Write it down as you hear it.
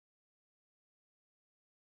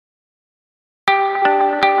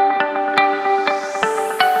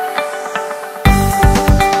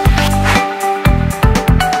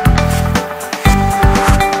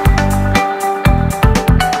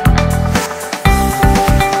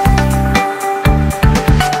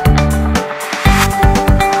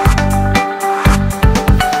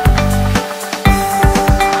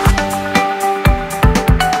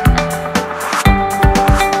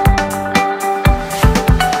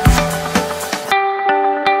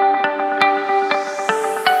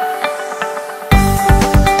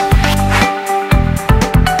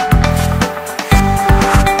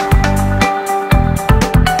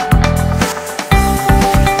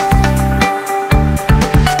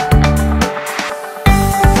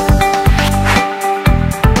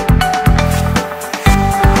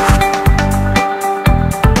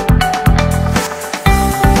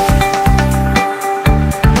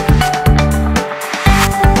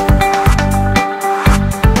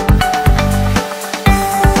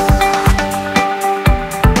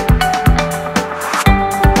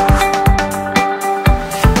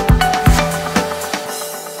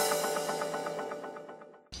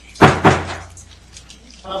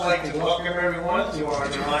I'd like to welcome everyone to our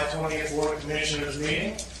July 20th Board of Commissioners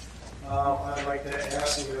meeting. I'd like to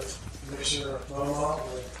ask if Commissioner Beaumont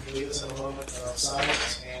would lead us in a moment of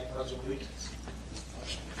silence and pledge of allegiance.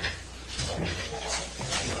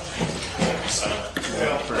 Silent.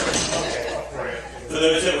 For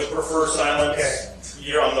those that would prefer silence,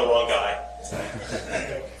 you're on the wrong guy.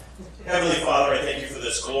 Heavenly Father, I thank you for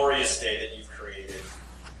this glorious day that you've created.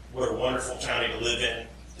 What a wonderful county to live in,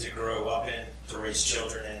 to grow up in, to raise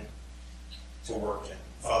children in, to work in.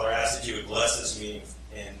 Father, I ask that you would bless this meeting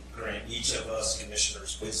and grant each of us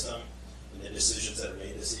commissioners wisdom in the decisions that are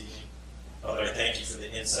made this evening. Father, I thank you for the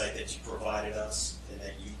insight that you provided us and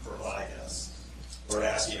that you provide us. Lord, I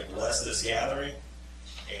ask you to bless this gathering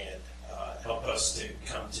and help us to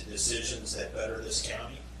come to decisions that better this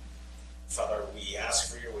county. Father, we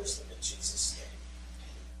ask for your wisdom in Jesus'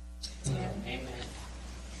 name. Amen.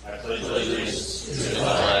 I pledge allegiance to the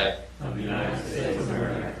flag of the United States of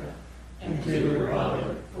America and to the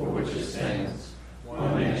republic for which it stands,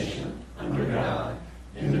 one nation, under God,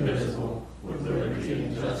 indivisible, with liberty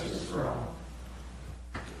and justice for all.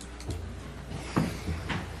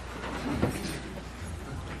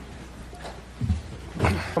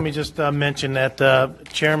 Let me just mention that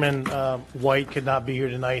Chairman White could not be here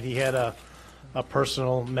tonight. He had a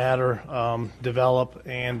personal matter develop,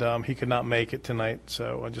 and he could not make it tonight.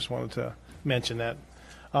 So I just wanted to mention that.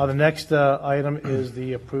 The next item is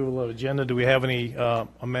the approval of agenda. Do we have any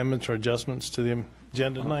amendments or adjustments to the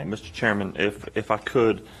agenda tonight? Mr. Chairman, if I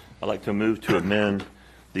could, I'd like to move to amend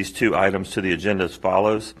these two items to the agenda as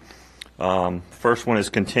follows. First one is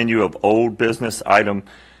continue of old business item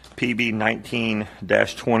PB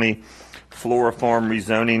 19-20 Flora Farm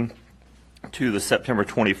rezoning to the September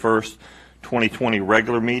 21st, 2020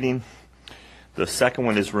 regular meeting. The second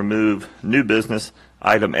one is remove new business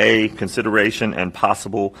item A, consideration and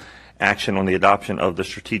possible action on the adoption of the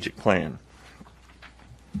strategic plan.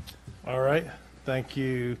 All right. Thank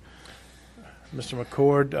you, Mr.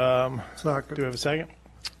 McCord. Do we have a second?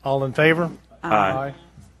 All in favor? Aye.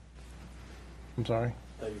 I'm sorry. I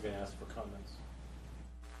thought you were going to ask for comments.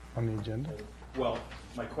 On the agenda? Well,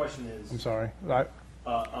 my question is, I'm sorry.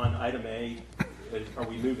 on item A, are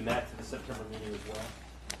we moving that to the September meeting as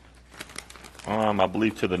well? I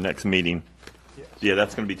believe to the next meeting. Yes. Yeah,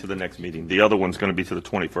 that's going to be to the next meeting. The other one's going to be to the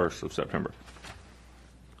 21st of September.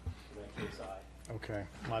 In that case, aye. Okay.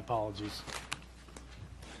 My apologies.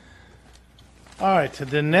 All right.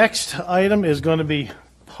 The next item is going to be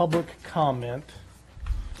public comment.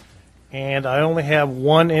 And I only have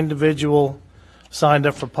one individual signed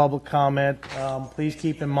up for public comment. Please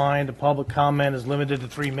keep in mind the public comment is limited to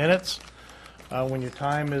 3 minutes. When your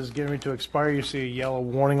time is getting ready to expire, you see a yellow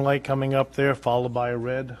warning light coming up there, followed by a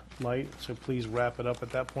red light. So please wrap it up at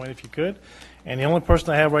that point if you could. And the only person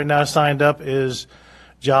I have right now signed up is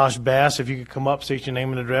Josh Bass. If you could come up, state your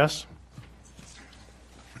name and address.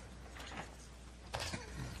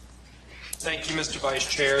 Thank you, Mr. Vice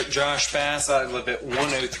Chair. Josh Bass. I live at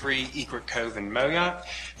 103 Egret Cove in Moyock.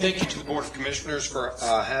 Thank you to the Board of Commissioners for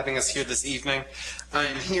having us here this evening. I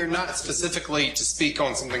am here not specifically to speak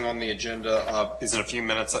on something on the agenda. In a few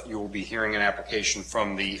minutes, you will be hearing an application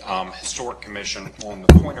from the Historic Commission on the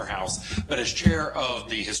Pointer House. But as Chair of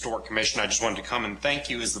the Historic Commission, I just wanted to come and thank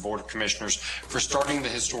you as the Board of Commissioners for starting the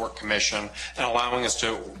Historic Commission and allowing us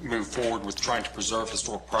to move forward with trying to preserve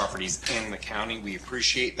historic properties in the county. We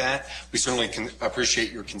appreciate that. We certainly can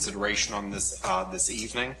appreciate your consideration on this this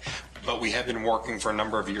evening. But we have been working for a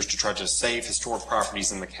number of years to try to save historic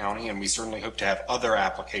properties in the county, and we certainly hope to have other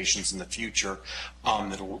applications in the future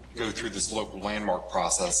that will go through this local landmark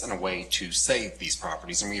process in a way to save these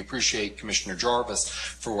properties. And we appreciate Commissioner Jarvis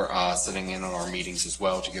for sitting in on our meetings as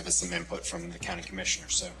well to give us some input from the county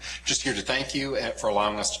commissioners. So just here to thank you for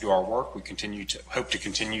allowing us to do our work. We hope to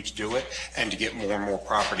continue to do it and to get more and more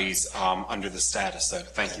properties under the status. So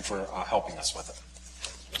thank you for helping us with it.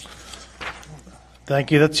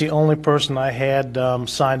 Thank you. That's the only person I had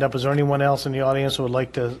signed up. Is there anyone else in the audience who would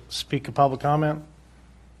like to speak a public comment?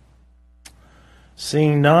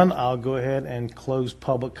 Seeing none, I'll go ahead and close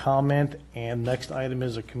public comment. And next item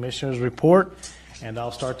is a commissioner's report. And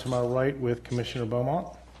I'll start to my right with Commissioner Beaumont.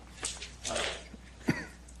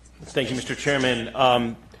 Thank you, Mr.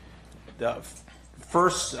 Chairman.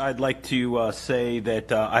 First, I'd like to say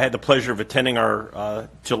that I had the pleasure of attending our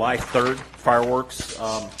July 3rd fireworks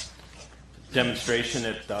demonstration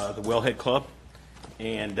at the Wellhead Club,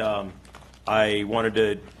 and I wanted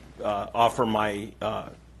to offer my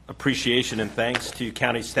appreciation and thanks to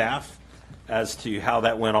county staff as to how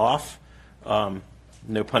that went off.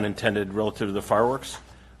 No pun intended relative to the fireworks,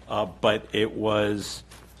 but it was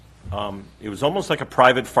It was almost like a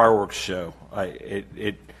private fireworks show.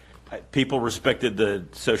 People respected the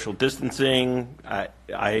social distancing.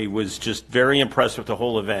 I was just very impressed with the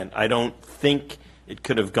whole event. I don't think it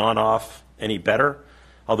could have gone off any better,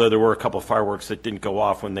 although there were a couple of fireworks that didn't go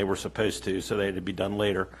off when they were supposed to, so they had to be done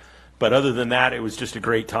later. But other than that, it was just a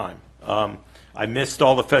great time. I missed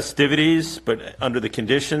all the festivities, but under the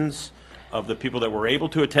conditions of the people that were able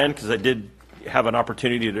to attend, because I did have an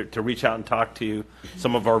opportunity to reach out and talk to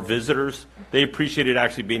some of our visitors. They appreciated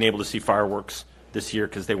actually being able to see fireworks this year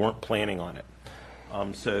because they weren't planning on it.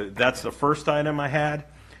 So that's the first item I had.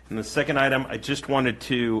 And the second item, I just wanted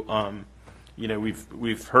to,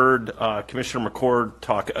 we've heard Commissioner McCord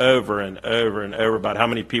talk over and over and over about how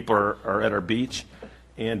many people are at our beach.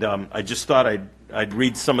 And I just thought I'd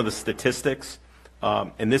read some of the statistics.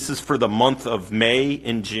 And this is for the month of May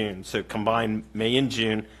and June. So combine May and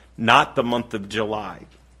June, not the month of July.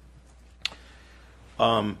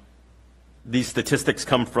 These statistics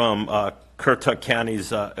come from Currituck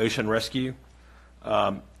County's Ocean Rescue.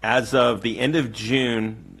 As of the end of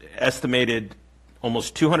June, estimated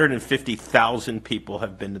almost 250,000 people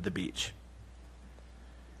have been to the beach.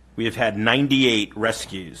 We have had 98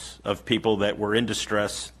 rescues of people that were in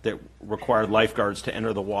distress that required lifeguards to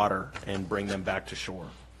enter the water and bring them back to shore.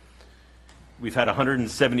 We've had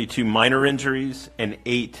 172 minor injuries and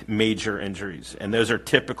 8 major injuries, and those are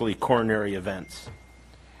typically coronary events.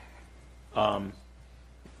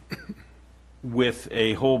 With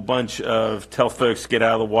a whole bunch of tell folks get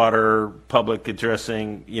out of the water, public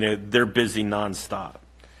addressing, they're busy nonstop.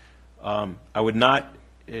 I would not,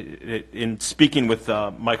 in speaking with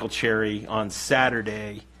Michael Cherry on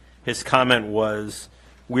Saturday, his comment was,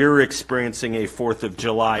 we're experiencing a 4th of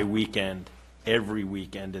July weekend every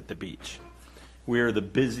weekend at the beach. We are the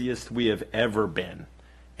busiest we have ever been,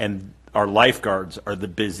 and our lifeguards are the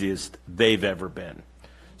busiest they've ever been.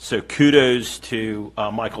 So kudos to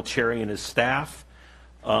Michael Cherry and his staff.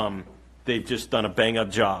 They've just done a bang-up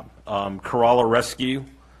job. Corolla Rescue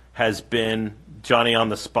has been Johnny on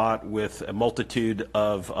the spot with a multitude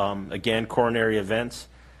of, again, coronary events.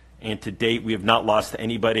 And to date, we have not lost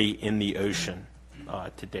anybody in the ocean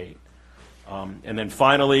to date. And then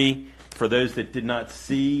finally, for those that did not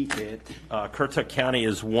see it, Currituck County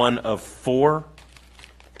is one of 4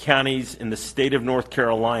 counties in the state of North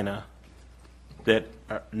Carolina that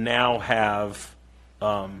now have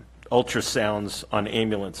ultrasounds on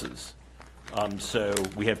ambulances. So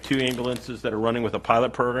we have 2 ambulances that are running with a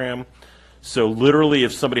pilot program. So literally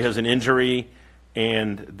if somebody has an injury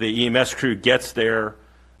and the EMS crew gets there,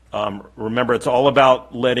 remember it's all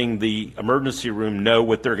about letting the emergency room know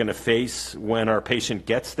what they're going to face when our patient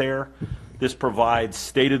gets there. This provides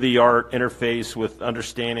state-of-the-art interface with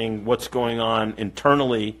understanding what's going on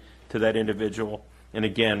internally to that individual. And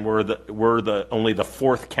again, we're only the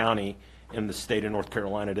 4th county in the state of North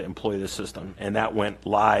Carolina to employ this system, and that went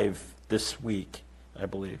live this week, I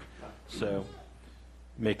believe. So,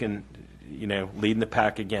 leading the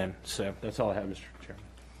pack again. So that's all I have, Mr. Chairman.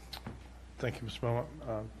 Thank you, Mr. Beaumont.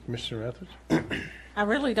 Commissioner Etheridge? I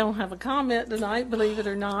really don't have a comment tonight, believe it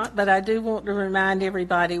or not, but I do want to remind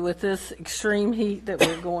everybody with this extreme heat that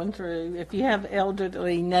we're going through, if you have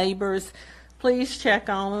elderly neighbors, please check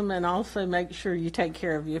on them and also make sure you take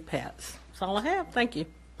care of your pets. That's all I have. Thank you.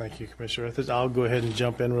 Thank you, Commissioner Etheridge. I'll go ahead and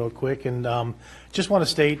jump in real quick. And just want to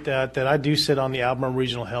state that I do sit on the Albemarle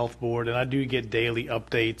Regional Health Board, and I do get daily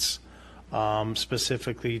updates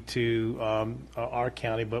specifically to our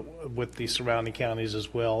county, but with the surrounding counties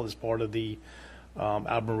as well as part of the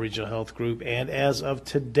Albemarle Regional Health Group. And as of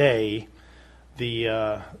today,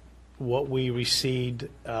 what we received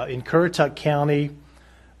in Currituck County,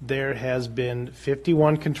 there has been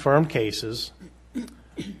 51 confirmed cases.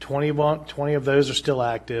 20 of those are still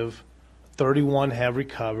active. 31 have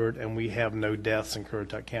recovered, and we have no deaths in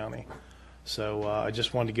Currituck County. So I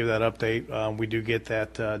just wanted to give that update. We do get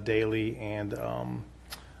that daily, and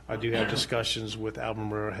I do have discussions with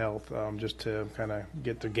Albemarle Health just to kind of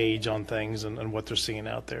get their gauge on things and what they're seeing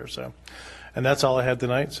out there. So, and that's all I had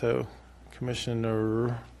tonight. So,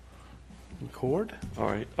 Commissioner McCord. All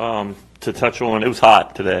right. To touch on, it was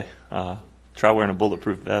hot today. Try wearing a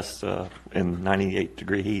bulletproof vest in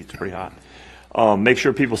 98-degree heat. It's pretty hot. Make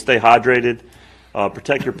sure people stay hydrated.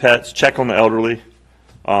 Protect your pets. Check on the elderly.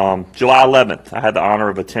 July 11th, I had the honor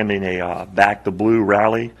of attending a Back the Blue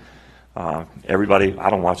rally. Everybody, I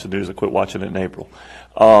don't watch the news. I quit watching it in April.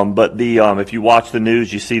 But if you watch the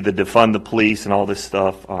news, you see the defund the police and all this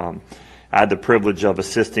stuff. I had the privilege of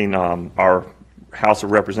assisting our House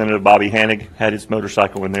of Representative Bobby Hanig, had his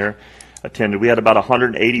motorcycle in there, attended. We had about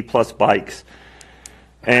 180 plus bikes.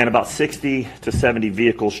 and about 60 to 70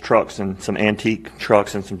 vehicles, trucks, and some antique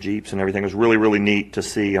trucks and some Jeeps and everything. It was really, really neat to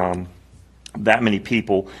see that many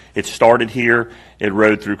people. It started here. It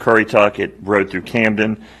rode through Currituck. It rode through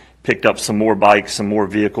Camden, picked up some more bikes, some more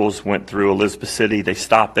vehicles, went through Elizabeth City. They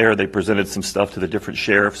stopped there. They presented some stuff to the different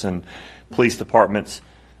sheriffs and police departments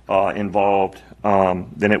involved.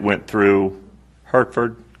 Then it went through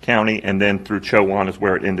Hertford County, and then through Chowan is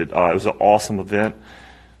where it ended. It was an awesome event.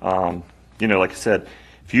 Like I said,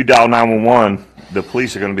 if you dial 911, the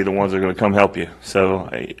police are going to be the ones that are going to come help you. So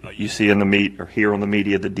you see in the or hear on the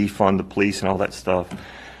media the defund the police and all that stuff.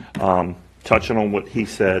 Touching on what he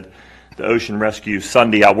said, the ocean rescue,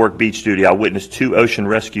 Sunday I worked beach duty. I witnessed 2 ocean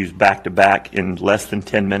rescues back to back in less than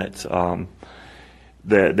 10 minutes.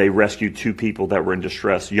 They rescued 2 people that were in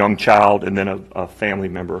distress, young child and then a family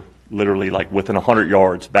member, literally like within 100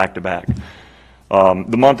 yards back to back.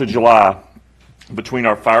 The month of July, between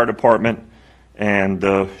our fire department and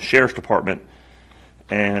the sheriff's department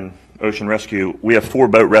and ocean rescue, we have 4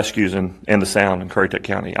 boat rescues in the Sound in Currituck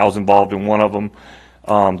County. I was involved in one of them.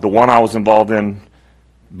 The one I was involved in,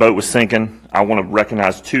 boat was sinking. I want to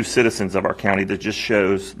recognize 2 citizens of our county that just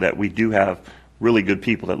shows that we do have really good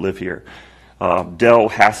people that live here. Dell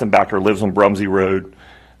Hassenbacher lives on Brumsey Road.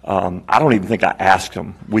 I don't even think I asked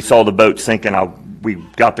him. We saw the boat sinking. We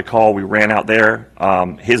got the call. We ran out there.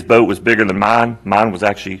 His boat was bigger than mine. Mine was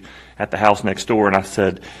actually at the house next door, and I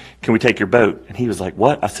said, "Can we take your boat?" And he was like,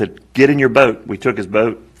 "What?" I said, "Get in your boat." We took his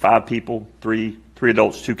boat, 5 people, three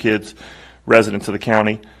adults, 2 kids, residents of the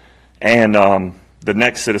county. And the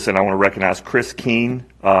next citizen I want to recognize, Chris Keene.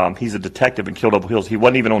 He's a detective in Kill Double Hills. He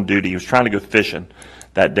wasn't even on duty. He was trying to go fishing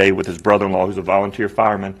that day with his brother-in-law, who's a volunteer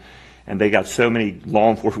fireman. And they got so many law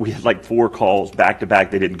enforcement. We had like 4 calls back to back.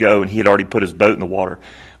 They didn't go, and he had already put his boat in the water.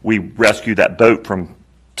 We rescued that boat from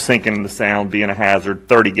sinking in the Sound, being a hazard,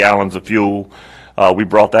 30 gallons of fuel. We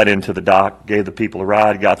brought that into the dock, gave the people a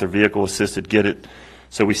ride, got their vehicle, assisted get it.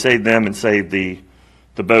 So we saved them and saved the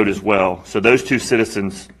boat as well. So those 2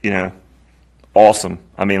 citizens, awesome.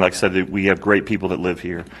 I mean, like I said, we have great people that live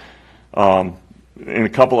here. And a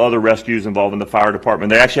couple other rescues involving the fire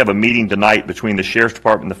department. They actually have a meeting tonight between the sheriff's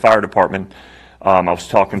department and the fire department. I was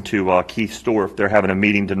talking to Keith Storff. They're having a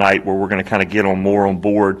meeting tonight where we're going to kind of get more on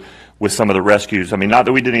board with some of the rescues. I mean, not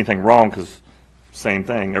that we did anything wrong, because same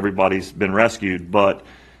thing, everybody's been rescued, but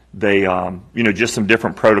they, just some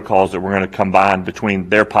different protocols that we're going to combine between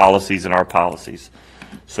their policies and our policies.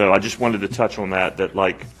 So I just wanted to touch on that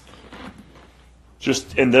like,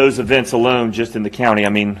 just in those events alone, just in the county, I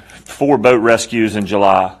mean, 4 boat rescues in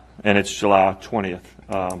July, and it's July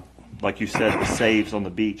 20th. Like you said, the saves on the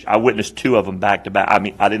beach. I witnessed 2 of them back to back. I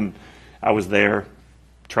mean, I was there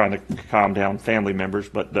trying to calm down family members,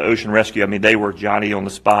 but the ocean rescue, I mean, they were Johnny on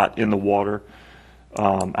the spot in the water.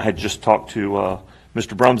 I had just talked to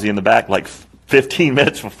Mr. Brumsey in the back like 15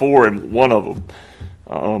 minutes before, and one of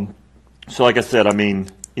them. So like I said, I mean,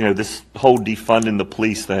 this whole defunding the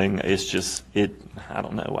police thing is just, I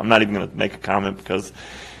don't know. I'm not even going to make a comment because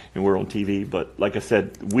we're on TV. But like I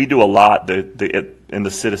said, we do a lot in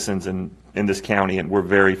the citizens in this county, and we're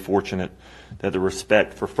very fortunate that the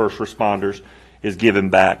respect for first responders is given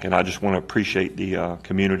back. And I just want to appreciate the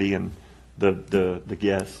community and the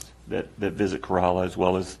guests that visit Corolla as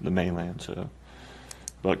well as the mainland. So,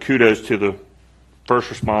 but kudos to the first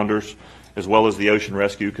responders as well as the ocean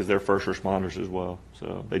rescue, because they're first responders as well.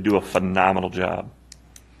 So they do a phenomenal job.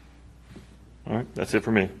 All right, that's it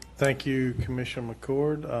for me. Thank you, Commissioner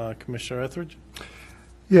McCord. Commissioner Etheridge?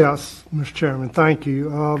 Yes, Mr. Chairman, thank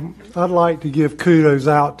you. I'd like to give kudos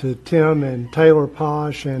out to Tim and Taylor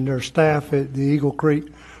Posh and their staff at the Eagle Creek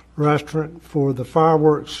Restaurant for the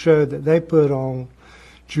fireworks show that they put on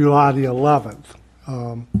July the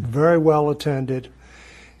 11th. Very well attended,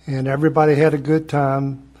 and everybody had a good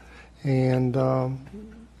time. And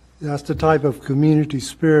that's the type of community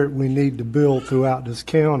spirit we need to build throughout this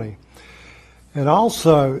county. And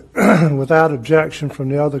also, without objection from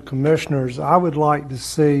the other commissioners, I would like to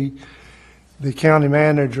see the county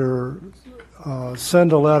manager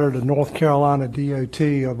send a letter to North Carolina DOT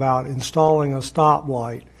about installing a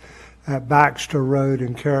stoplight at Baxter Road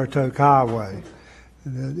and Currituck Highway.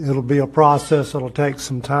 It'll be a process that'll take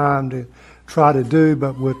some time to try to do,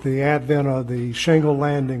 but with the advent of the Shingle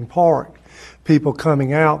Landing Park, people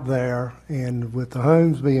coming out there, and with the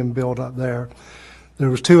homes being built up there, there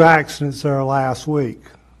was 2 accidents there last week,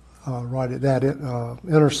 right at that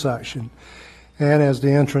intersection. And as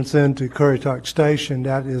the entrance into Currituck Station,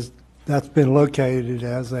 that's been located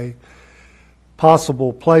as a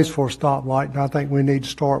possible place for a stoplight, and I think we need to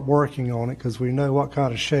start working on it because we know what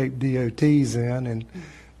kind of shape DOT's in, and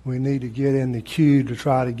we need to get in the queue to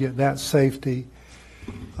try to get that safety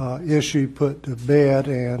issue put to bed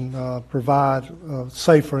and provide a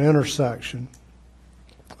safer intersection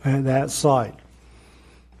at that site.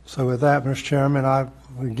 So with that, Mr. Chairman, I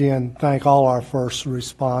again thank all our first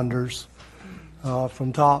responders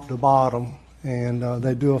from top to bottom, and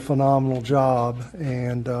they do a phenomenal job,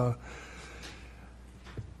 and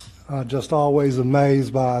I'm just always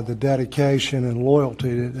amazed by the dedication and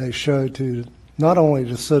loyalty that they show to not only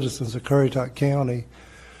the citizens of Currituck County,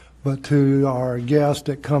 but to our guests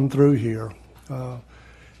that come through here.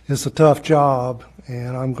 It's a tough job,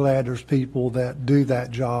 and I'm glad there's people that do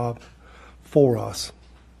that job for us.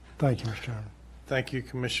 Thank you, Mr. Chairman. Thank you,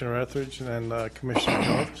 Commissioner Etheridge, and Commissioner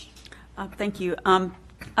Jarvis. Thank you.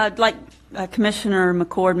 Like Commissioner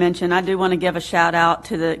McCord mentioned, I do want to give a shout out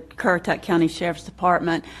to the Currituck County Sheriff's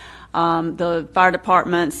Department, the fire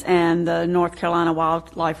departments, and the North Carolina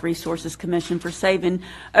Wildlife Resources Commission for saving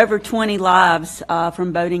over 20 lives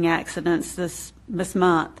from boating accidents this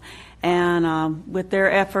month. And with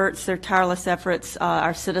their efforts, their tireless efforts,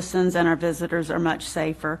 our citizens and our visitors are much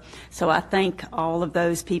safer. So I thank all of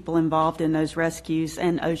those people involved in those rescues,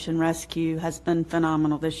 and Ocean Rescue has been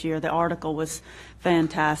phenomenal this year. The article was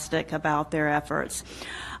fantastic about their efforts.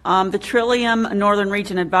 The Trillium Northern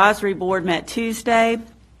Region Advisory Board met Tuesday,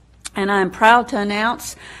 and I am proud to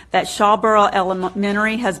announce that Shawboro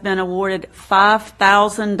Elementary has been awarded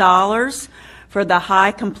 $5,000 for the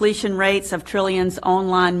high completion rates of Trillium's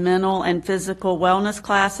online mental and physical wellness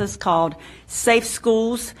classes called Safe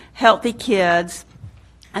Schools, Healthy Kids.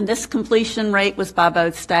 And this completion rate was by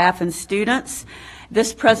both staff and students.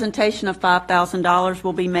 This presentation of $5,000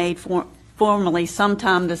 will be made formally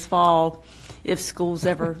sometime this fall if schools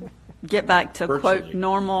ever get back to, quote,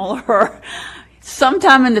 normal or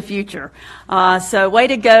sometime in the future. So way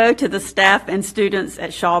to go to the staff and students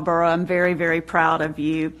at Shawboro. I'm very, very proud of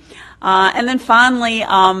you. And then finally,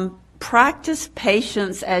 practice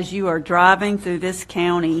patience as you are driving through this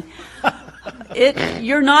county.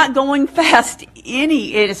 You're not going fast,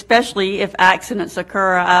 especially if accidents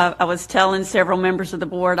occur. I was telling several members of the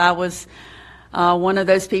board I was one of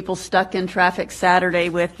those people stuck in traffic Saturday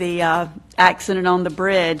with the accident on the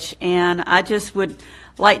bridge, and I just would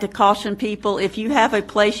like to caution people, if you have a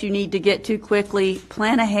place you need to get to quickly,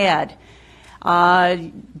 plan ahead.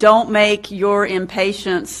 Don't make your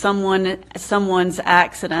impatience someone's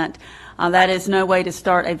accident. That is no way to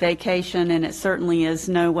start a vacation, and it certainly is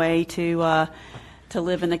no way to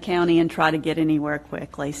live in the county and try to get anywhere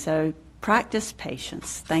quickly. So practice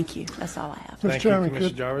patience. Thank you. That's all I have. Thank you, Commissioner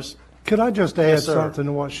Jarvis. Could I just add Yes, sir. something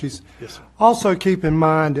to what she's... Yes, sir. Also keep in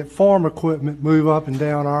mind that farm equipment move up and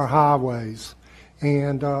down our highways.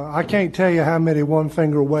 And I can't tell you how many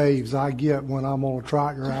one-finger waves I get when I'm on a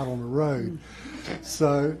tractor out on the road.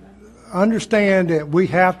 So understand that we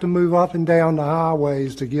have to move up and down the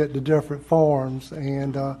highways to get to different farms,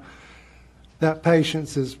 and that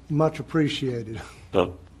patience is much appreciated.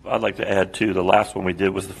 So I'd like to add, too, the last one we did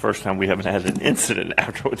was the first time we haven't had an incident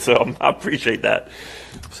afterwards, so I appreciate that.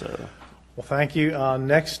 So, Well, thank you.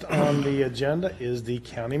 Next on the agenda is the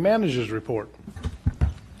county manager's report.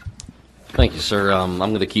 Thank you, sir. I'm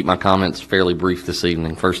going to keep my comments fairly brief this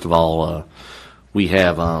evening. First of all, we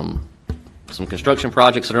have some construction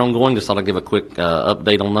projects that are ongoing. Just thought I'd give a quick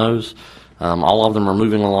update on those. All of them are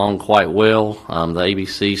moving along quite well. The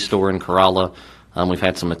ABC store in Corolla, we've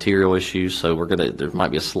had some material issues, so there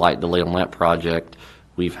might be a slight delay on that project.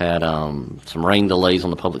 We've had some rain delays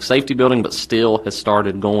on the public safety building, but still has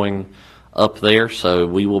started going up there. So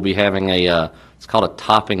we will be having it's called a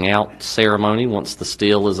topping out ceremony once the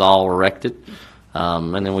steel is all erected.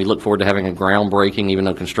 And then we look forward to having a groundbreaking, even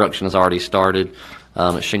though construction has already started,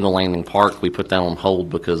 at Shingle Landing Park. We put that on hold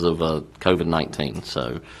because of COVID-19.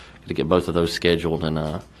 So to get both of those scheduled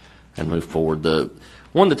and move forward.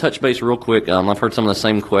 Wanted to touch base real quick. I've heard some of the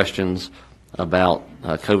same questions about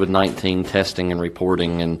COVID-19 testing and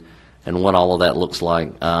reporting and what all of that looks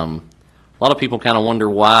like. A lot of people kind of wonder,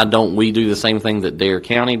 why don't we do the same thing that Dare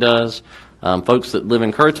County does? Folks that live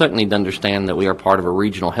in Currituck need to understand that we are part of a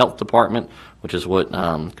regional health department, which is what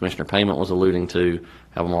Commissioner Payment was alluding to,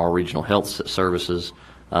 Albemarle Regional Health Services.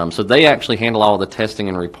 So they actually handle all the testing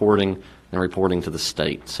and reporting to the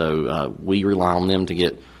state. So we rely on them to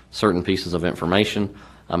get certain pieces of information.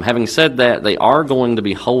 Having said that, they are going to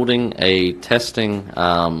be holding a testing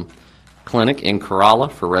clinic in Corolla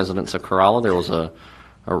for residents of Corolla. There was a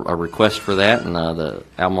request for that, and the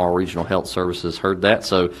Albemarle Regional Health Services heard that.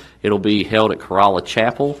 So it'll be held at Corolla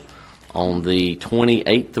Chapel on the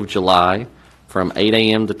 28th of July from 8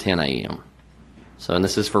 a.m. to 10 a.m. So, and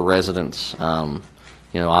this is for residents.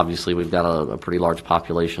 Obviously we've got a pretty large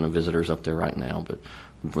population of visitors up there right now, but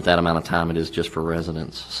with that amount of time, it is just for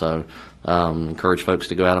residents. So encourage folks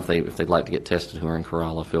to go out if they'd like to get tested who are in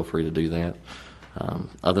Corolla. Feel free to do that.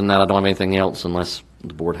 Other than that, I don't have anything else unless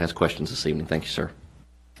the board has questions this evening. Thank you, sir.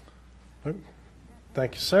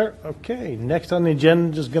 Thank you, sir. Okay, next on the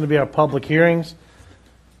agenda is going to be our public hearings.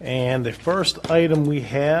 And the first item we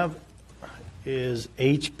have is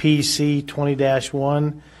HPC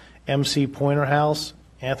 20-1 MC Pointer House.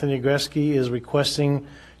 Anthony Agreski is requesting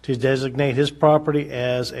to designate his property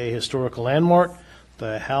as a historical landmark.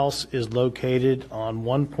 The house is located on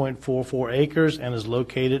 1.44 acres and is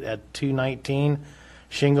located at 219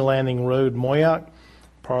 Shingle Landing Road, Moyock.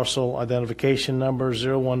 Parcel identification number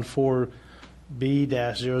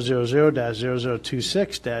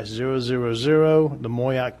 014B-000-0026-000, the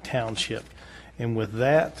Moyock Township. And with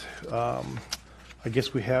that, I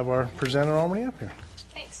guess we have our presenter already up here.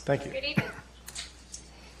 Thanks. Thank you. Good evening.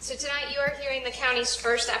 So tonight you are hearing the county's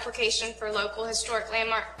first application for local historic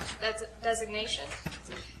landmark designation.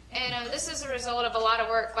 And this is a result of a lot of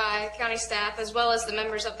work by county staff as well as the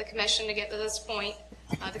members of the commission to get to this point.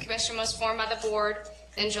 The commission was formed by the board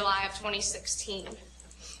in July of 2016.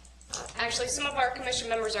 Actually, some of our commission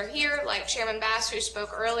members are here, like Chairman Bass, who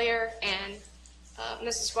spoke earlier, and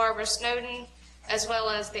Mrs. Barbara Snowden, as well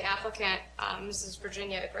as the applicant, Mrs.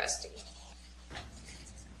 Virginia Agresti.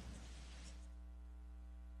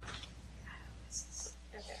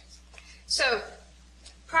 So,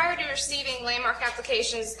 prior to receiving landmark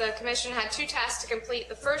applications, the commission had two tasks to complete.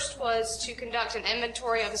 The first was to conduct an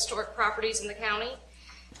inventory of historic properties in the county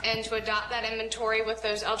and to adopt that inventory with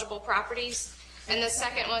those eligible properties. And the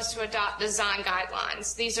second was to adopt design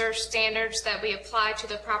guidelines. These are standards that we apply to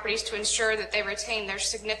the properties to ensure that they retain their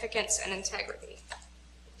significance and integrity.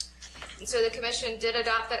 And so the commission did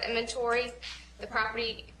adopt that inventory. The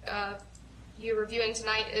property you're reviewing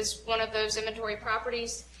tonight is one of those inventory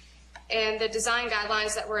properties. And the design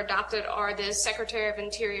guidelines that were adopted are the Secretary of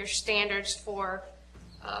Interior standards for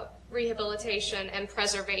rehabilitation and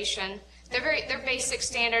preservation. They're basic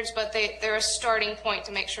standards, but they're a starting point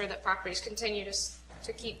to make sure that properties continue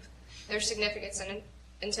to keep their significance and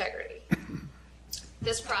integrity.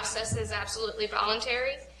 This process is absolutely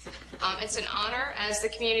voluntary. It's an honor as the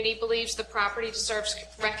community believes the property deserves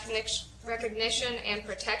recognition and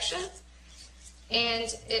protection.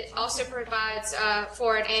 And it also provides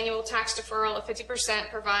for an annual tax deferral of 50%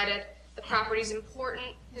 provided the property's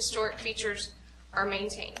important historic features are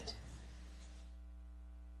maintained.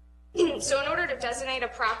 So in order to designate a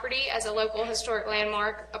property as a local historic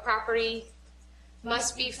landmark, a property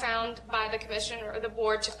must be found by the commission or the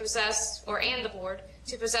board to possess, and the board,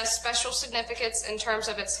 to possess special significance in terms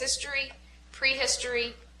of its history,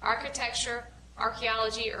 prehistory, architecture,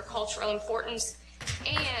 archaeology, or cultural importance,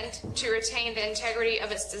 and to retain the integrity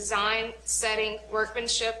of its design, setting,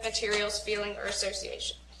 workmanship, materials, feeling, or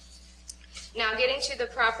association. Now, getting to the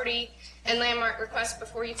property and landmark request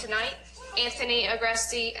before you tonight, Anthony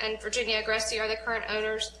Agresti and Virginia Agresti are the current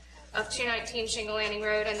owners of 219 Shingle Landing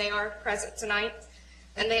Road, and they are present tonight.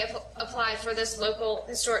 And they have applied for this local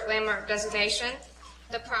historic landmark designation.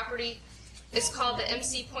 The property is called the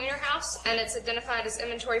MC Pointer House, and it's identified as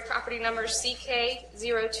inventory property number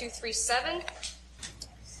CK0237.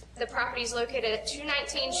 The property is located at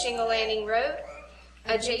 219 Shingle Landing Road,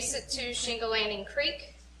 adjacent to Shingle Landing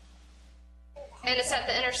Creek, and it's at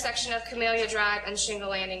the intersection of Camellia Drive and Shingle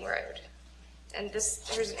Landing Road. And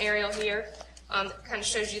here's an aerial here that kind of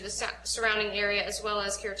shows you the surrounding area as well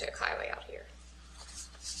as Currituck Highway out here.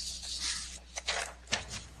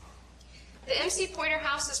 The MC Pointer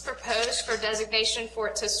House is proposed for designation for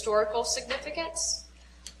its historical significance.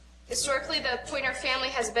 Historically, the Pointer family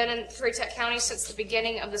has been in Currituck County since the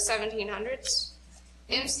beginning of the 1700s.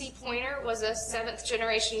 MC Pointer was a 7th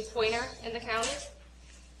generation Pointer in the county.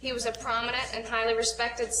 He was a prominent and highly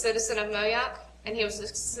respected citizen of Moyock, and he was a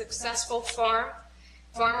successful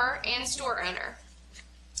farmer and store owner.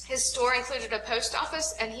 His store included a post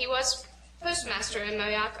office, and he was postmaster in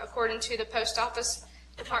Moyock according to the Post Office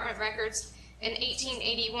Department records in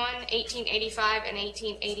 1881, 1885, and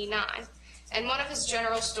 1889. And one of his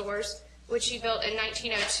general stores, which he built in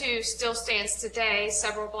 1902, still stands today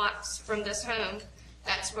several blocks from this home.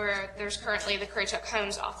 That's where there's currently the Currituck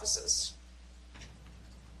Homes offices.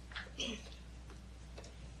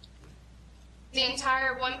 The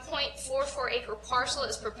entire 1.44 acre parcel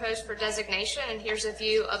is proposed for designation, and here's a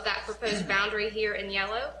view of that proposed boundary here in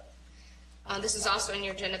yellow. This is also in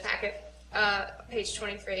your agenda packet, page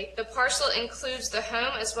 23. The parcel includes the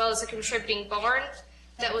home as well as a contributing barn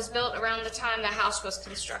that was built around the time the house was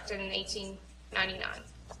constructed in 1899.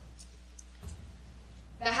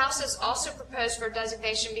 The house is also proposed for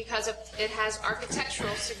designation because it has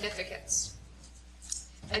architectural significance.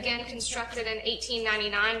 again constructed in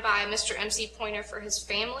 1899 by Mr. M.C. Pointer for his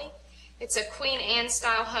family. It's a Queen Anne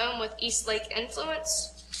style home with Eastlake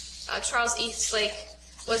influence. Charles Eastlake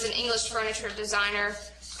was an English furniture designer,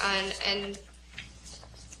 and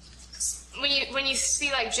when you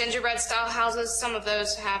see like gingerbread style houses, some of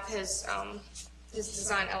those have his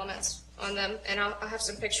design elements on them, and I'll have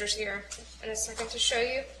some pictures here in a second to show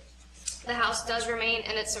you. The house does remain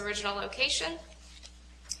in its original location.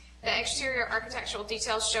 The exterior architectural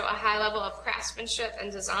details show a high level of craftsmanship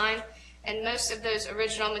and design, and most of those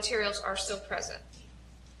original materials are still present.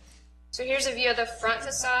 So here's a view of the front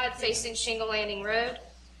facade facing Shingle Landing Road.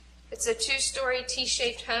 It's a 2-story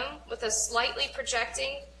T-shaped home with a slightly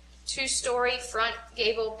projecting 2-story front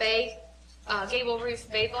gable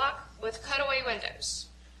roof bay block with cutaway windows.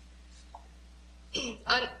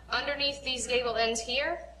 Underneath these gable ends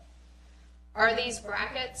here are these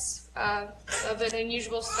brackets of an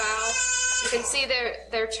unusual style. You can see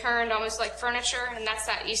they're turned almost like furniture, and that's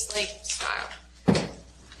that Eastlake style.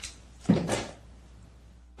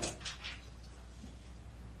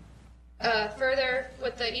 Further,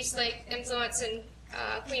 with the Eastlake influence and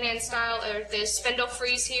Queen Anne style, are the spindle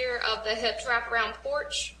frieze here of the hipped wraparound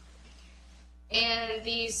porch, and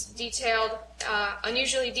these detailed,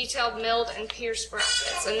 unusually detailed milled and pierced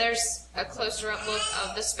brackets. And there's a closer up look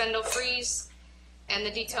of the spindle frieze and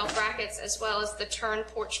the detailed brackets, as well as the turned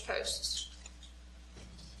porch posts.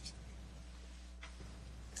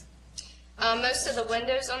 Most of the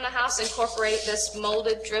windows on the house incorporate this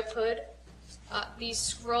molded drip hood, these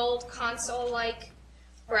scrolled console-like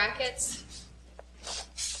brackets,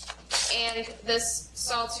 and this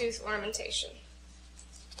sawtooth ornamentation.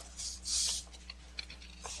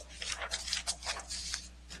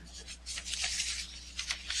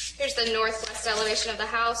 Here's the northwest elevation of the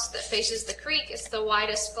house that faces the creek. It's the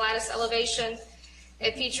widest, flattest elevation.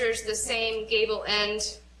 It features the same gable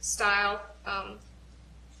end style.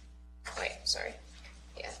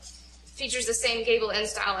 Features the same gable end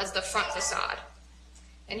style as the front facade.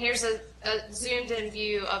 And here's a zoomed in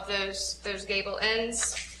view of those gable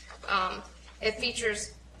ends. It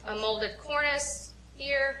features a molded cornice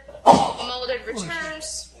here, molded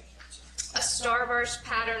returns, a starburst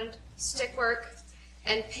patterned stickwork,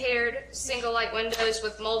 and paired single light windows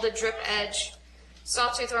with molded drip edge,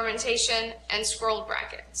 sawtooth ornamentation, and scrolled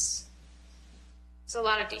brackets. It's a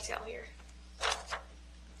lot of detail here.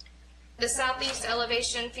 The southeast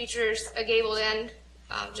elevation features a gabled end,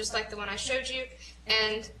 just like the one I showed you,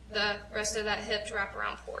 and the rest of that hipped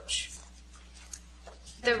wraparound porch.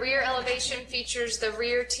 The rear elevation features the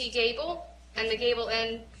rear T-gable, and the gable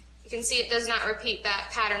end, you can see it does not repeat that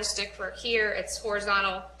pattern stickwork here. It's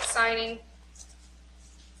horizontal siding.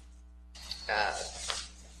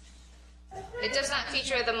 It does not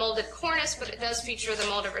feature the molded cornice, but it does feature the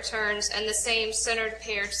molded returns and the same centered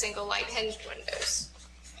paired single light hinged windows.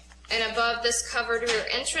 And above this covered rear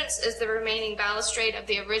entrance is the remaining balustrade of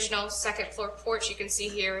the original second floor porch. You can see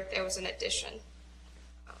here there was an addition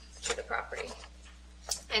to the property.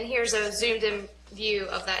 And here's a zoomed in view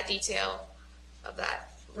of that detail of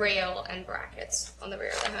that rail and brackets on the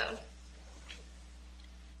rear of the home.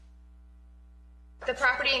 The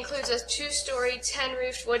property includes a 2-story,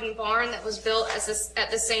 10-roofed wooden barn that was built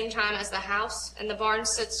at the same time as the house, and the barn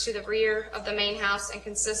sits to the rear of the main house and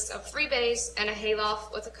consists of 3 bays and a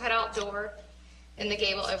hayloft with a cutout door in the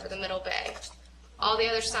gable over the middle bay. All the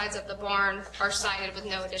other sides of the barn are sided with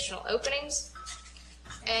no additional openings.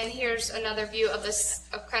 And here's another view of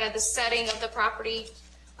kind of the setting of the property,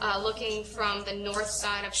 looking from the north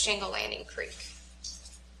side of Shingle Landing Creek.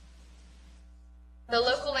 The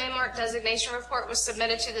local landmark designation report was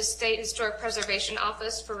submitted to the State Historic Preservation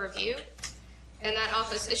Office for review, and that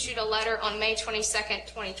office issued a letter on May 22nd,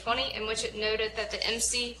 2020, in which it noted that the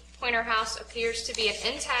MC Pointer House appears to be an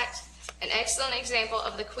intact and excellent example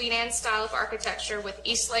of the Queen Anne style of architecture with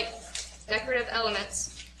Eastlake decorative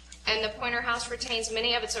elements, and the Pointer House retains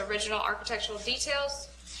many of its original architectural details,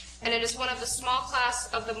 and it is one of the small class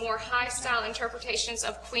of the more high-style interpretations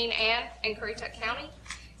of Queen Anne in Currituck County,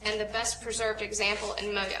 and the best preserved example in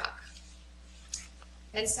Moyock.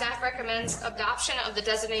 And staff recommends adoption of the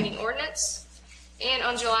designating ordinance. And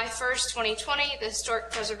on July 1st, 2020, the Historic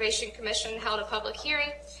Preservation Commission held a public hearing,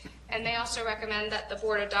 and they also recommend that the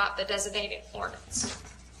board adopt the designating ordinance.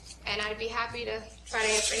 And I'd be happy to try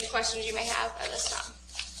to answer any questions you may have at this time.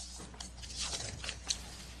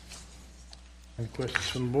 Any questions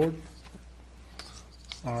from the board?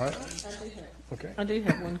 All right. Okay. I do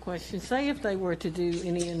have one question. Say if they were to do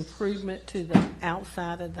any improvement to the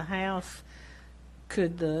outside of the house,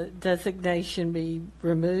 could the designation be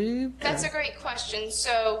removed? That's a great question.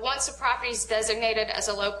 So once a property is designated as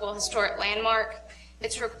a local historic landmark,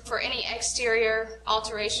 it's for any exterior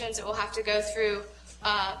alterations, it will have to go through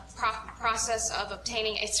a process of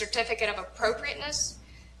obtaining a certificate of appropriateness,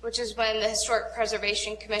 which is when the Historic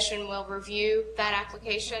Preservation Commission will review that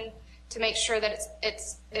application to make sure that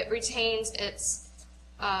it retains its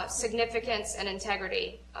significance and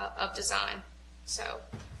integrity of design. So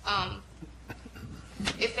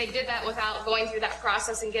if they did that without going through that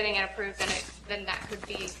process and getting it approved, then that could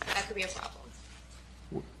be a problem.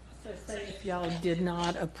 So say if y'all did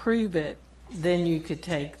not approve it, then you could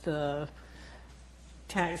take the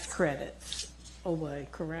tax credits away,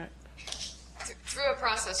 correct? Through a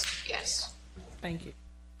process, yes. Thank you.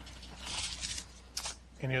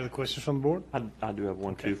 Any other questions from the board? I do have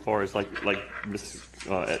one too, far as like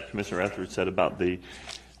Commissioner Etheridge said about the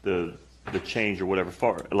change or whatever.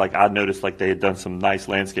 Like I noticed like they had done some nice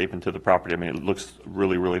landscaping to the property. I mean, it looks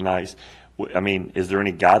really, really nice. I mean, is there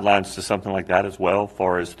any guidelines to something like that as well,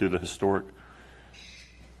 far as through the historic?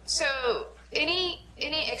 So any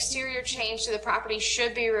exterior change to the property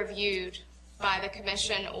should be reviewed by the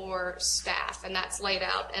commission or staff, and that's laid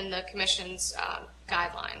out in the commission's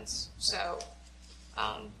guidelines. So,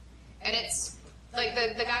 and it's like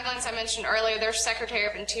the guidelines I mentioned earlier, they're Secretary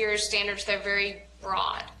of Interior standards. They're very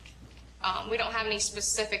broad. We don't have any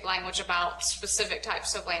specific language about specific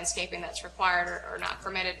types of landscaping that's required or not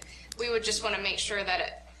permitted. We would just want to make sure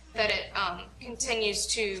that it continues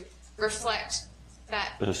to reflect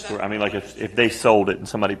that. I mean, like if they sold it and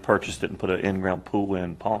somebody purchased it and put an in-ground pool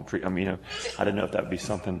in, palm tree, I mean, I didn't know if that would be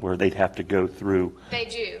something where they'd have to go through. They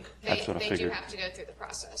do. That's what I figured. They do have to go through the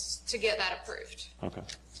process to get that approved. Okay.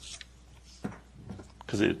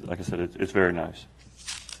 Because, like I said, it's very nice.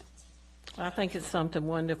 I think it's something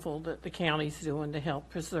wonderful that the county's doing to help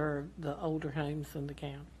preserve the older homes in the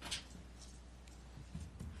county.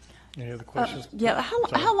 Any other questions? Yeah,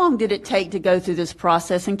 how long did it take to go through this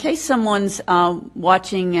process? In case someone's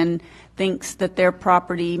watching and thinks that their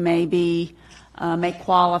property may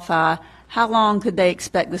qualify, how long could they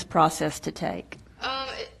expect this process to take?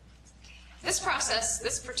 This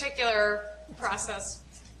particular process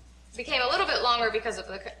became a little bit longer because of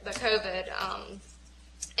the COVID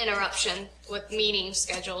interruption with meeting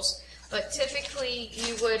schedules. But typically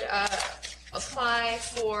you would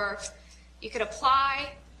you could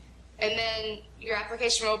apply, and then your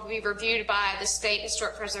application will be reviewed by the State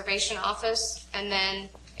Historic Preservation Office, and then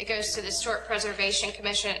it goes to the Historic Preservation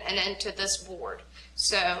Commission and then to this board.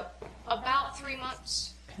 So about 3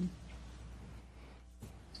 months.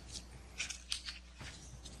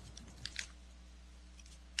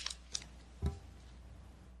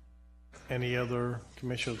 Any other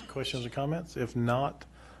commissioners' questions or comments? If not,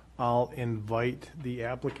 I'll invite the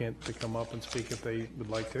applicant to come up and speak if they would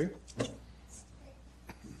like to.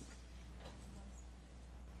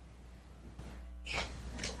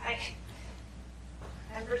 Hi,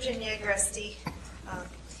 I'm Virginia Agresti.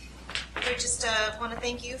 We just want to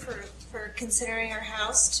thank you for considering our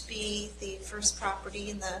house to be the first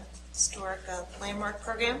property in the historic landmark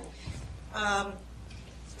program.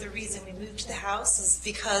 The reason we moved to the house is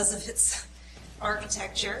because of its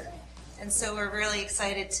architecture, and so we're really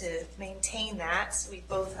excited to maintain that. We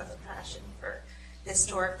both have a passion for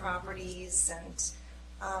historic properties, and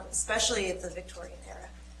especially of the Victorian era,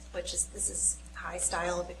 this is high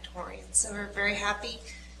style Victorian. So we're very happy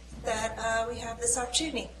that we have this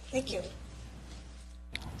opportunity. Thank you.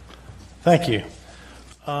 Thank you.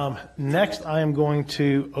 Next, I am going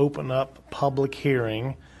to open up public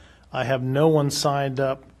hearing. I have no one signed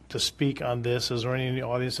up to speak on this. Is there any in the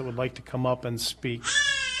audience that would like to come up and speak?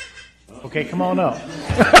 Okay, come on up.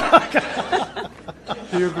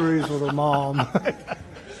 He agrees with her mom.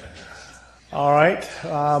 All right.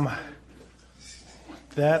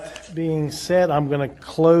 That being said, I'm going to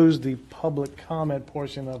close the public comment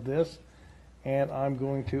portion of this, and I'm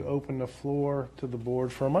going to open the floor to the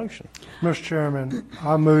board for a motion. Mr. Chairman,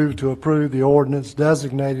 I move to approve the ordinance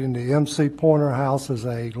designating the MC Pointer House as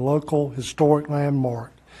a local historic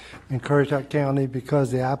landmark in Currituck County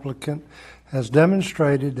because the applicant has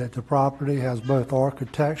demonstrated that the property has both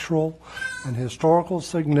architectural and historical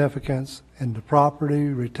significance, and the property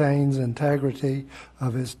retains integrity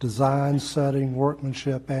of its design, setting,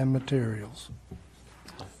 workmanship, and materials.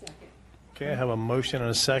 Okay, I have a motion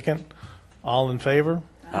and a second. All in favor?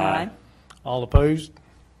 Aye. All opposed?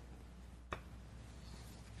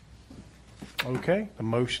 Okay, the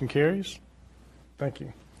motion carries. Thank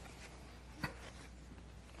you.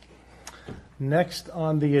 Next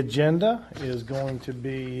on the agenda is going to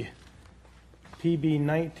be PB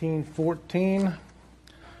 1914,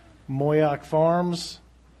 Moyock Farms,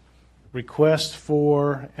 request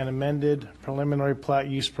for an amended preliminary plat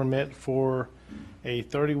use permit for a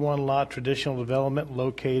 31-lot traditional development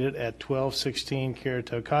located at 1216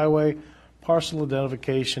 Currituck Highway, parcel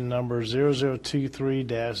identification number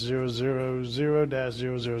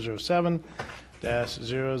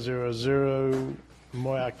 0023-000-0007-000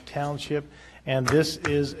 Moyock Township. And this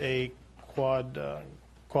is a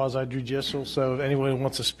quasi-judicial, so if anyone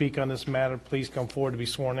wants to speak on this matter, please come forward to be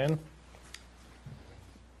sworn in.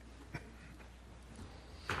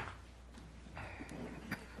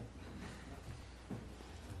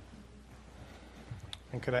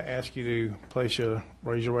 And could I ask you to raise your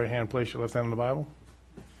right hand, place your left hand on the Bible?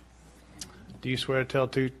 Do you swear to tell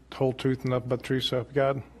the whole truth and nothing but the truth, so help you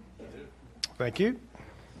God? Thank you.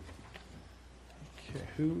 Okay,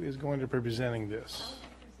 who is going to be presenting this?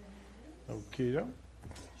 Okay.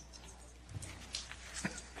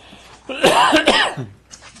 Thank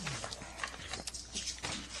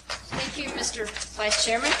you, Mr. Vice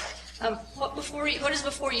Chairman. What is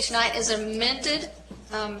before you tonight is amended.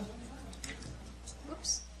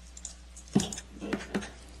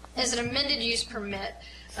 Is an amended use permit.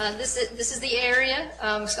 This is the area.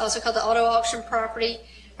 It's also called the auto auction property,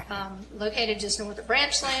 located just north of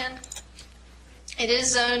Branchland. It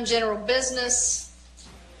is zoned general business.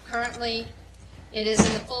 Currently, it is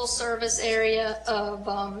in the full service area of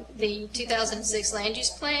the 2006 land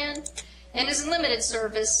use plan, and is in limited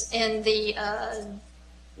service in the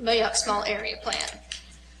Moyock small area plan.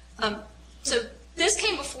 So this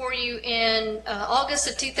came before you in August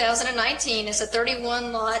of 2019. It's a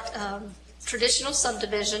 31-lot traditional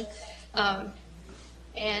subdivision,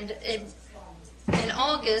 and in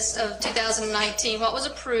August of 2019, what was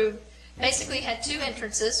approved basically had two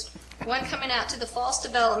entrances, one coming out to the false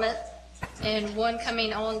development and one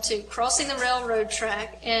coming on to crossing the railroad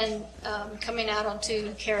track and coming out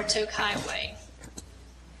onto Currituck Highway.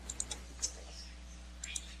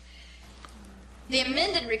 The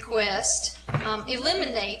amended request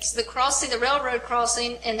eliminates the railroad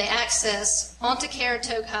crossing and the access onto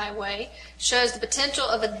Currituck Highway, shows the potential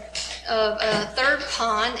of a third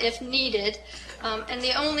pond if needed, and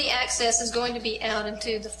the only access is going to be out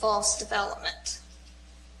into the false development.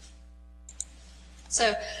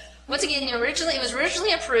 So, once again, it was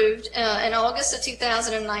originally approved in August of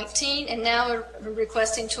 2019, and now we're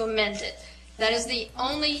requesting to amend it. That is the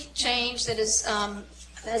only change that is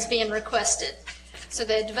being requested. So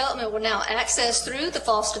the development will now access through the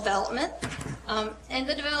false development, and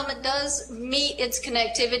the development does meet its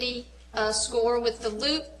connectivity score with the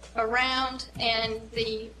loop around and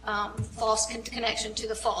the false connection to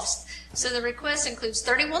the false. So the request includes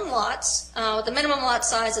 31 lots with a minimum lot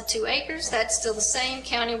size of 2 acres. That's still the same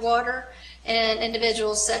county water and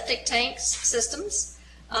individual septic tanks systems.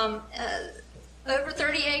 Over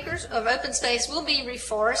 30 acres of open space will be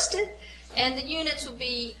reforested, and the units will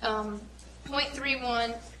be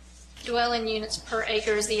 0.31 dwelling units per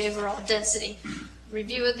acre is the overall density.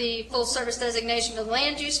 Review of the full service designation of the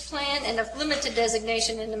land use plan and of limited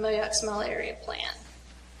designation in the Moyock small area plan.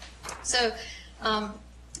 So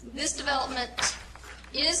this development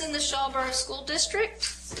is in the Shawboro School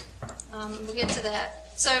District. We'll get to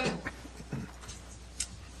that. So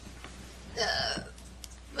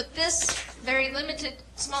with this very limited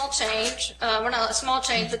small change, well, not a small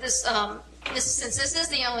change, but this since this is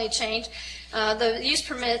the only change, the use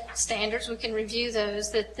permit standards, we can review those,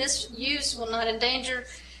 that this use will not endanger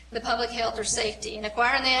the public health or safety. And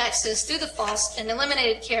acquiring the access through the false and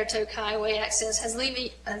eliminated Currituck Highway access has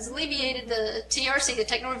alleviated the TRC, the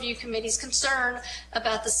Technical Review Committee's concern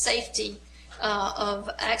about the safety of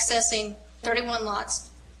accessing 31 lots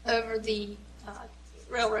over the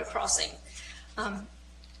railroad crossing.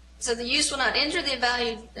 So the use will not injure the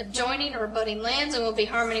value of adjoining or abutting lands and will be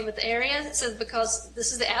harmony with the area. So because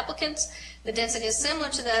this is the applicant's, the density is similar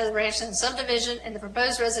to that of the Branchland subdivision, and the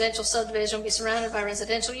proposed residential subdivision will be surrounded by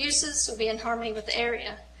residential uses, so will be in harmony with the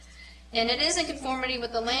area. And it is in conformity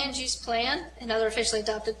with the land use plan and other officially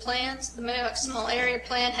adopted plans. The Moyock small area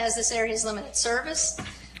plan has this area's limited service,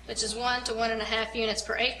 which is 1 to 1.5 units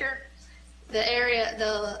per acre.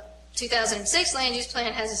 The 2006 land use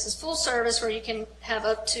plan has this as full service, where you can have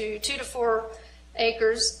up to 2 to 4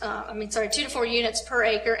 acres, 2 to 4 units per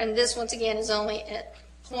acre, and this once again is only at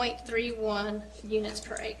 0.31 units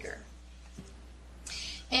per acre.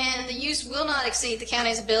 And the use will not exceed the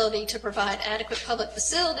county's ability to provide adequate public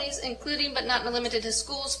facilities, including but not limited to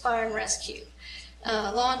schools, fire and rescue,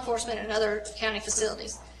 law enforcement, and other county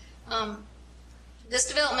facilities. This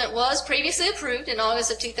development was previously approved in August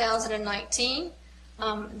of 2019.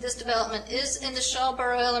 This development is in the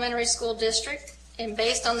Shawboro Elementary School District, and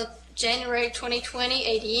based on the January 2020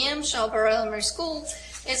 ADM, Shawboro Elementary School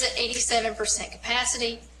is at 87%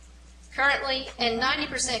 capacity. currently, and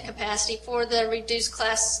 90% capacity for the reduced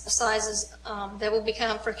class sizes that will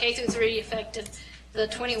become for K through 3 effective the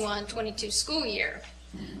 21-22 school year.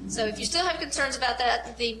 So if you still have concerns about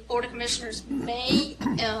that, the Board of Commissioners may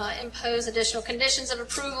impose additional conditions of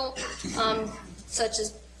approval, such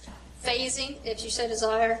as phasing, if you so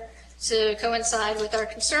desire, to coincide with our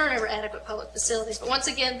concern over adequate public facilities. But once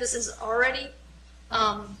again, this has already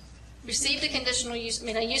received a conditional use,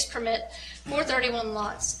 a use permit for 31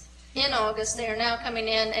 lots in August. They are now coming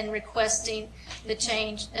in and requesting the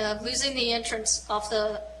change of losing the entrance off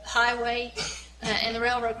the highway and the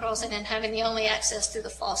railroad crossing and having the only access through the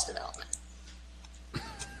Foss development.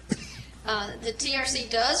 The TRC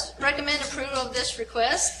does recommend approval of this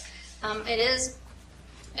request.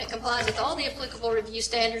 It complies with all the applicable review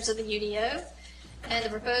standards of the UDO, and the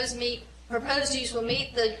proposed use will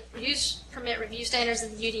meet the use permit review standards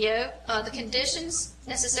of the UDO. The conditions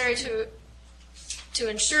necessary to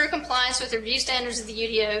ensure compliance with the review standards of the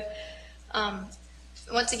UDO,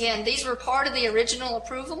 once again, these were part of the original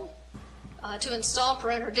approval to install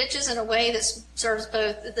perimeter ditches in a way that serves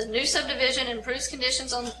both the new subdivision and improves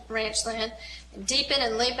conditions on ranch land, and deepen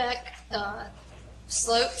and lay back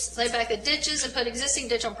slopes, lay back the ditches, and put existing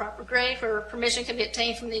ditch on proper grade where permission can be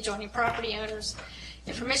obtained from the adjoining property owners.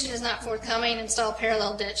 If permission is not forthcoming, install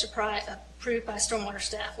parallel ditch approved by stormwater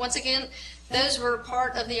staff. Once again, those were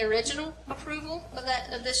part of the original approval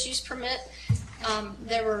of this use permit.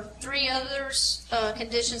 There were 3 others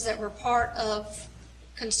conditions that were part of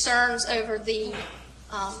concerns over the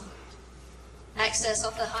access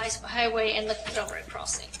off the highway and the railroad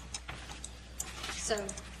crossing. So,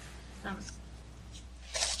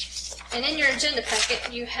 and in your agenda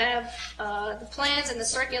packet, you have the plans and the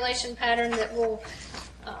circulation pattern that will,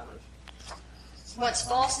 once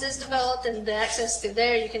Foss is developed and the access through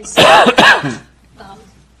there, you can see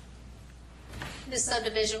this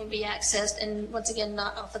subdivision will be accessed, and once again,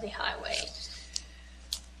 not off of the highway.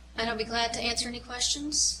 And I'll be glad to answer any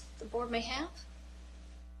questions the board may have.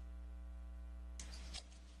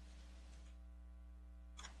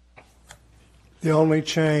 The only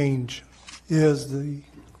change is the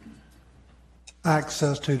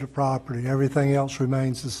access to the property. Everything else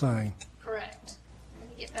remains the same. Correct. Let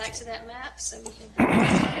me get back to that map so we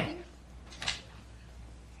can.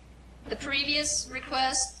 The previous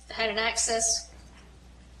request had an access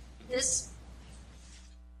this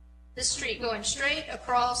street going straight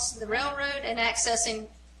across the railroad and accessing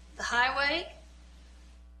the highway.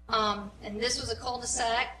 And this was a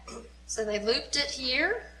cul-de-sac, so they looped it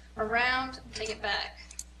here, around, take it back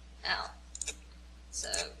out. So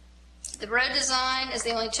the road design is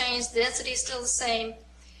the only change. The density is still the same.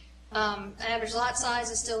 Average lot size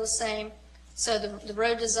is still the same. So the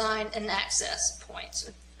road design and access points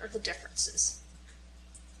are the differences.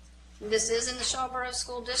 This is in the Shawboro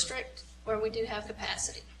School District where we do have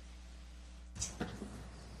capacity.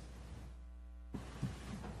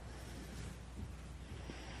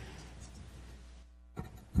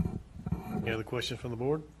 Any other questions from the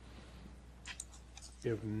board?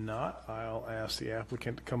 If not, I'll ask the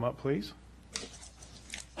applicant to come up, please.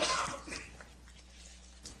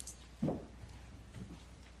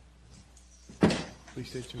 Please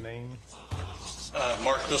state your name.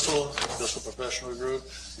 Mark Bissell, Bissell Professional Group,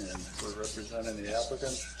 and we're representing the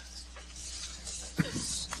applicant.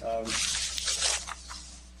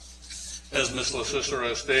 As Ms.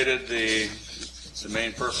 LaCicero stated, the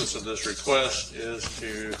main purpose of this request is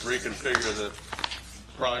to reconfigure the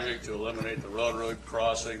project to eliminate the railroad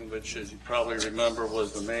crossing, which, as you probably remember,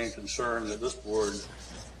 was the main concern that this board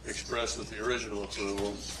expressed with the original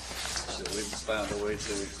approval. So we've found a way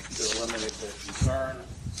to eliminate that concern.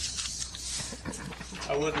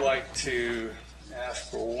 I would like to ask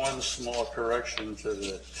for one small correction to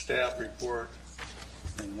the staff report,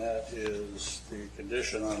 and that is the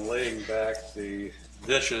condition on laying back the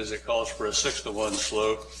ditches. It calls for a 6-to-1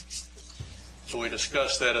 slope. So we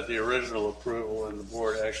discussed that at the original approval, and the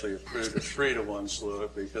board actually approved a 3-to-1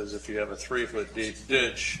 slope, because if you have a 3-foot deep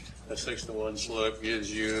ditch, a 6-to-1 slope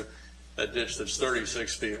gives you a ditch that's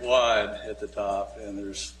 36 feet wide at the top, and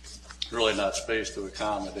there's really not space to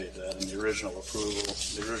accommodate that. In the original approval,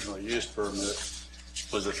 the original use permit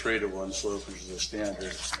was a 3-to-1 slope, which is a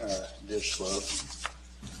standard ditch slope.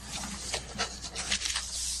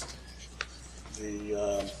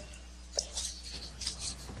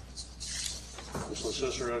 Ms.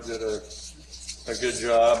 LaCicero did a good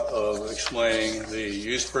job of explaining the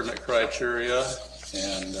use permit criteria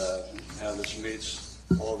and how this meets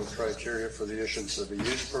all the criteria for the issuance of a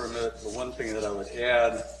use permit. The one thing that I would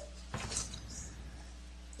add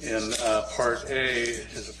in Part A,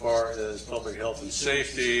 as far as public health and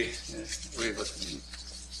safety, we've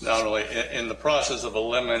not only in the process of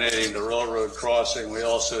eliminating the railroad crossing, we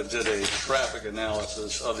also did a traffic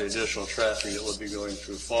analysis of the additional traffic that would be going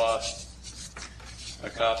through Foss. A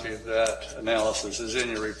copy of that analysis is in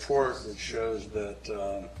your report, which shows that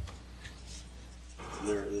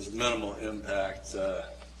there is minimal impact to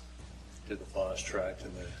the Foss tract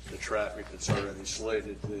and the traffic that's already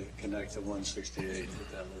slated to connect to 168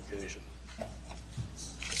 at that location.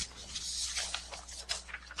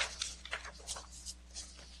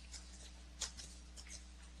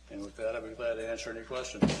 And with that, I'd be glad to answer any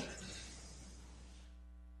questions.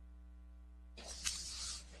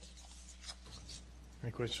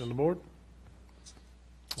 Any questions on the board?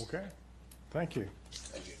 Okay, thank you.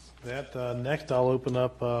 Thank you. That, next I'll open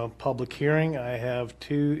up a public hearing. I have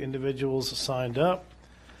two individuals signed up.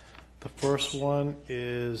 The first one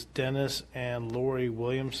is Dennis and Lori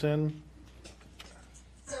Williamson.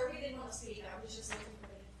 Sir, we didn't want to speak. I was just looking for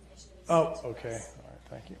the information. Oh, okay. All right,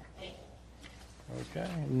 thank you. Okay.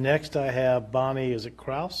 Next I have Bonnie, is it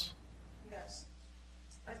Kraus? Yes.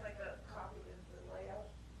 I'd like a copy of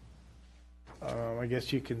the layout. I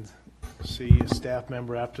guess you can see a staff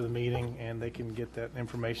member after the meeting and they can get that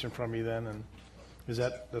information from you then. And is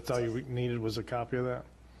that's all you needed was a copy of that?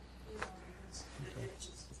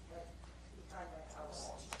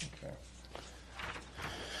 Okay.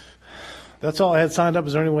 That's all I had signed up.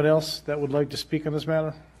 Is there anyone else that would like to speak on this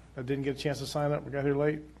matter? I didn't get a chance to sign up. We got here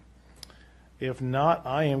late. If not,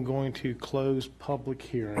 I am going to close public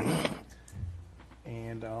hearing,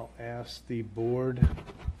 and I'll ask the board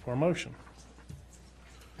for a motion.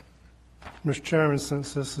 Mr. Chairman,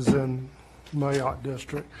 since this is in Mayotte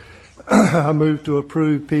District, I move to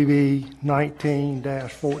approve PB 19-14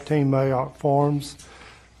 Mayotte Farms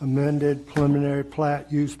amended preliminary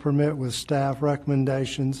plat use permit with staff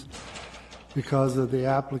recommendations because of the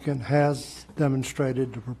applicant has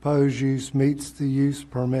demonstrated the proposed use meets the use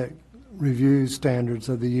permit review standards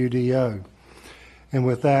of the UDO. And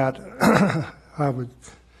with that, I would,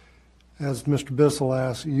 as Mr. Bissell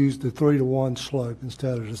asked, use the 3-to-1 slope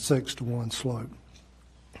instead of the 6-to-1 slope.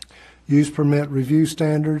 Use permit review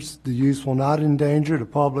standards, the use will not endanger the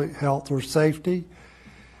public health or safety.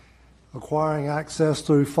 Acquiring access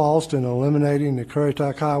through Falst and eliminating the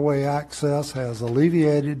Currituck Highway access has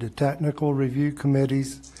alleviated the technical review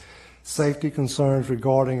committee's safety concerns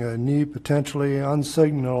regarding a new potentially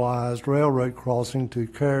unsignalized railroad crossing to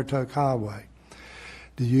Currituck Highway.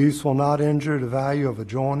 The use will not injure the value of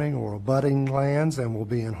adjoining or abutting lands and will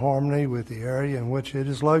be in harmony with the area in which it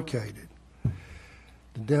is located.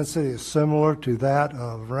 The density is similar to that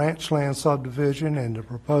of ranchland subdivision, and the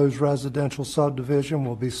proposed residential subdivision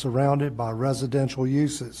will be surrounded by residential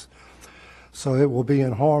uses. So it will be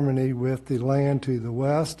in harmony with the land to the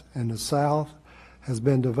west and the south has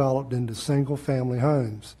been developed into single-family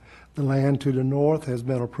homes. The land to the north has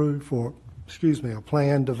been approved for, a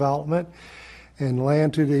planned development, and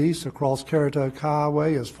land to the east across Currituck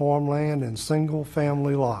Highway is farmland and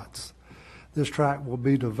single-family lots. This tract will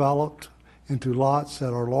be developed into lots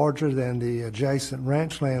that are larger than the adjacent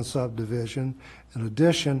ranchland subdivision. In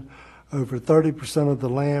addition, over 30% of the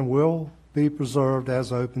land will be preserved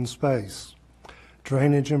as open space.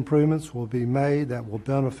 Drainage improvements will be made that will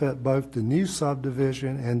benefit both the new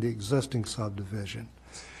subdivision and the existing subdivision.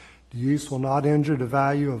 The use will not injure the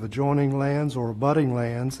value of adjoining lands or abutting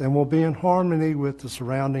lands and will be in harmony with the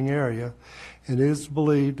surrounding area and is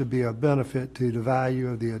believed to be a benefit to the value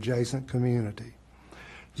of the adjacent community.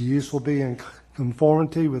 The use will be in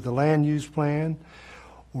conformity with the land use plan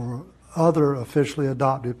or other officially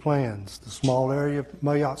adopted plans. The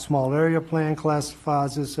Mayotte Small Area Plan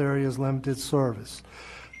classifies this area as limited service.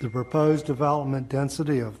 The proposed development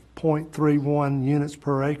density of 0.31 units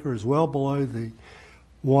per acre is well below the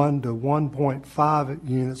 1 to 1.5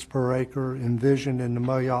 units per acre envisioned in the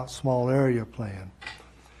Mayotte Small Area Plan.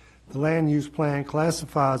 The land use plan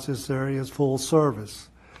classifies this area as full service.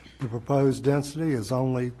 The proposed density is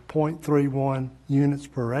only 0.31 units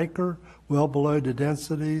per acre, well below the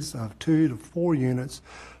densities of 2 to 4 units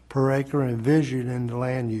per acre envisioned in the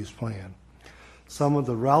land use plan. Some of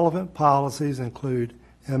the relevant policies include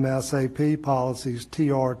MSAP policies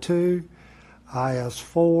TR2,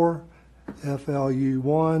 IS4, FLU1,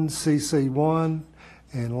 CC1,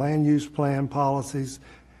 and land use plan policies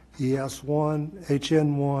ES1,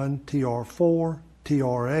 HN1, TR4,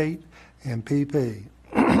 TR8, and PP.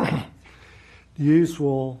 The use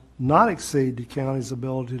will not exceed the county's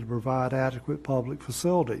ability to provide adequate public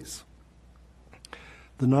facilities.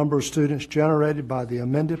 The number of students generated by the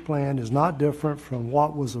amended plan is not different from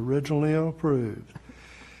what was originally approved.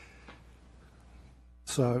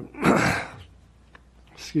 So,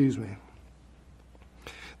 excuse me.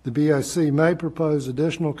 The BOC may propose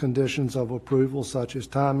additional conditions of approval, such as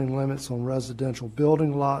timing limits on residential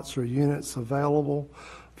building lots or units available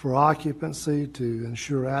for occupancy to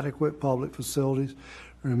ensure adequate public facilities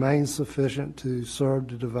remain sufficient to serve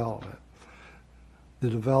the development. The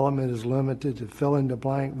development is limited to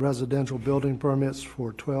fill-in-the-blank residential building permits for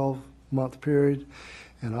a 12-month period,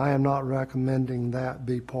 and I am not recommending that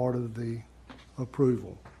be part of the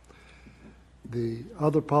approval. The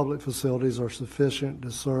other public facilities are sufficient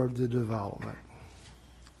to serve the development.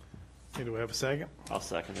 Okay, do we have a second? I'll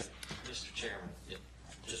second it. Mr. Chairman,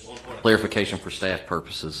 just one point of clarification for staff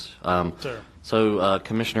purposes. Sir. So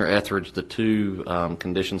Commissioner Etheridge, the two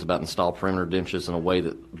conditions about install perimeter ditches in a way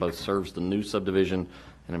that both serves the new subdivision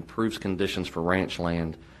and improves conditions for ranch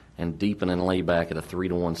land, and deepen and lay back at a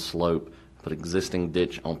 3-to-1 slope, put existing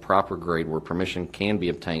ditch on proper grade where permission can be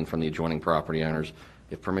obtained from the adjoining property owners.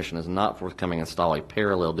 If permission is not forthcoming, install a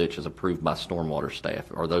parallel ditch as approved by stormwater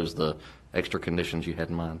staff. Are those the extra conditions you had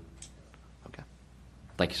in mind? Okay.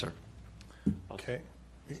 Thank you, sir. Okay.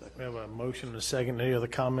 We have a motion and a second. Any other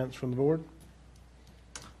comments from the board?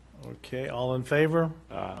 Okay, all in favor?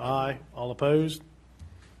 Aye. All opposed?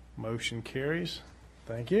 Motion carries.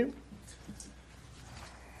 Thank you.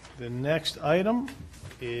 The next item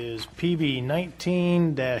is PB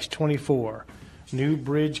 19-24, New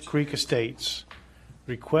Bridge Creek Estates.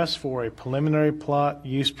 Request for a preliminary plot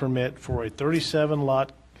use permit for a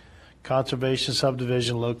 37-lot conservation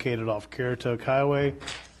subdivision located off Currituck Highway,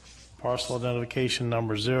 parcel identification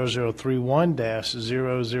number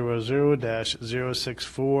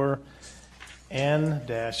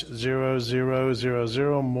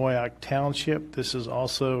 0031-000-064N-0000, Moyock Township. This is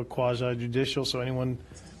also quasi-judicial, so anyone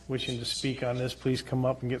wishing to speak on this, please come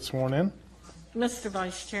up and get sworn in. Mr.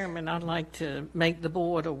 Vice Chairman, I'd like to make the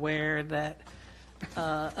board aware that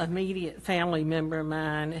immediate family member of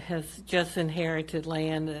mine has just inherited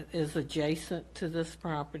land that is adjacent to this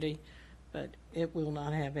property, but it will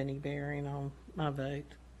not have any bearing on my vote.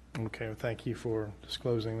 Okay, well, thank you for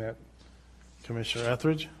disclosing that, Commissioner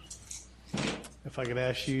Etheridge. If I could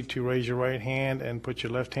ask you to raise your right hand and put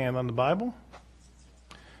your left hand on the Bible.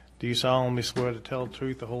 Do you solemnly swear to tell the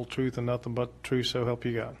truth, the whole truth, and nothing but the truth, so help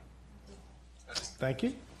you God? Thank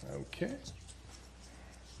you. Okay.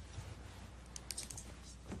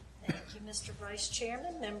 Thank you, Mr. Vice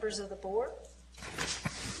Chairman, members of the board.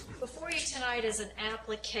 Before you tonight is an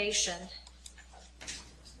application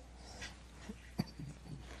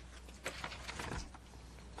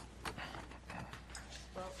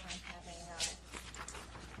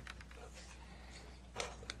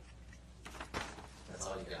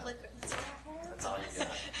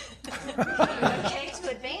Okay, to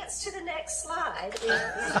advance to the next slide.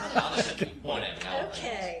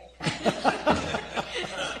 Okay.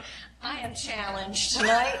 I am challenged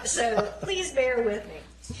tonight, so please bear with me.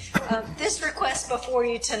 This request before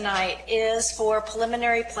you tonight is for a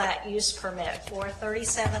preliminary plat use permit for a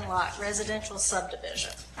 37-lot residential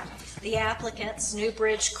subdivision. The applicants, New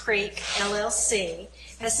Bridge Creek LLC,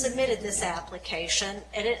 has submitted this application,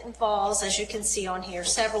 and it involves, as you can see on here,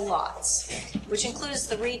 several lots, which includes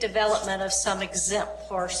the redevelopment of some exempt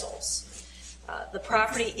parcels. The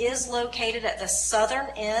property is located at the southern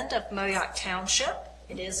end of Moyock Township.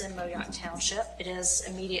 It is in Moyock Township. It is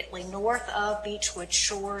immediately north of Beechwood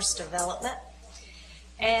Shores development.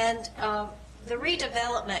 And the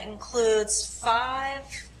redevelopment includes 5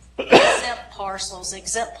 exempt parcels.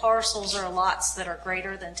 Exempt parcels are lots that are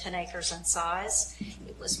greater than 10 acres in size.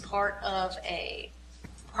 It was part of a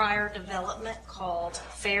prior development called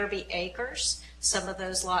Fairby Acres. Some of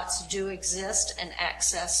those lots do exist and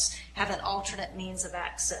have an alternate means of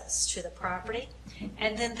access to the property.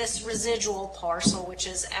 And then this residual parcel, which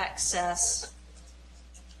is access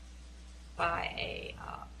by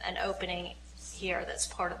an opening here that's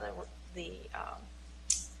part of the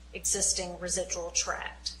existing residual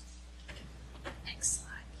tract. Next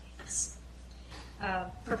slide, please.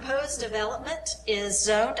 Proposed development is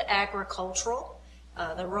zoned agricultural.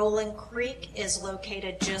 The Rolling Creek is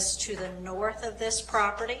located just to the north of this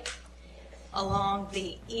property. Along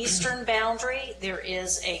the eastern boundary, there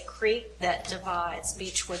is a creek that divides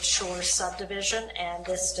Beechwood Shores subdivision and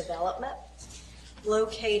this development.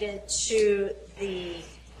 Located to the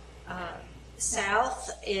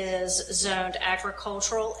south is zoned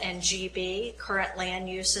agricultural and GB. Current land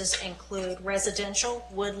uses include residential,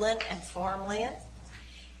 woodland, and farmland.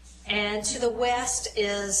 And to the west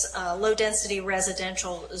is low-density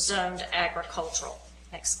residential zoned agricultural.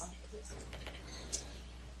 Next slide, please.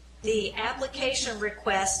 The application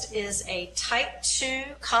request is a Type 2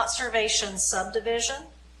 conservation subdivision.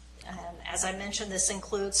 And as I mentioned, this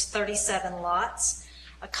includes 37 lots.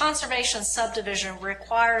 A conservation subdivision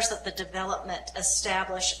requires that the development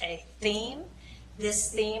establish a theme.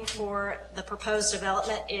 This theme for the proposed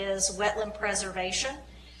development is wetland preservation,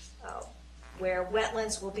 where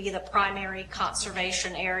wetlands will be the primary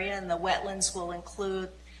conservation area, and the wetlands will include,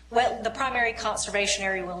 the primary conservation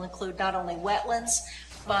area will include not only wetlands,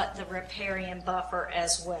 but the riparian buffer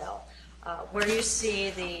as well. Where you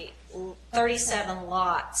see the 37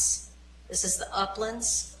 lots, this is the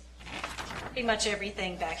uplands. Pretty much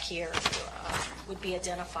everything back here would be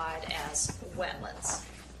identified as wetlands.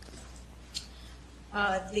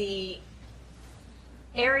 The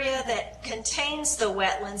area that contains the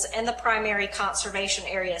wetlands and the primary conservation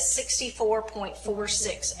area is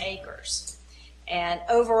 64.46 acres. And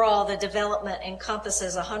overall, the development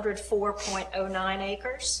encompasses 104.09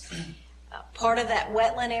 acres. Part of that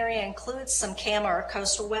wetland area includes some CAMA or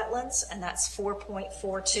coastal wetlands, and that's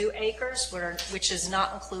 4.42 acres, which is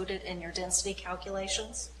not included in your density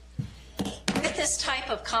calculations. With this type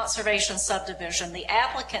of conservation subdivision, the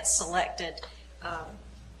applicant selected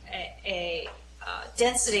a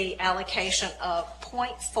density allocation of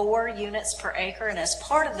 0.4 units per acre, and as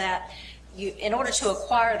part of that, in order to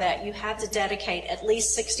acquire that, you have to dedicate at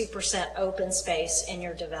least 60% open space in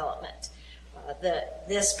your development.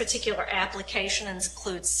 This particular application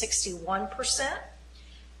includes 61%,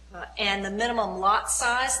 and the minimum lot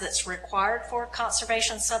size that's required for a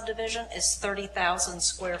conservation subdivision is 30,000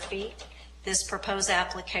 square feet. This proposed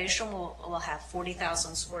application will have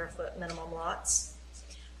 40,000 square foot minimum lots.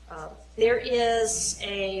 There is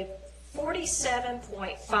a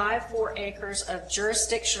 47.54 acres of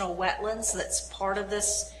jurisdictional wetlands that's part of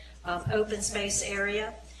this open space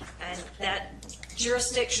area, and that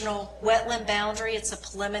jurisdictional wetland boundary, it's a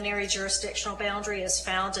preliminary jurisdictional boundary, is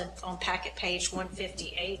found on packet page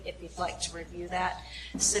 158, if you'd like to review that,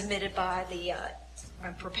 submitted by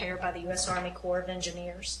and prepared by the U.S. Army Corps of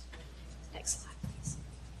Engineers. Next slide, please.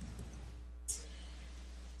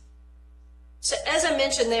 So as I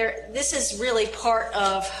mentioned there, this is really part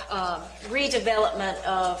of redevelopment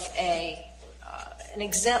of an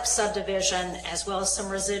exempt subdivision as well as some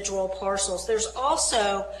residual parcels. There's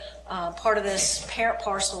also part of this parent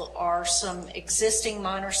parcel are some existing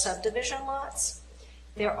minor subdivision lots.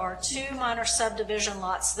 There are 2 minor subdivision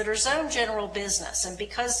lots that are zoned general business, and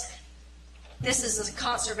because this is a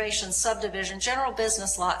conservation subdivision, general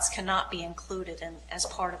business lots cannot be included as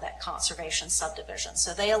part of that conservation subdivision.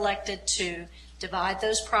 So they elected to divide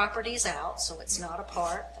those properties out, so it's not a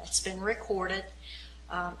part. It's been recorded.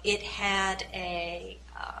 It had a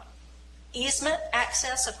easement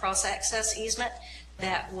access, a cross-access easement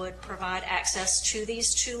that would provide access to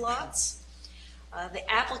these 2 lots. The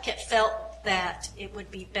applicant felt that it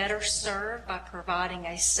would be better served by providing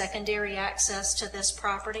a secondary access to this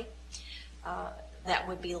property that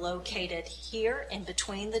would be located here in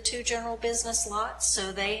between the 2 general business lots.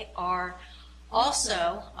 So they are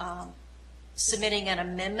also submitting an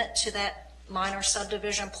amendment to that minor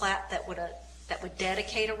subdivision plat that would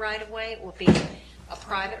dedicate a right-of-way. It would be a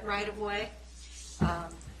private right-of-way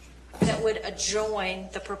that would adjoin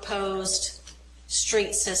the proposed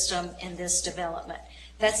street system in this development.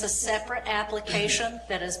 That's a separate application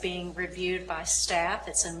that is being reviewed by staff.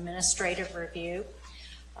 It's an administrative review.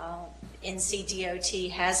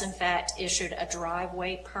 NCDOT has in fact issued a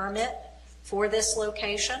driveway permit for this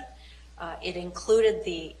location. It included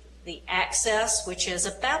the access, which is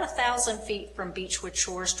about 1,000 feet from Beechwood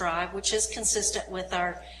Shores Drive, which is consistent with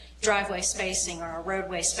our driveway spacing or our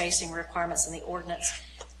roadway spacing requirements in the ordinance.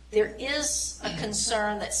 There is a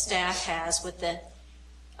concern that staff has with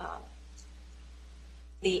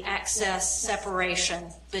the access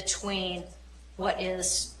separation between what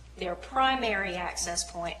is their primary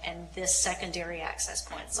access point and this secondary access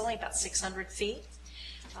point. It's only about 600 feet.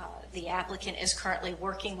 The applicant is currently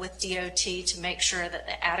working with DOT to make sure that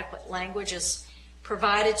the adequate language is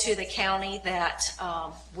provided to the county that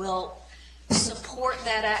will support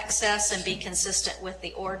that access and be consistent with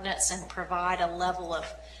the ordinance and provide a level of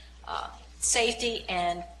safety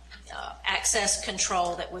and access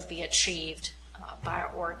control that would be achieved by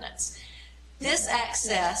our ordinance. This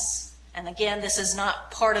access, and again, this is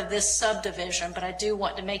not part of this subdivision, but I do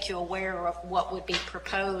want to make you aware of what would be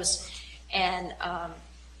proposed and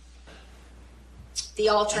the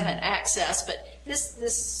alternate access. But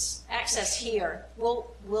this access here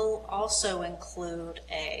will also include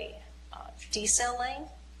a decel lane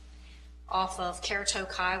off of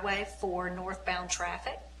Currituck Highway for northbound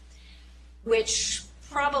traffic, which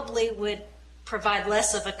probably would provide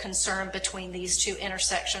less of a concern between these 2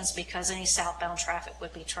 intersections because any southbound traffic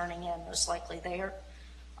would be turning in most likely there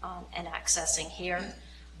and accessing here.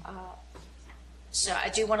 So I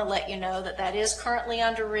do want to let you know that that is currently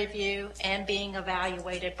under review and being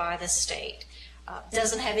evaluated by the state.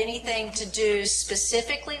 Doesn't have anything to do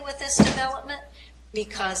specifically with this development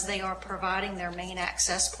because they are providing their main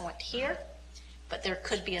access point here, but there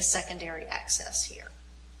could be a secondary access here.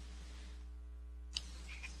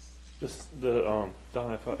 Don,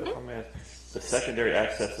 if I may ask, the secondary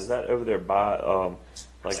access, is that over there by,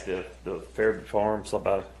 like the Fairview Farms,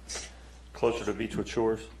 about closer to Beechwood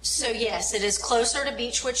Shores? So yes, it is closer to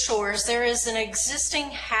Beechwood Shores. There is an existing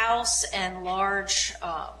house and large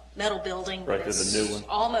metal building Right, that there's is a new one.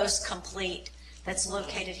 almost complete that's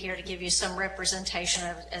located here to give you some representation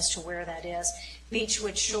as to where that is.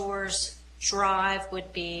 Beechwood Shores Drive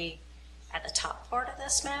would be at the top part of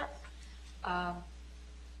this map.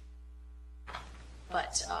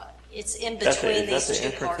 But it's in between these Is that the two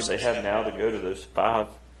entrance that parcels. they have now to go to those 5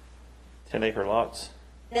 10-acre lots?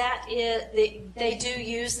 That is, they do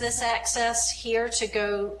use this access here to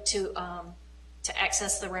go to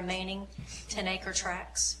access the remaining 10-acre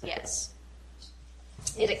tracts. Yes,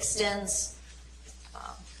 it extends.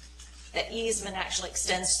 The easement actually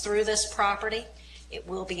extends through this property. It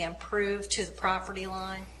will be improved to the property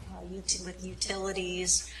line with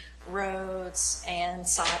utilities, roads, and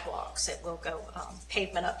sidewalks. It will go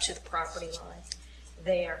pavement up to the property line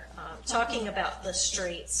there. Talking about the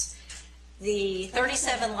streets, the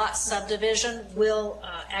 37-lot subdivision will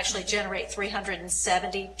actually generate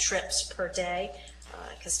 370 trips per day,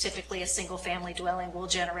 because typically a single-family dwelling will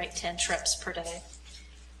generate 10 trips per day.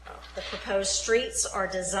 The proposed streets are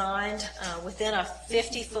designed within a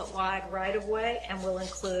 50-foot wide right-of-way and will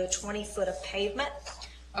include 20 foot of pavement,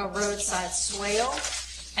 a roadside swale,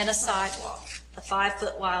 and a sidewalk. The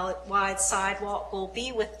 5-foot wide sidewalk will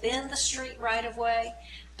be within the street right-of-way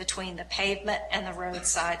between the pavement and the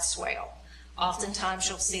roadside swale. Oftentimes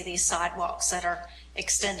you'll see these sidewalks that are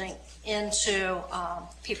extending into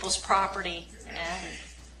people's property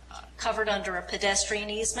and covered under a pedestrian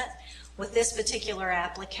easement. With this particular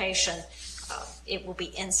application, it will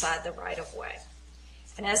be inside the right-of-way.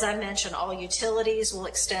 And as I mentioned, all utilities will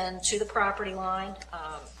extend to the property line,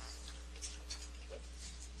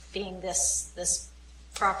 being this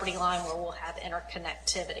property line where we'll have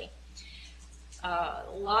interconnectivity.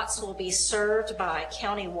 Lots will be served by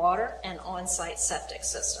county water and on-site septic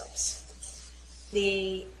systems.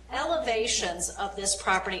 The elevations of this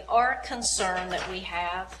property are a concern that we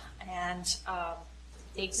have, and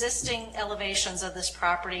the existing elevations of this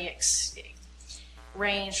property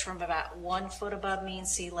range from about 1 foot above mean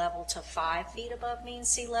sea level to 5 feet above mean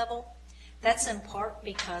sea level. That's in part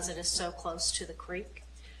because it is so close to the creek.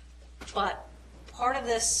 But part of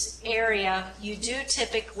this area, you do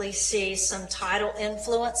typically see some tidal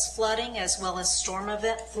influence flooding as well as storm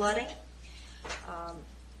event flooding.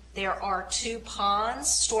 There are 2 ponds,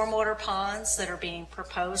 stormwater ponds, that are being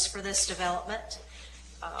proposed for this development.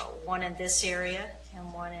 One in this area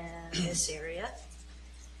and one in this area.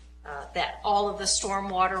 That all of the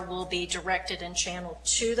stormwater will be directed and channeled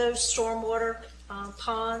to those stormwater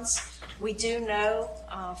ponds. We do know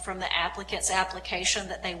from the applicant's application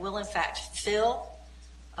that they will in fact fill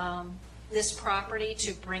this property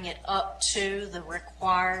to bring it up to the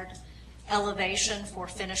required elevation for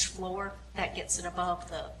finished floor. That gets it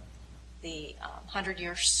above the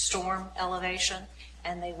 100-year storm elevation,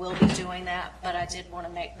 and they will be doing that, but I did want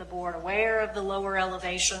to make the board aware of the lower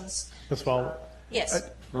elevations. That's all. Yes.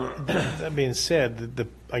 That being said,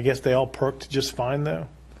 I guess they all perked just fine, though,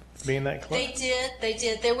 being that close? They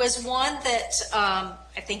did. There was one that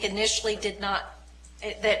I think initially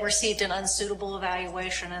that received an unsuitable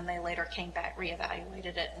evaluation, and they later came back,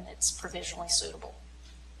 reevaluated it, and it's provisionally suitable.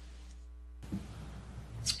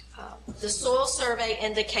 The soil survey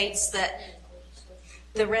indicates that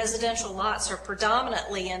the residential lots are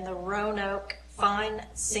predominantly in the Roanoke fine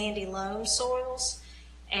sandy loam soils,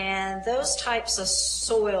 and those types of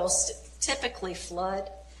soils typically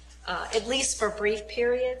flood, at least for brief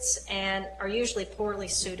periods, and are usually poorly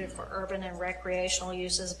suited for urban and recreational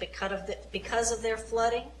uses because of their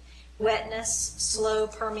flooding, wetness, slow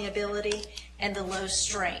permeability, and the low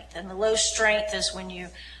strength. And the low strength is when you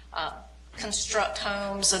construct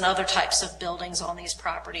homes and other types of buildings on these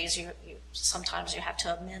properties. Sometimes you have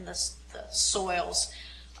to amend the soils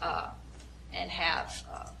and have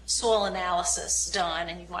soil analysis done,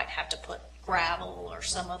 and you might have to put gravel or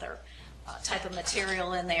some other type of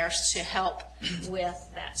material in there to help with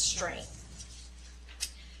that strength.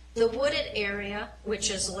 The wooded area, which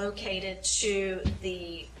is located to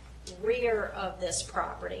the rear of this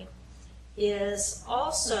property, is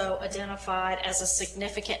also identified as a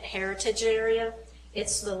significant heritage area.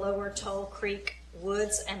 It's the Lower Toll Creek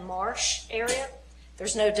Woods and Marsh area.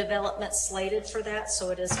 There's no development slated for that, so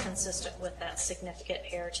it is consistent with that significant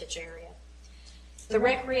heritage area. The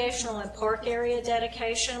recreational and park area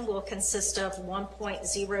dedication will consist of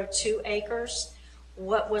 1.02 acres.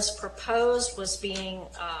 What was proposed was being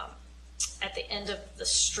at the end of the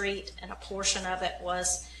street, and a portion of it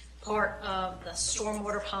was part of the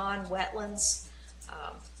stormwater pond wetlands.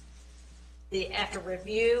 After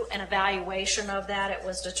review and evaluation of that, it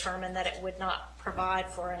was determined that it would not provide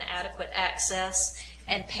for an adequate access,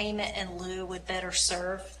 and payment in lieu would better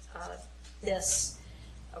serve this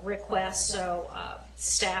request. So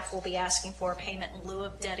staff will be asking for a payment in lieu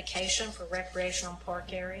of dedication for recreational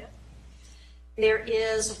park area. There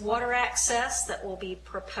is water access that will be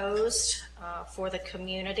proposed for the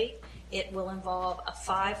community. It will involve a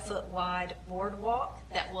 5-foot wide boardwalk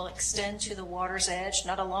that will extend to the water's edge,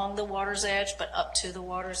 not along the water's edge, but up to the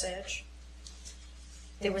water's edge.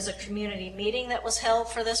 There was a community meeting that was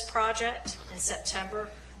held for this project in September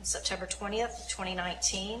 20th,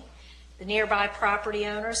 2019. The nearby property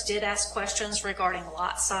owners did ask questions regarding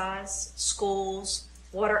lot size, schools,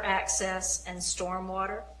 water access, and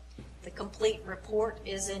stormwater. The complete report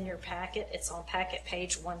is in your packet. It's on packet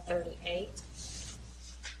page 138.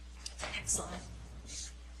 Next slide.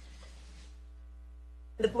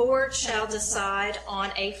 The board shall decide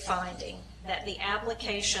on a finding that the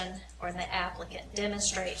application or the applicant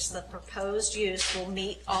demonstrates the proposed use will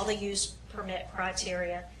meet all the use permit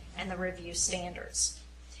criteria and the review standards.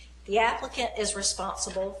 The applicant is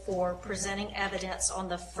responsible for presenting evidence on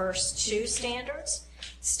the first two standards.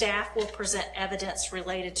 Staff will present evidence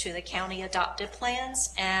related to the county adopted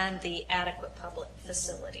plans and the adequate public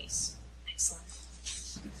facilities. Next slide.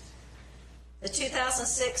 The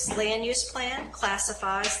 2006 land use plan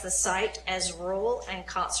classifies the site as rural and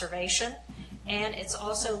conservation, and it's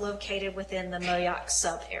also located within the Moyock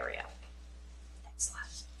sub-area. Next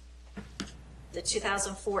slide. The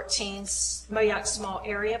 2014 Moyock Small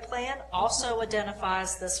Area Plan also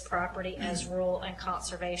identifies this property as rural and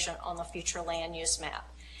conservation on the future land use map.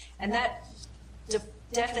 And that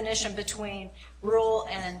definition between rural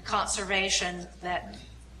and conservation, that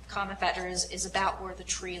common factor is about where the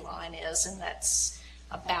tree line is, and that's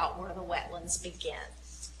about where the wetlands begin.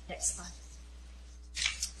 Next slide.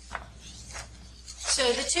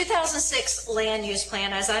 So the 2006 land use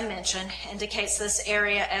plan, as I mentioned, indicates this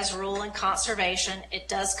area as rural and conservation. It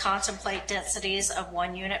does contemplate densities of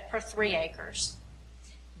 1 unit per 3 acres.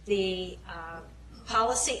 The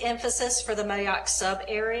policy emphasis for the Moyock sub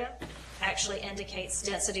area actually indicates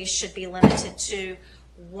densities should be limited to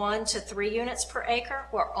 1 to 3 units per acre,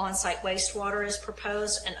 where on-site wastewater is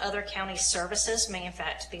proposed, and other county services may in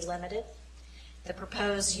fact be limited. The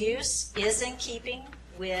proposed use is in keeping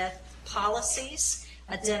with policies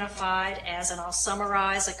identified as, and I'll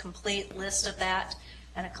summarize a complete list of that,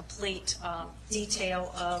 and a complete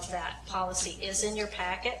detail of that policy is in your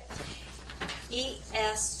packet.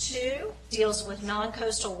 ES2 deals with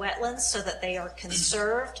non-coastal wetlands so that they are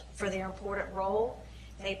conserved for their important role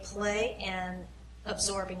they play in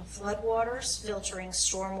absorbing floodwaters, filtering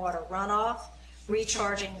stormwater runoff,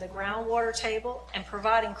 recharging the groundwater table, and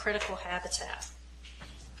providing critical habitat.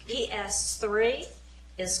 ES3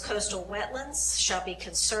 is coastal wetlands shall be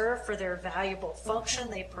conserved for their valuable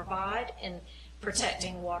function they provide in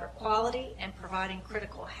protecting water quality and providing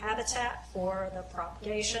critical habitat for the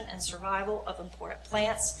propagation and survival of important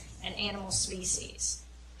plants and animal species.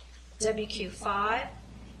 WQ5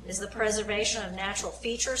 is the preservation of natural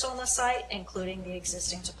features on the site, including the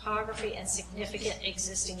existing topography and significant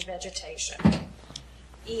existing vegetation.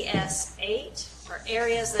 ES8 are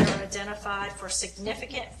areas that are identified for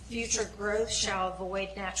significant future growth shall avoid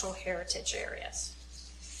natural heritage areas.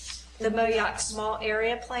 The Moyock Small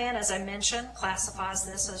Area Plan, as I mentioned, classifies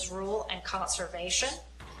this as rural and conservation,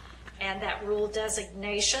 and that rural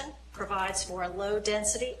designation provides for a low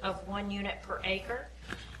density of 1 unit per acre,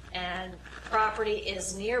 and property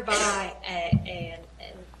is nearby an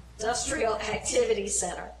industrial activity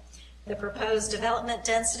center. The proposed development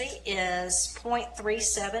density is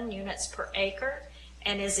 0.37 units per acre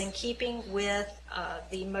and is in keeping with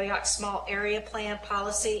the Moyock Small Area Plan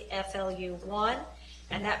policy FLU1,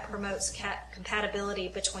 and that promotes compatibility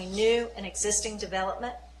between new and existing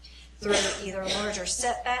development through either larger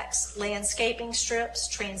setbacks, landscaping strips,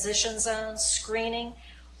 transition zones, screening,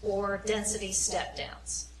 or density step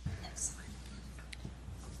downs. Next slide.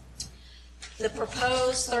 The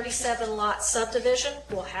proposed 37-lot subdivision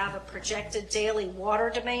will have a projected daily water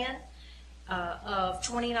demand of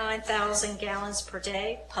 29,000 gallons per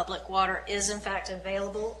day. Public water is in fact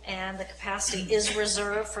available, and the capacity is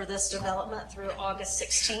reserved for this development through August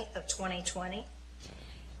 16th of 2020.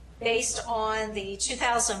 Based on the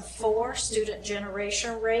 2004 student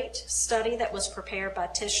generation rate study that was prepared by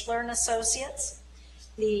Tischler and Associates,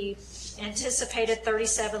 the anticipated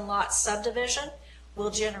 37-lot subdivision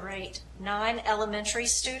will generate 9 elementary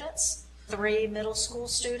students, 3 middle school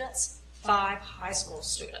students, 5 high school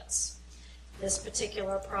students. This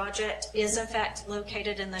particular project is in fact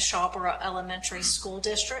located in the Shawboro Elementary School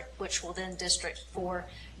District, which will then district for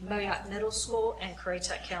Moyotte Middle School and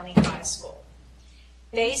Currituck County High School.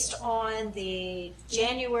 Based on the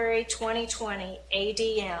January 2020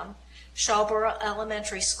 ADM, Shawboro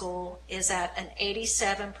Elementary School is at an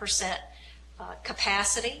 87%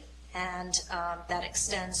 capacity, and that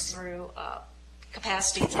extends through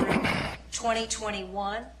capacity through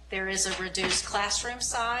 2021. There is a reduced classroom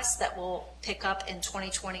size that will pick up in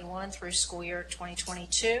 2021 through school year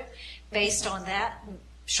 2022. Based on that,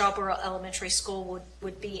 Shawboro Elementary School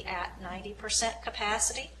would be at 90%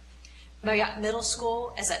 capacity. Moyotte Middle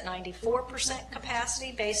School is at 94%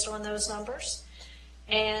 capacity based on those numbers.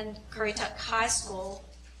 And Currituck High School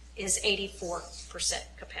is 84%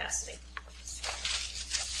 capacity.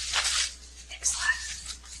 Next slide.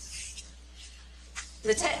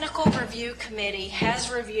 The Technical Review Committee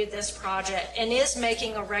has reviewed this project and is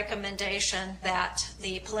making a recommendation that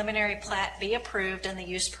the preliminary plat be approved and the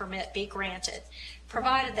use permit be granted,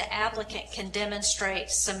 provided the applicant can demonstrate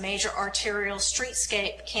some major arterial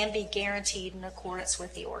streetscape can be guaranteed in accordance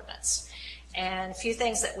with the ordinance. And a few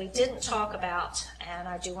things that we didn't talk about, and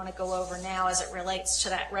I do want to go over now as it relates to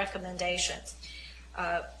that recommendation.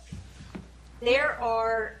 There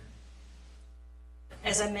are,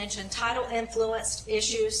 as I mentioned, tidal influenced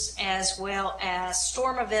issues as well as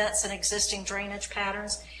storm events and existing drainage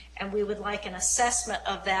patterns, and we would like an assessment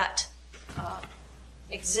of that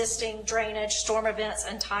existing drainage, storm events,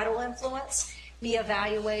 and tidal influence be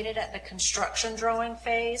evaluated at the construction drawing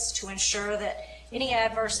phase to ensure that any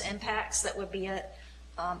adverse impacts that would be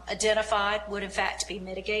identified would in fact be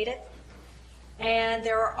mitigated. And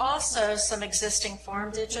there are also some existing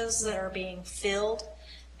farm ditches that are being filled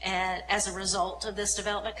and as a result of this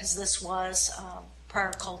development, because this was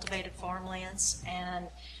prior cultivated farmlands, and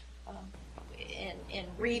in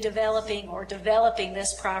redeveloping or developing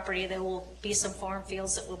this property, there will be some farm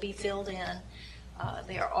fields that will be filled in.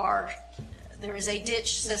 There is a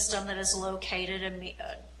ditch system that is located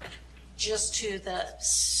just to the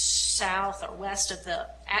south or west of the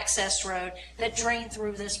access road that drain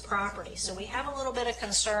through this property. So we have a little bit of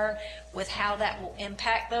concern with how that will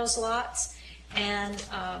impact those lots. And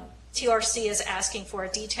TRC is asking for a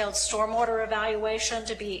detailed stormwater evaluation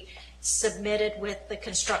to be submitted with the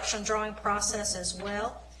construction drawing process as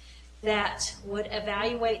well, that would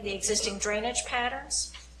evaluate the existing drainage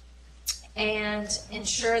patterns and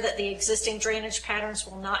ensure that the existing drainage patterns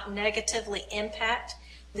will not negatively impact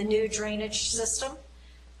the new drainage system,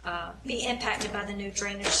 be impacted by the new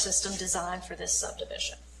drainage system designed for this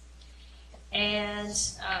subdivision. And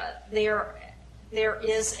there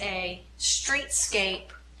is a streetscape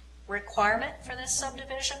requirement for this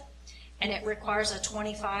subdivision, and it requires a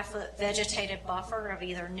 25-foot vegetative buffer of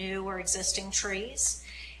either new or existing trees.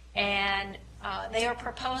 And they are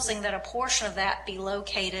proposing that a portion of that be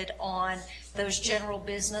located on those general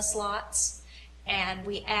business lots. And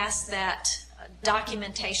we ask that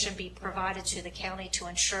documentation be provided to the county to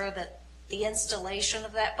ensure that the installation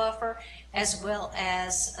of that buffer, as well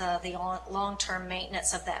as the long-term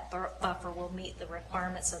maintenance of that buffer, will meet the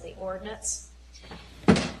requirements of the ordinance.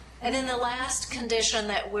 And then the last condition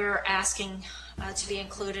that we're asking to be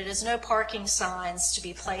included is no parking signs to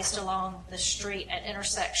be placed along the street at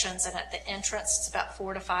intersections and at the entrance. It's about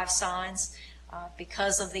 4 to 5 signs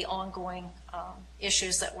because of the ongoing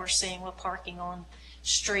issues that we're seeing with parking on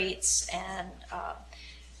streets, and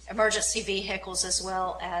emergency vehicles as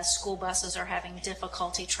well as school buses are having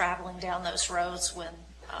difficulty traveling down those roads when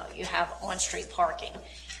you have on-street parking.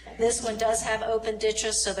 This one does have open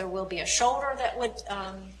ditches, so there will be a shoulder that would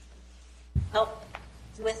help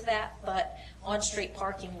with that, but on-street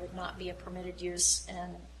parking would not be a permitted use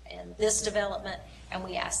in this development, and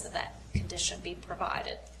we ask that that condition be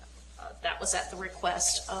provided. That was at the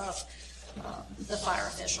request of the fire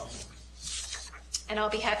official. And I'll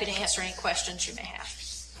be happy to answer any questions you may have.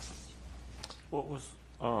 What was,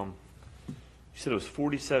 you said it was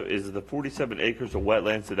 47, is the 47 acres of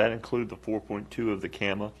wetlands, did that include the 4.2 of the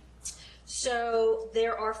CAMA? So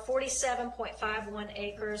there are 47.51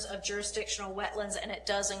 acres of jurisdictional wetlands, and it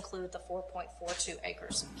does include the 4.42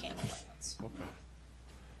 acres of CAMA wetlands. Okay.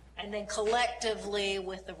 And then collectively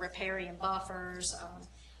with the riparian buffers,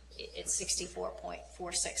 it's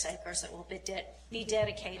 64.46 acres that will be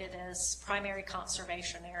dedicated as primary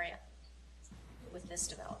conservation area with this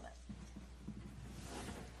development.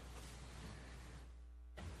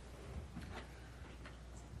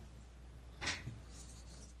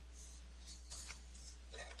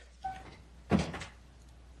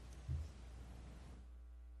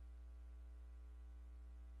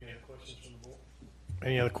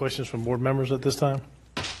 Any other questions from board members at this time?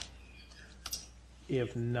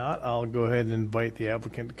 If not, I'll go ahead and invite the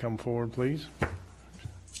applicant to come forward, please.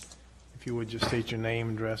 If you would just state your name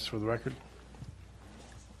and address for the record.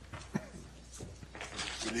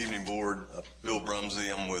 Good evening, Board. Bill Brumsey.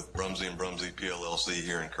 I'm with Brumsey & Brumsey PLLC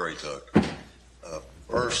here in Currituck.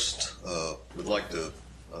 First, would like to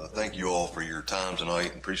thank you all for your time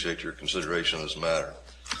tonight and appreciate your consideration of this matter.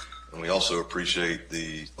 And we also appreciate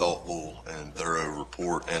the thoughtful and thorough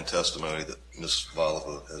report and testimony that Ms.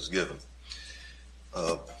 Voliva has given.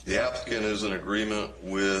 The applicant is in agreement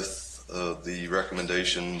with the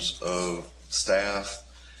recommendations of staff,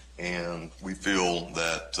 and we feel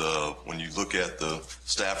that when you look at the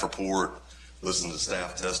staff report, listen to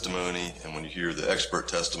staff testimony, and when you hear the expert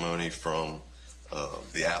testimony from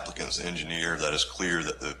the applicant's engineer, that is clear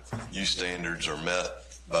that the use standards are met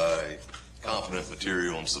by competent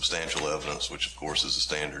material and substantial evidence, which of course is the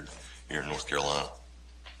standard here in North Carolina.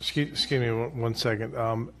 Excuse me one second.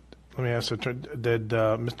 Let me ask, did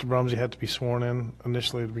Mr. Brumsey have to be sworn in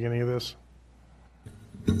initially at the beginning of this?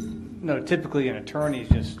 No, typically an attorney is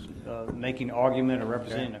just making argument or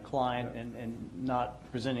representing a client and not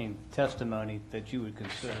presenting testimony that you would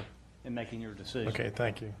consider in making your decision. Okay,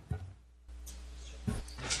 thank you.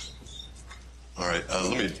 All right,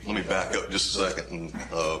 let me back up just a second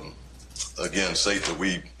and again state that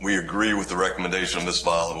we agree with the recommendation of Ms.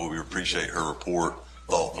 Voliva. We appreciate her report,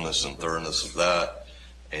 thoughtfulness and thoroughness of that,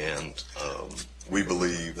 and we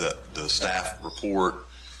believe that the staff report,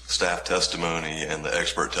 staff testimony, and the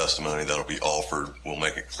expert testimony that will be offered will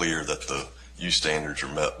make it clear that the use standards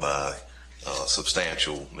are met by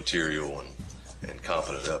substantial material and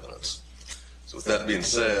competent evidence. So with that being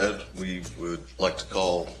said, we would like to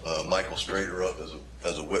call Michael Strader up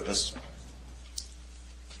as a witness.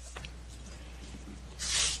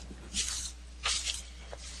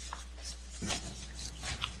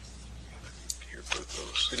 Here, both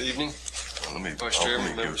those. Good evening. Let me Vice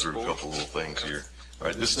Chairman, go through a couple little things here. All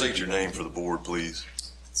right, just state your name for the board, please.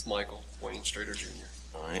 It's Michael Wayne Strader Jr.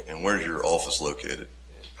 All right, and where's your office located?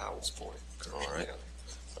 In Powell's Point. All right.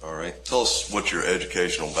 All right. Tell us what your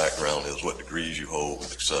educational background is, what degrees you hold,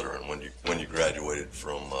 et cetera, and when you graduated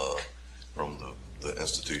from the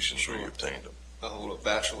institution where you obtained them. I hold a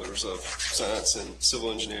bachelor's of science in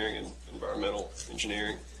civil engineering and environmental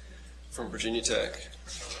engineering from Virginia Tech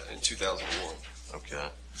in 2001. Okay.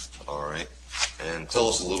 All right. And tell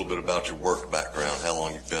us a little bit about your work background, how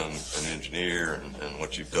long you've been an engineer and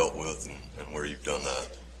what you've dealt with and where you've done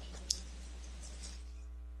that.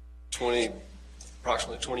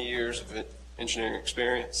 Approximately 20 years of engineering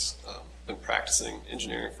experience. Been practicing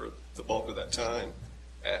engineering for the bulk of that time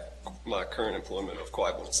at my current employment of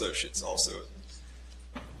Quibble & Associates, also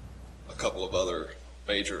a couple of other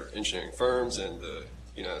major engineering firms and the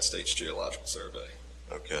United States Geological Survey.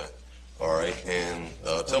 Okay. All right. And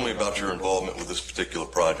tell me about your involvement with this particular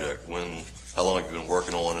project. How long have you been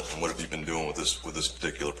working on it, and what have you been doing with this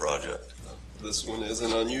particular project? This one is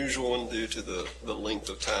an unusual one due to the length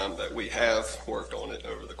of time that we have worked on it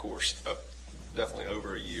over the course of definitely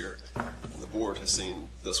over a year. And the board has seen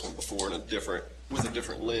this one before with a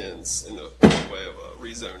different lens in the way of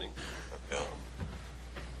rezoning. Yeah.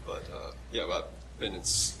 But I've been in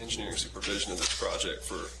engineering supervision of this project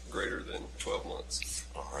for greater than 12 months.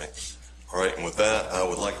 All right. All right. And with that, I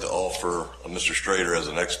would like to offer Mr. Strader as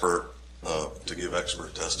an expert to give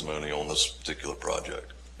expert testimony on this particular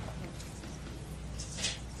project.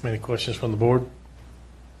 Any questions from the board?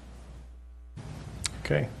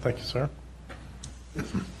 Okay, thank you, sir.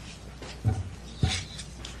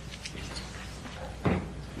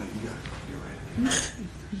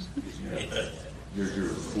 Your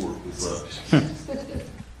report was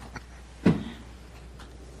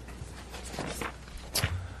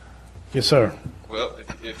Yes, sir. Well,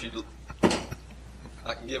 if you,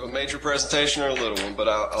 I can give a major presentation or a little one, but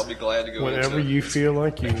I'll be glad to go into Whatever you feel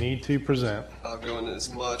like you need to present. I'll go into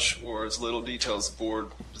as much or as little detail as the board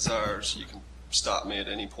desires. You can stop me at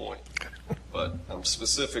any point. But I'm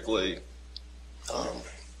specifically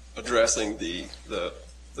addressing the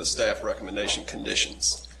staff recommendation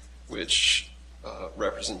conditions, which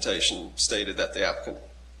representation stated that the applicant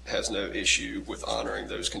has no issue with honoring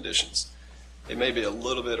those conditions. It may be a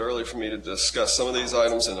little bit early for me to discuss some of these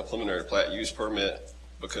items in a preliminary plat use permit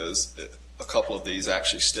because a couple of these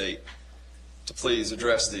actually state to please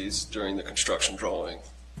address these during the construction drawing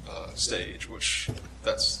stage, which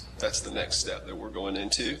that's the next step that we're going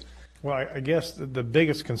into. Well, I guess the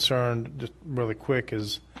biggest concern, just really quick,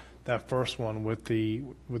 is that first one with the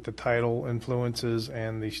tidal influences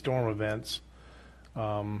and the storm events,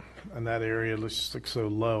 and that area looks so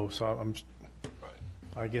low. So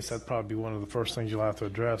I guess that'd probably be one of the first things you'll have to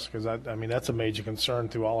address, because I mean, that's a major concern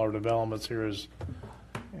through all our developments here is,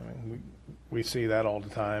 we see that all the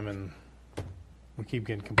time, and we keep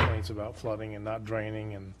getting complaints about flooding and not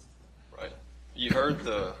draining, and Right. You heard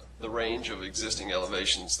the range of existing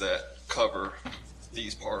elevations that cover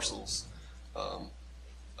these parcels.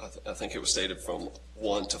 I think it was stated from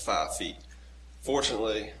 1 to 5 feet.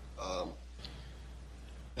 Fortunately,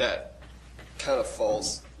 that kind of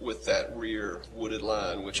falls with that rear wooded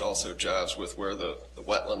line, which also jives with where the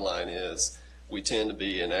wetland line is. We tend to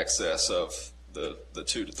be in excess of the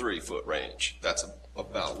 2 to 3 foot range. That's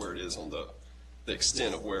about where it is on the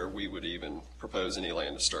extent of where we would even propose any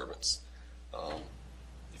land disturbance.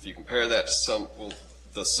 If you compare that to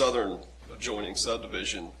the southern adjoining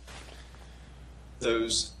subdivision,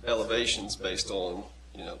 those elevations based on,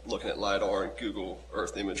 looking at LiDAR and Google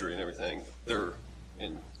Earth imagery and everything, they're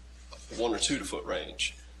in 1 or 2 foot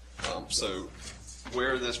range. So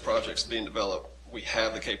where this project's being developed, we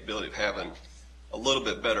have the capability of having a little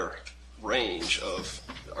bit better range of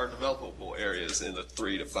our developable areas in the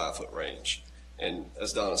 3 to 5 foot range. And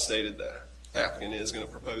as Donna stated, the applicant is going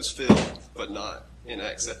to propose fill, but not in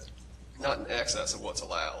excess of what's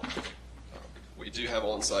allowed. We do have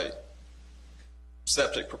on-site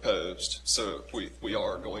septic proposed, so we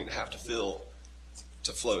are going to have to fill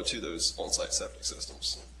to flow to those on-site septic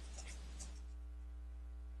systems.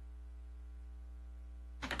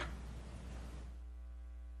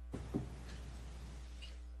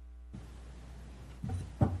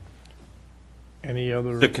 any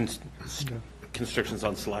other. The construction's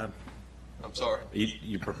on slab? I'm sorry?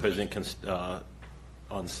 You proposing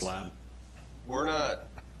on slab? We're not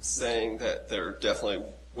saying that there definitely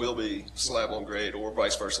will be slab on grade or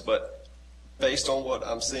vice versa, but based on what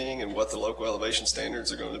I'm seeing and what the local elevation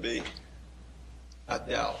standards are going to be, I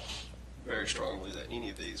doubt very strongly that any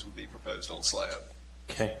of these would be proposed on slab.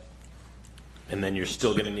 Okay. And then you're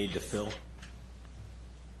still going to need to fill?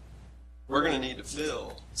 We're going to need to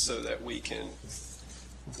fill so that we can,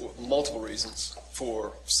 multiple reasons,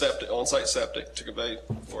 for septic, on-site septic to convey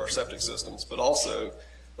for our septic systems, but also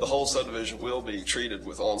the whole subdivision will be treated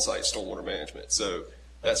with on-site stormwater management. So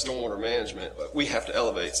that stormwater management, we have to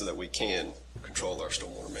elevate so that we can control our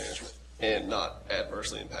stormwater management and not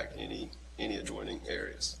adversely impact any adjoining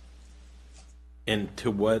areas. And to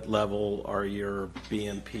what level are your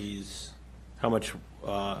BMPs? How much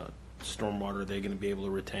stormwater are they going to be able to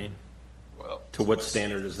retain? Well, to what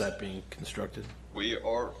standard is that being constructed?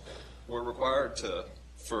 We're required to,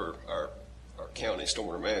 for our county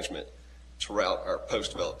stormwater management, to route our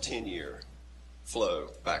post-developed 10-year flow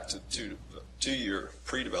back to two-year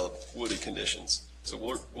pre-developed woody conditions. So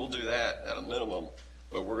we'll do that at a minimum,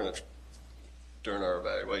 but we're going to, during our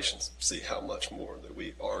evaluations, see how much more that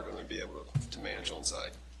we are going to be able to manage on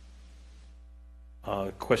site.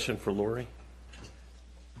 Question for Lori.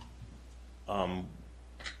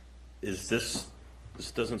 Is this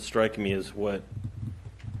doesn't strike me as what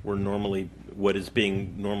is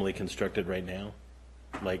being normally constructed right now?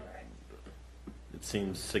 Like, it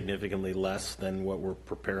seems significantly less than what we're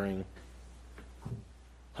preparing.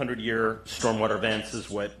 100-year stormwater events is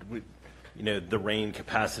what the rain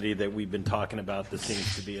capacity that we've been talking about. This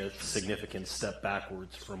seems to be a significant step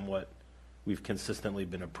backwards from what we've consistently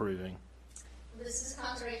been approving. This is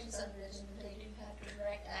conservation subdivision, and they do have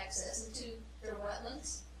direct access to their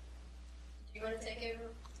wetlands. Do you want to take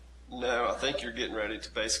over? No, I think you're getting ready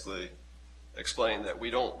to basically explain that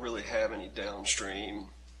we don't really have any downstream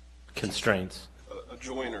constraints,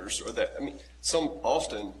 adjoiners, or that. I mean,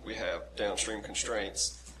 often we have downstream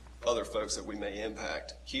constraints. Other folks that we may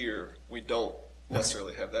impact. Here, we don't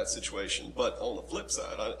necessarily have that situation. But on the flip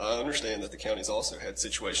side, I understand that the county's also had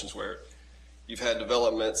situations where you've had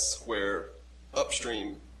developments where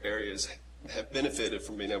upstream areas have benefited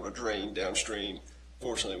from being able to drain downstream.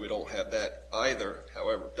 Fortunately, we don't have that either.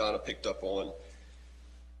 However, Donna picked up on,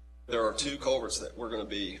 there are 2 culverts that we're going to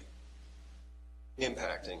be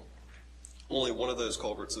impacting. Only one of those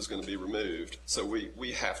culverts is going to be removed. So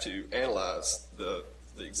we have to analyze the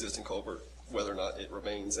existing culvert, whether or not it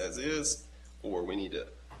remains as is, or we need to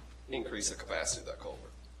increase the capacity of that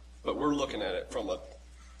culvert. But we're looking at it from a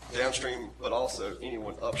downstream, but also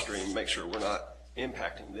anyone upstream, make sure we're not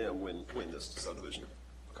impacting them when this subdivision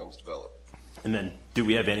becomes developed. And then, do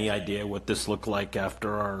we have any idea what this looked like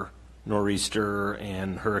after our nor'easter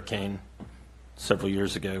and hurricane several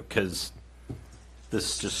years ago? Because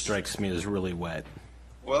this just strikes me as really wet.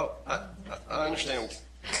 Well, I understand.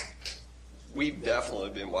 We've definitely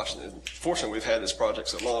been watching it. Fortunately, we've had this project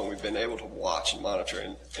so long, we've been able to watch and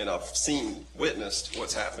monitor, and I've witnessed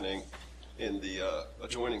what's happening in the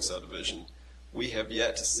adjoining subdivision. We have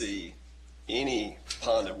yet to see any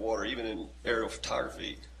ponded water, even in aerial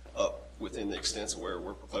photography, up within the extents of where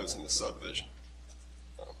we're proposing the subdivision.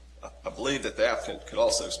 I believe that the applicant could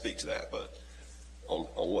also speak to that, but on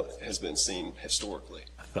what has been seen historically.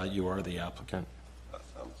 I thought you were the applicant.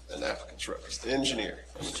 I'm an applicant's representative, engineer.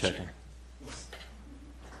 Just checking.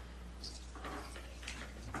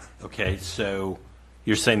 Okay, so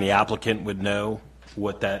you're saying the applicant would know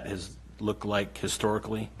what that has looked like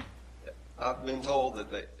historically? I've been told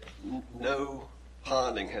that no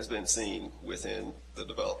ponding has been seen within the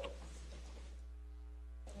development.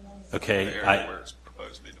 Okay, The area where it's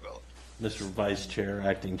proposed to be developed. Mr. Vice Chair,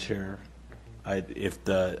 Acting Chair, if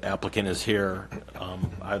the applicant is here,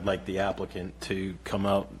 I'd like the applicant to come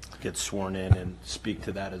out, get sworn in, and speak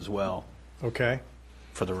to that as well. Okay.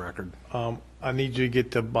 For the record. I need you to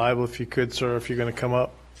get the Bible if you could, sir, if you're going to come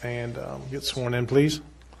up and get sworn in, please.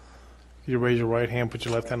 You raise your right hand, put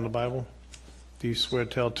your left hand on the Bible. Do you swear to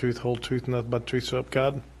tell the truth, whole truth, and nothing but the truth, so help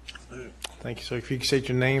God? Thank you, sir. If you could state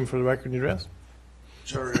your name for the record and your address.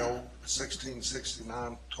 Jerry Old,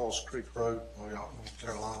 1669 Tulse Creek Road, Moyock, North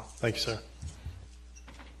Carolina. Thank you, sir.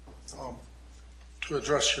 To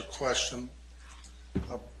address your question,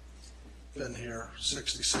 I've been here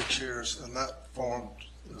 66 years, and that farm,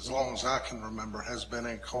 as long as I can remember, has been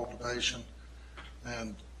in cultivation,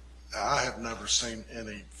 and I have never seen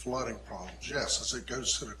any flooding problems. Yes, as it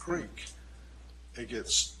goes to the creek, it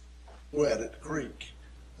gets wet at the creek,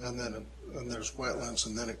 and then there's wetlands,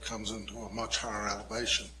 and then it comes into a much higher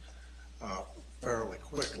elevation fairly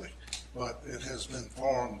quickly. But it has been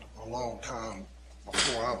farmed a long time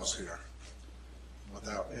before I was here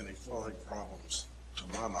without any flooding problems, to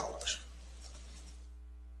my knowledge.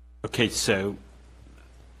 Okay, so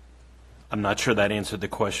I'm not sure that answered the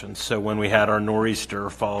question. So when we had our nor'easter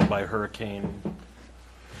followed by Hurricane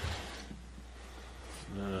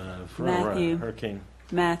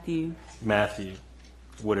Matthew,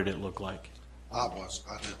 what did it look like? I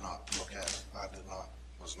did not look at it.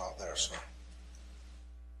 Was not there, sir.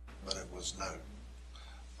 But it was no.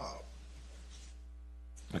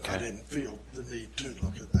 Okay. I didn't feel the need to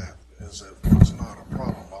look at that, as it was not a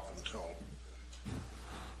problem up until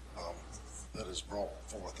that is brought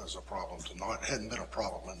forth as a problem tonight. It hadn't been a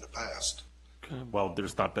problem in the past. Okay. Well,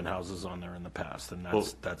 there's not been houses on there in the past, and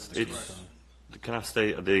that's the question. Can I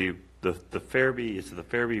say the Fairview? It's the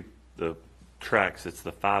Fairview, the tracks. It's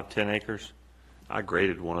the 5-10 acres. I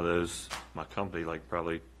graded one of those. My company, like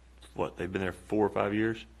probably they've been there 4 or 5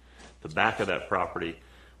 years. The back of that property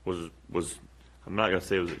was I'm not going to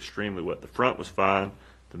say it was extremely wet. The front was fine.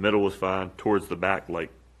 The middle was fine. Towards the back, like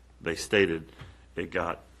they stated, it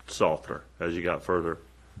got softer as you got further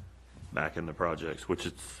back in the projects, which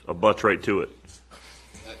it's abuts right to it.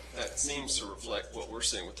 That seems to reflect what we're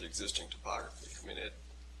seeing with the existing topography. I mean,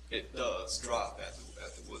 it does drop at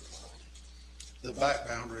the wood line. The back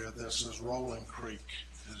boundary of this is Rolling Creek,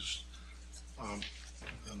 and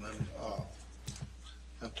then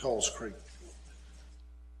and Tulse Creek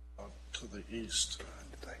to the east.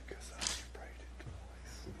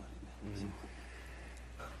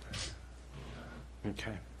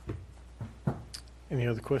 Okay. Any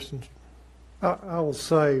other questions? I will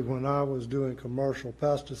say, when I was doing commercial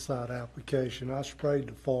pesticide application, I sprayed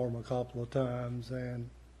the farm a couple of times and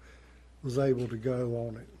was able to go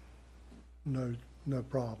on it. No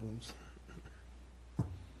problems.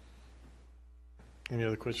 Any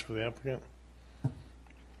other questions for the applicant?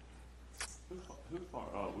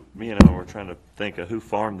 Me and I were trying to think of who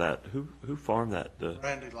farmed that. Who farmed that?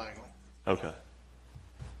 Randy Langley. Okay.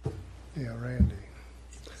 Yeah, Randy.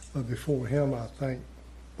 But before him, I think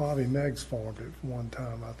Bobby Meggs farmed it one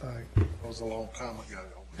time, I think. It was a long time ago.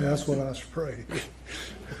 That's when I sprayed.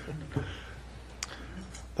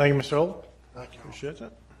 Thank you, Mr. Holt. Thank you. Appreciate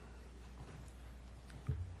that.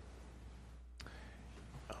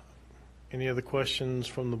 Any other questions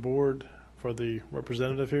from the board for the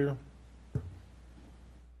representative here?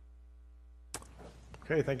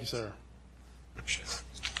 Okay, thank you, sir.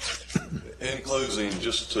 In closing,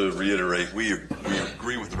 just to reiterate, we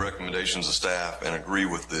agree with the recommendations of staff and agree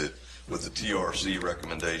with the TRC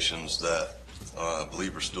recommendations that I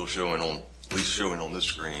believe are still showing on, at least showing on this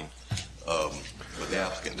screen. But the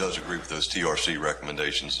applicant does agree with those TRC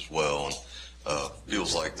recommendations as well, and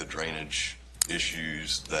feels like the drainage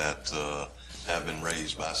issues that have been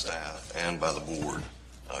raised by staff and by the board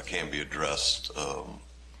can be addressed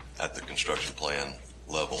at the construction plan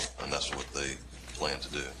level, and that's what they plan to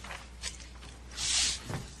do.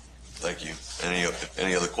 Thank you.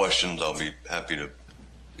 Any other questions? I'll be happy to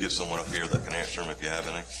get someone up here that can answer them if you have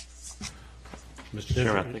any. Mr.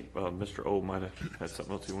 Chairman, I think Mr. Old might have had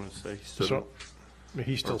something else he wanted to say.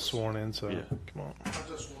 He's still sworn in, so yeah. Come on. I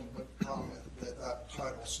just want to comment. that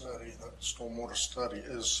title study, that stormwater study,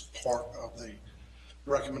 is part of the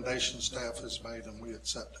recommendation staff has made, and we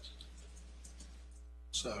accept it.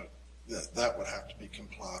 So that would have to be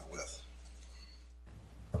complied with.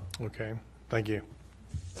 Okay, thank you.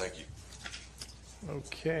 Thank you.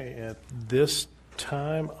 Okay, at this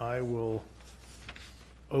time, I will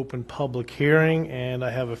open public hearing, and I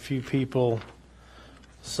have a few people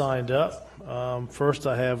signed up. First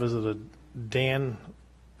I have, is it a Dan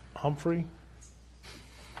Humphrey?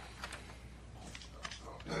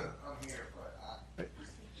 I'm here, but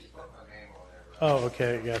just put my name on there. Oh,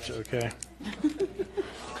 okay, gotcha, okay.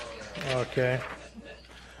 Okay.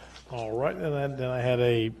 All right, and then I had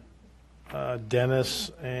a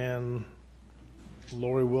Dennis and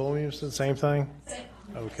Lori Williamson, same thing?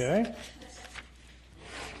 Okay.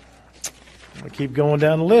 We keep going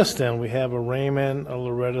down the list then. We have a Raymond, a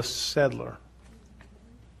Loretta Sedler.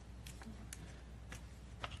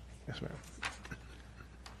 Yes, ma'am.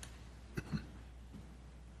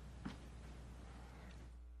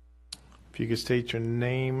 If you could state your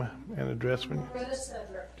name and address when you... Loretta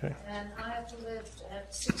Sedler. Okay. And I have lived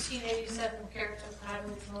at 1687 Currituck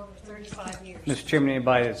Highway for over 35 years. Mr. Chairman,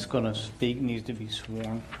 anybody that's going to speak needs to be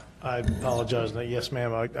sworn. I apologize. Yes,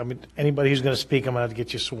 ma'am. I mean, anybody who's going to speak, I'm going to have to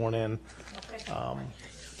get you sworn in. Okay.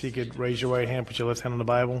 If you could raise your right hand, put your left hand on the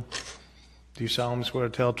Bible. Do you solemnly swear to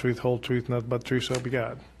tell the truth, whole truth, nothing but the truth, so help you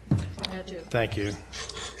God? I do. Thank you.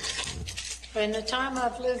 In the time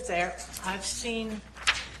I've lived there, I've seen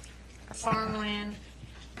farmland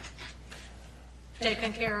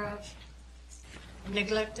taken care of,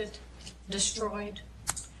 neglected, destroyed.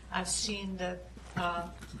 I've seen the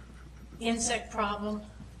insect problem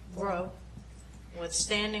grow with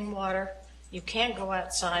standing water. You can't go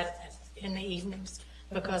outside in the evenings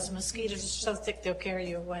because the mosquitoes are so thick they'll carry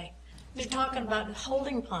you away. They're talking about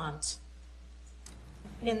holding ponds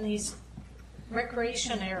in these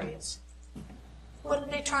recreation areas. What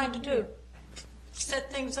are they trying to do?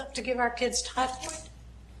 Set things up to give our kids typhoid?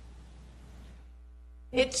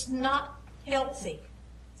 It's not healthy.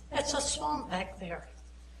 That's a swamp back there.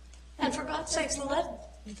 And for God's sakes,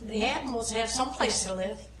 let the animals have some place to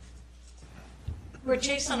live. We're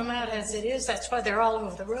chasing them out as it is. That's why they're all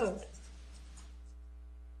over the road.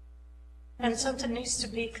 And something needs to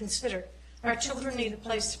be considered. Our children need a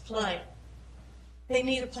place to play. They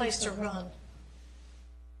need a place to run.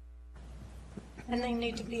 And they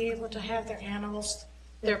need to be able to have their animals,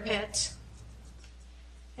 their pets,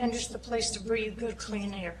 and just a place to breathe good,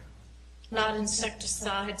 clean air. Not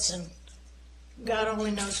insecticides and God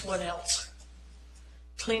only knows what else.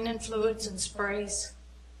 Cleaning fluids and sprays.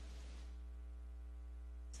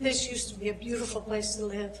 This used to be a beautiful place to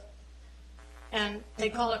live, and they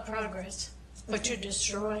call it progress, but you're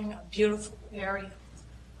destroying a beautiful area.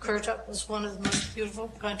 Currituck was one of the most beautiful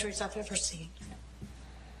countries I've ever seen.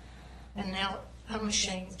 And now I'm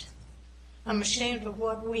ashamed. I'm ashamed of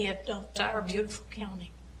what we have done to our beautiful county.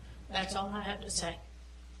 That's all I have to say.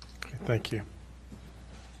 Okay, thank you.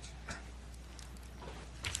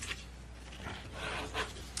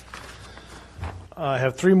 I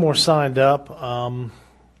have three more signed up, and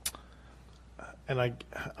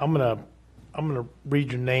I'm gonna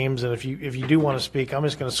read your names, and if you do want to speak, I'm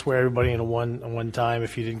just gonna swear everybody in one time.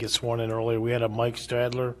 If you didn't get sworn in earlier, we had a Mike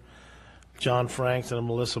Stradler, John Franks, and a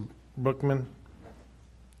Melissa Brookman.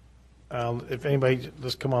 If anybody,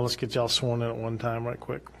 just come on, let's get y'all sworn in at one time, right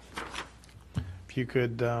quick. If you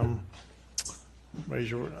could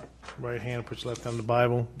raise your right hand, put your left hand on the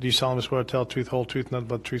Bible. Do you solemnly swear to tell the truth, whole truth, nothing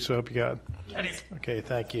but the truth, so help you God? I do. Okay,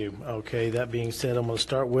 thank you. Okay, that being said, I'm going to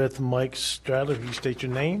start with Mike Stradler. If you state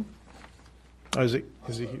your name. Oh, is it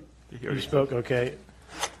you spoke? Okay.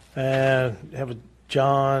 And have a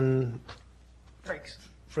John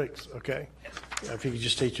Frakes, okay. If you could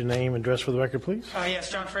just state your name and address for the record, please.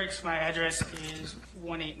 Yes, John Frakes. My address is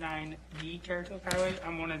 189B Currituck Highway.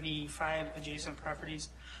 I'm one of the 5 adjacent properties.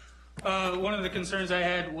 One of the concerns I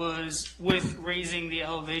had was with raising the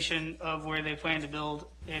elevation of where they plan to build,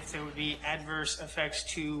 if there would be adverse effects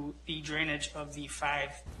to the drainage of the 5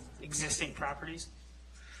 existing properties.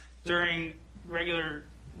 During regular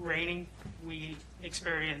raining, we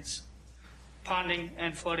experience ponding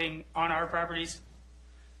and flooding on our properties.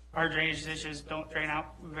 Our drainage ditches don't drain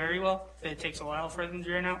out very well. It takes a while for them to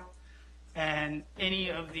drain out. And any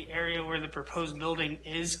of the area where the proposed building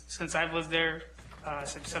is, since I've lived there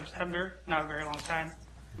since September, not a very long time,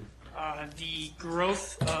 the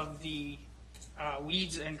growth of the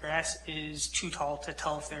weeds and grass is too tall to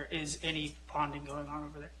tell if there is any ponding going on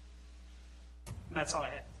over there. And that's all I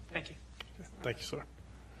had. Thank you. Thank you,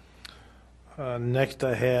 sir. Next,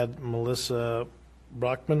 I had Melissa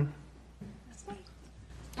Brockman.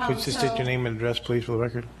 Could you just state your name and address, please, for the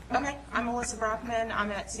record? Okay, I'm Melissa Brockman.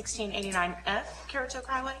 I'm at 1689F Currituck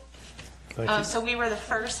Highway. Thank you. So we were the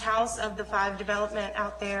first house of the 5 development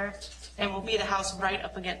out there, and will be the house right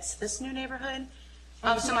up against this new neighborhood.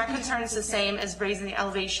 So my concern is the same as raising the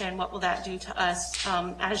elevation. What will that do to us?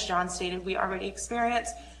 As John stated, we already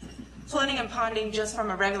experienced flooding and ponding just from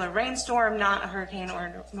a regular rainstorm, not a hurricane or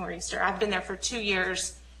a nor'easter. I've been there for 2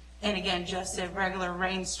 years, and again, just a regular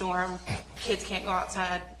rainstorm. Kids can't go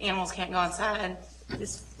outside, animals can't go outside,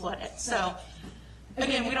 it's flooded. So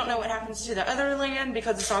again, we don't know what happens to the other land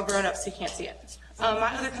because it's all grown up, so you can't see it.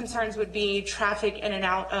 My other concerns would be traffic in and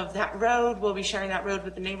out of that road. We'll be sharing that road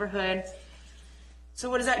with the neighborhood. So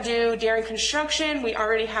what does that do? During construction, we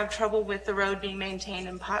already have trouble with the road being maintained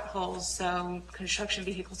and potholes, so construction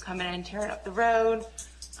vehicles coming in and tearing up the road.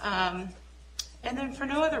 And then for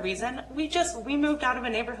no other reason, we moved out of a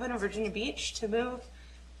neighborhood in Virginia Beach to move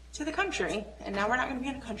to the country, and now we're not going to be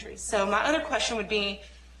in the country. So my other question would be,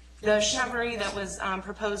 the shrubbery that was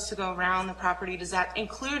proposed to go around the property, does that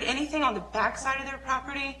include anything on the back side of their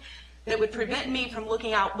property that would prevent me from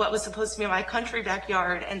looking out what was supposed to be my country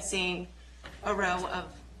backyard and seeing a row of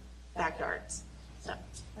backyards? So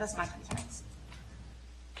that's my concerns.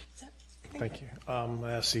 Thank you.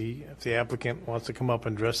 I see if the applicant wants to come up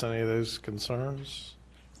and address any of those concerns.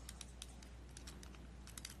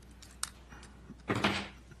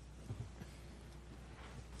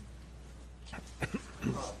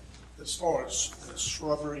 As far as the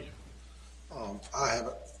shrubbery, I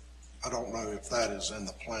don't know if that is in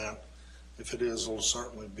the plan. If it is, it'll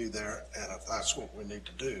certainly be there, and if that's what we need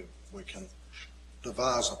to do, we can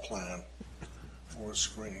devise a plan for a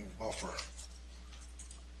screening buffer.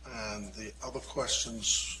 And the other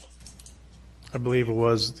questions? I believe it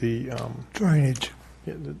was the Drainage.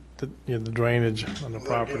 yeah, the drainage on the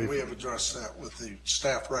property. We have addressed that with the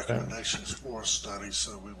staff recommendations for a study,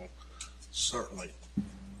 so we will certainly,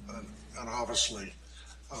 and obviously,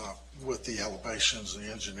 with the elevations,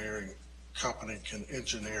 the engineering company can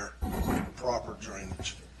engineer proper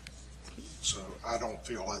drainage. So I don't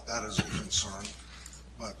feel like that is a concern,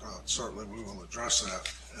 but certainly we will address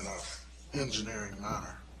that in an engineering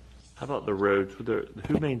manner. How about the roads?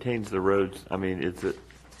 Who maintains the roads? I mean,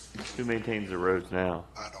 who maintains the roads now?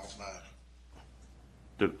 I don't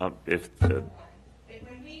know.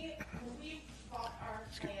 When we bought our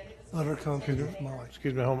land, it was Let her come to the mic.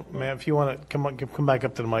 Excuse me, ma'am, if you want to come back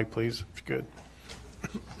up to the mic, please, if you could.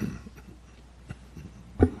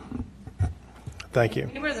 Thank you.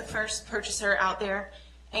 we were the first purchaser out there,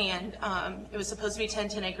 and it was supposed to be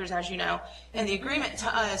 10 acres, as you know. And the agreement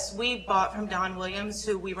to us, we bought from Don Williams,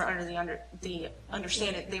 who we were under the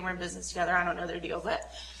understanding they were in business together. I don't know their deal,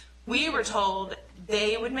 but we were told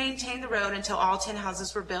they would maintain the road until all 10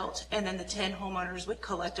 houses were built, and then the 10 homeowners would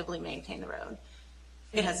collectively maintain the road.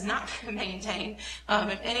 It has not been maintained.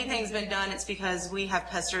 If anything's been done, it's because we have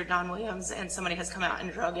pestered Don Williams, and somebody has come out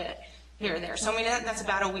and drug it here or there. So I mean, that's a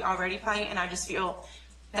battle we already fight, and I just feel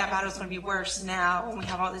that battle is going to be worse now when we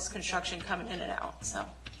have all this construction coming in and out. So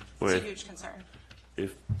it's a huge concern.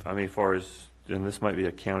 As far as, and this might be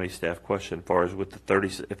a county staff question, as far as with the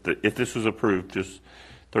 30, if this was approved, just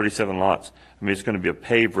 37 lots, I mean, it's going to be a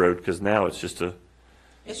paved road, because now it's just a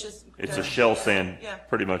shell sand,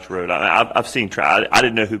 pretty much road. I've seen, I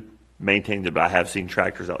didn't know who maintained it, but I have seen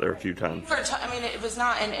tractors out there a few times. It was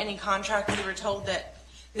not in any contract. We were told that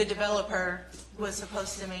the developer was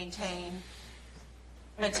supposed to maintain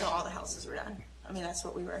until all the houses were done. I mean, that's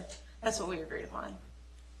what we agreed upon.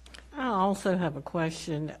 I also have a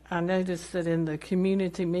question. I noticed that in the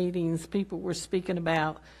community meetings, people were speaking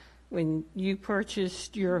about when you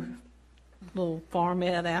purchased your little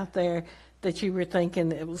farmette out there, that you were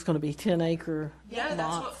thinking it was going to be 10-acre Yeah,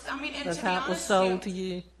 lots. And that's to be how it was honest, sold to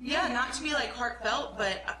you. Yeah, not to be like heartfelt,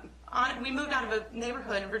 but we moved out of a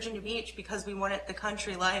neighborhood in Virginia Beach because we wanted the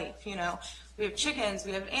country life. You know, we have chickens,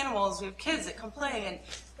 we have animals, we have kids that come play, and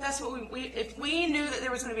that's what if we knew that there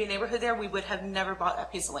was going to be a neighborhood there, we would have never bought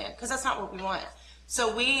that piece of land, because that's not what we want.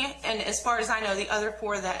 So and as far as I know, the other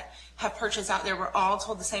 4 that have purchased out there were all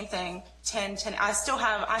told the same thing, 10. I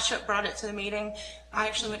brought it to the meeting. I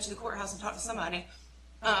actually went to the courthouse and talked to somebody.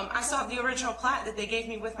 I still have the original plat that they gave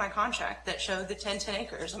me with my contract that showed the 10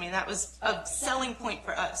 acres. I mean, that was a selling point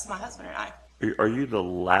for us, my husband and I. Are you the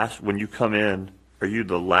last, when you come in, you're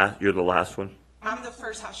the last one? I'm the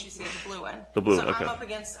first house you see, the blue one. The blue one, okay. I'm up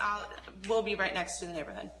against, we'll be right next to the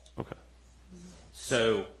neighborhood. Okay.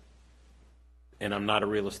 So, and I'm not a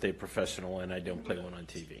real estate professional, and I don't play one on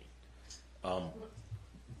TV.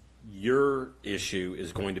 Your issue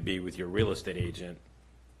is going to be with your real estate agent,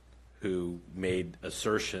 who made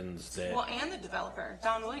assertions that... Well, and the developer,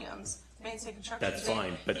 Don Williams. Maintain construction. That's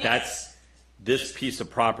fine, but Yes. that's, this piece of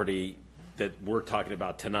property that we're talking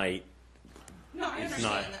about tonight No, I is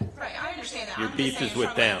understand not. that. Right, I understand that. Your I'm just beef saying is with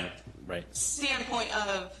from a them, right? standpoint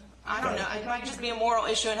of, I don't Right. know, it might just be a moral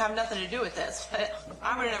issue and have nothing to do with this, but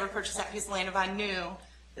I would have never purchased that piece of land if I knew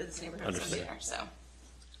that this neighborhood was Understood. there, so.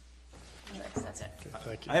 Anyways, that's it.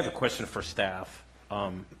 I have a question for staff.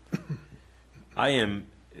 I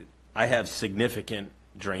have significant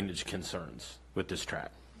drainage concerns with this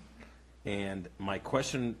tract. And my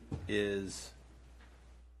question is,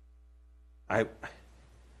 I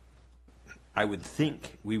would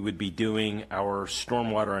think we would be doing our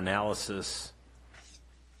stormwater analysis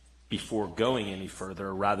before going any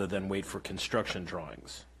further rather than wait for construction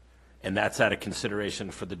drawings. And that's out of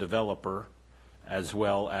consideration for the developer as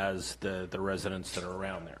well as the residents that are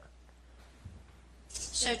around there.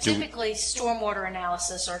 So typically, stormwater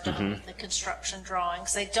analysis are done with the construction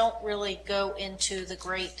drawings. They don't really go into the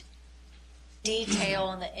great detail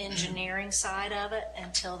on the engineering side of it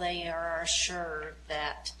until they are assured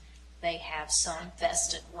that they have some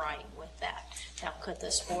vested right with that. Now, could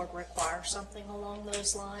this board require something along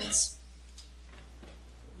those lines?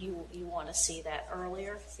 You want to see that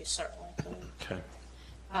earlier? You certainly could. Okay.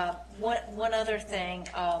 One other thing,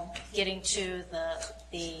 getting to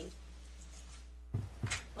the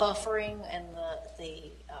buffering and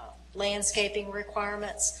the landscaping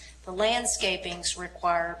requirements. The landscaping's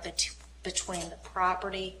required between the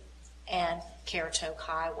property and Currituck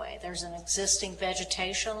Highway. There's an existing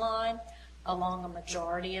vegetation line along a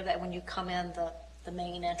majority of that. When you come in the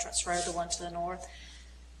main entrance road, the one to the north,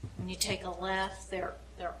 when you take a left, there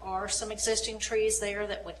are some existing trees there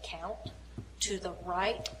that would count. To the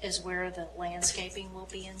right is where the landscaping will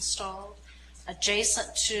be installed.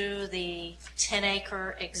 Adjacent to the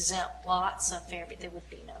 10-acre exempt lots of Fairview, there would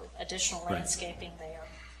be no additional Right. landscaping there.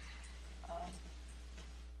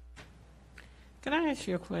 Can I ask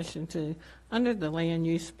you a question too? Under the land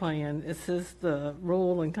use plan, it says the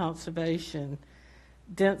rural and conservation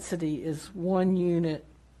density is 1 unit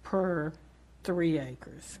per 3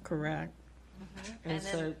 acres, correct? And And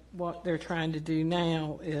so then- what they're trying to do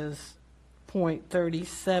now is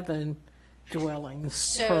 0.37 dwellings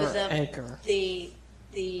So per acre. the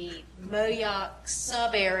Moyoc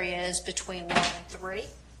sub-area is between 1 and 3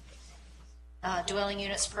 dwelling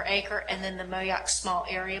units per acre, and then the Moyoc small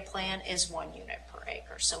area plan is 1 unit per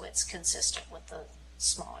acre, so it's consistent with the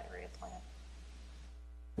small area plan.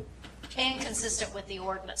 And consistent with the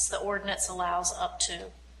ordinance. The ordinance allows up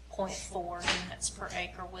to 0.4 units per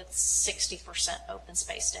acre with 60% open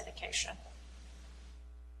space dedication.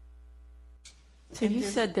 So you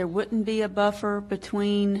said there wouldn't be a buffer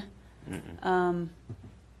between the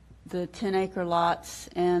 10-acre lots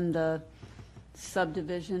and the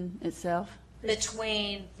subdivision itself?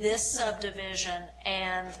 Between this subdivision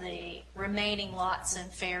and the remaining lots in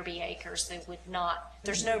Fairview Acres, they would not,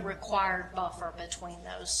 there's no required buffer between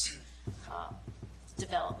those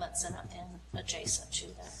developments and adjacent to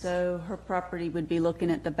that, So her property would be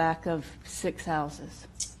looking at the back of 6 houses.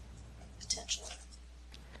 potentially.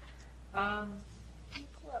 Can you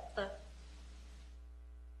pull up the,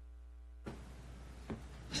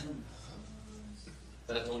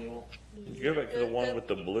 That's the one you want? You go back to the one with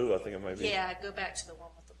the blue, I think it might be. yeah, go back to the one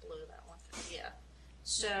with the blue, that one, yeah.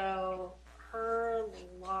 So her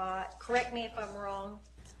lot, correct me if I'm wrong,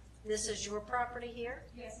 this is your property here?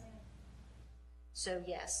 Yes, ma'am. So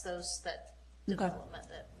yes, those, that Okay. development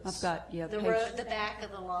that was. I've got, yeah, The page- road, the back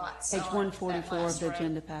of the lots. Page on that 144 of last the row.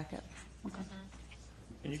 agenda packet.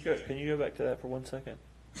 Can you go back to that for 1 second?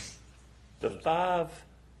 The 5.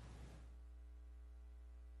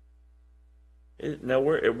 Now,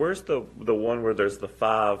 where's the one where there's the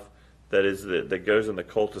 5 that goes in the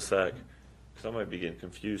cul-de-sac? Because I might be getting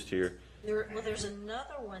confused here. There's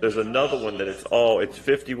another one. There's another one that it's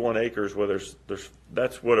 51 acres where there's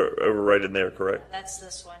that's what are over right in there, correct? That's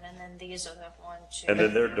this one, and then these are the 1, 2. And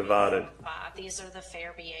then they're divided. 5. These are the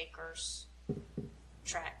Fairview Acres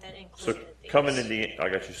tract that So included these. coming in I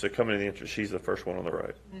got you. So coming in the entrance, she's the first one on the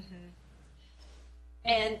right.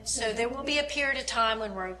 And so there will be a period of time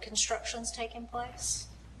when road construction's taking place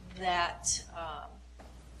that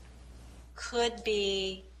could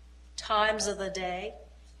be times of the day,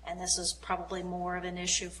 and this is probably more of an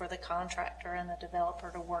issue for the contractor and the developer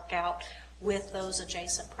to work out with those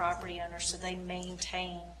adjacent property owners so they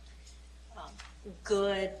maintain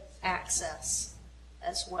good access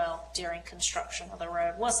as well during construction of the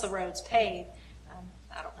road. Once the road's paved,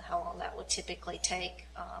 I don't know how long that would typically take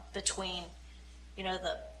between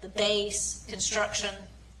the base, construction,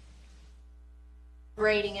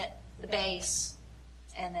 grading it, the base,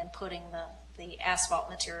 and then putting the asphalt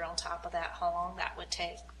material on top of that, how long that would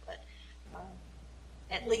take. But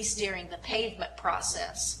at least during the pavement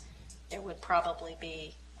process, there would probably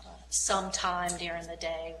be some time during the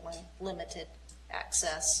day when limited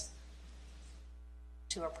access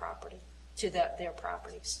to a property, to their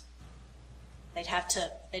properties. They'd have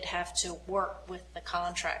to work with the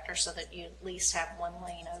contractor so that you at least have one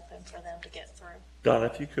lane open for them to get through. Don,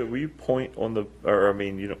 if you could, will you point on the, or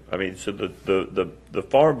so the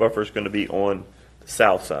farm buffer is going to be on the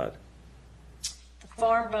south side? The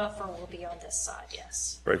farm buffer will be on this side,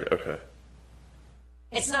 yes. Right, okay.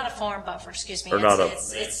 It's not a farm buffer, excuse me. Or not a-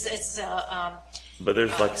 It's But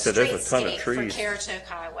there's, like I said, there's a ton of streetscape trees. for Currituck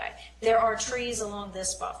Highway. There are trees along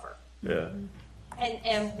this buffer. Yeah.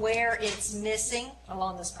 And where it's missing,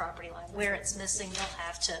 along this property line, where it's missing, they'll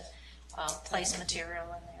have to place material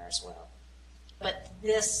in there as well. But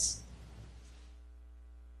this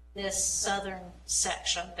southern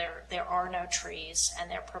section, there are no trees,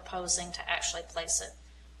 and they're proposing to actually place it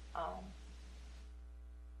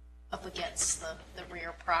up against the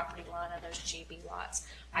rear property line of those GB lots.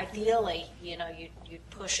 Ideally, you'd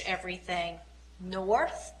push everything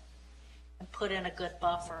north and put in a good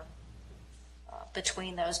buffer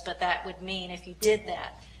between those, but that would mean, if you did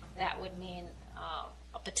that, that would mean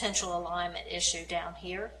a potential alignment issue down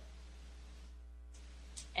here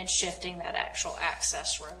and shifting that actual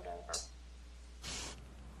access road over.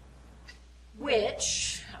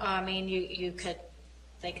 Which,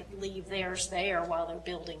 they could leave theirs there while they're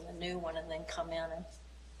building the new one and then come in and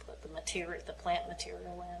put the plant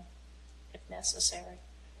material in if necessary.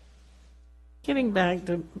 Getting back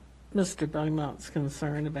to Mr. Beaumont's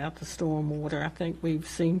concern about the stormwater, I think we've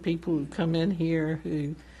seen people who come in here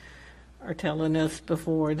who are telling us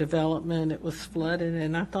before development it was flooded,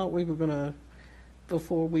 and I thought we were going to,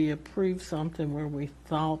 before we approve something where we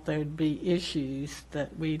thought there'd be issues,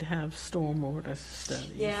 that we'd have stormwater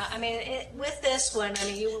studies. Yeah, with this one,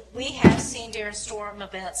 we have seen during storm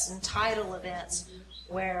events and tidal events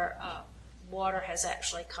where water has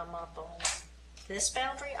actually come up on this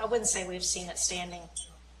boundary. I wouldn't say we've seen it standing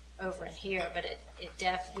over in here, but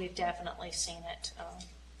we've definitely seen it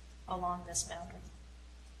along this boundary.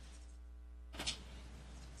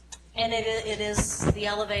 And it is, the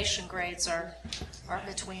elevation grades are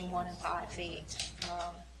between 1 and 5 feet.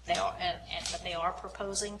 But they are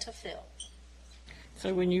proposing to fill.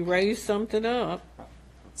 So when you raise something up,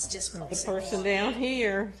 It's just the person down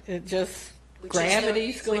here,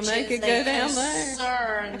 gravity's going to make it go down there.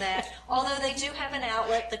 Concern that, although they do have an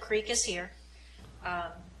outlet, the creek is here.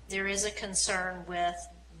 There is a concern with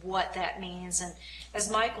what that means, and as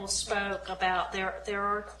Michael spoke about, there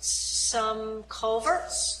are some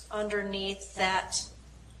culverts underneath that,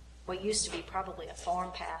 what used to be probably a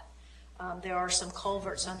farm path. There are some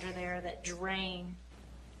culverts under there that drain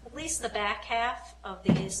at least the back half of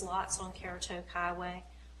these lots on Currituck Highway.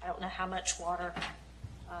 I don't know how much water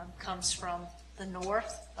comes from the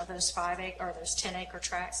north of those 10-acre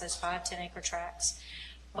tracts, those 5 10-acre tracts.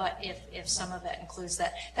 But if some of that includes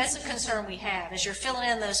that, that's a concern we have. As you're filling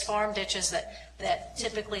in those farm ditches that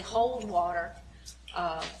typically hold water,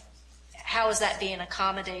 how is that being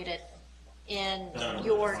accommodated in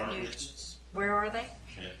your new? Where are they?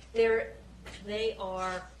 Yeah. They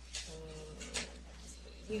are.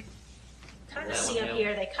 You kind of see them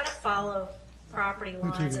here. They kind of follow property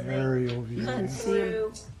lines and they cut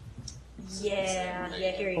through. Yeah.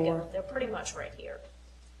 Here you go. They're pretty much right here.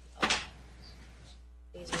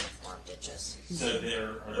 These are the farm ditches. So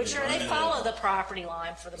they follow the property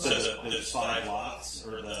line for the most part. So the 5 lots,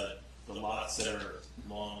 or the lots that are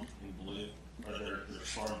long and blue, are there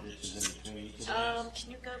farm ditches in between each of those?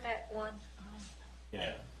 Can you go back one?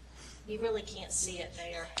 Yeah. You really can't see it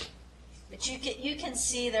there, but you can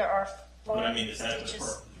see there are farm is that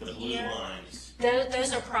ditches. the blue lines?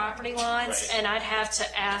 Those are property lines, Right. and I'd have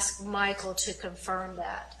to ask Michael to confirm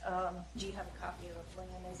that. Do you have a copy of the plan?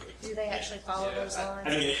 Do they actually follow those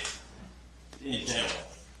lines? In general,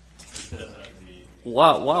 it doesn't have to be.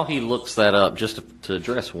 While he looks that up, just to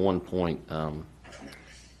address one point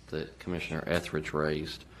that Commissioner Etheridge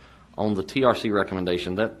raised, on the TRC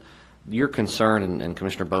recommendation, that your concern and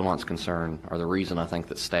Commissioner Beaumont's concern are the reason I think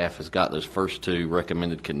that staff has got those first 2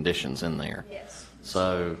 recommended conditions in there. Yes.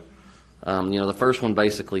 So, the first one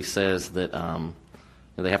basically says that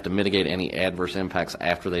they have to mitigate any adverse impacts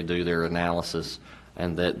after they do their analysis,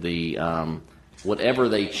 and that the whatever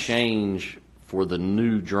they change for the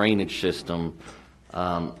new drainage system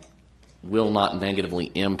will not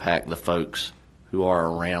negatively impact the folks who are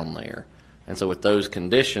around there. And so with those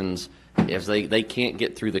conditions, if they can't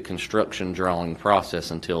get through the construction drawing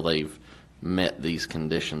process until they've met these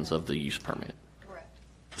conditions of the use permit. Correct.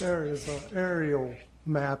 There is an aerial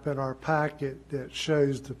map in our packet that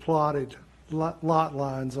shows the plotted lot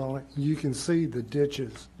lines on it. You can see the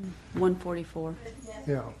ditches. 144.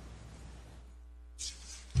 Yeah.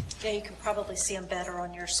 Yeah, you can probably see them better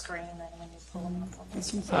on your screen than when you pull them up on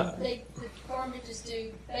this one. The farm ditches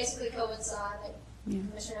do basically coincide, like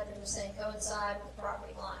Commissioner Evans was saying, coincide with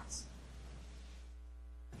property lines.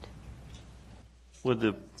 With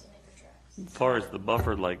the, as far as the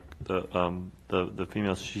buffer, like the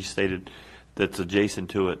female, she stated that's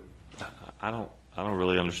adjacent to it. I don't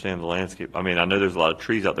really understand the landscape. I mean, I know there's a lot of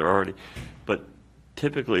trees out there already, but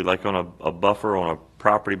typically, like on a buffer on a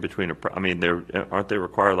property between I mean, aren't they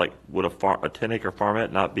required? Like, would a 10-acre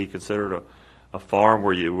farmette not be considered a farm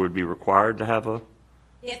where you would be required to have a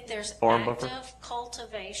If there's farm active buffer?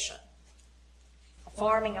 cultivation, a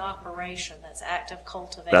farming operation that's active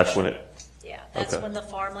cultivation. That's when it. Yeah, that's Okay. when the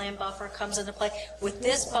farmland buffer comes into play. With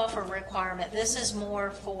this buffer requirement, this is more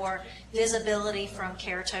for visibility from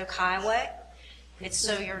Currituck Highway. It's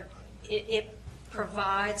so it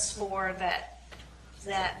provides for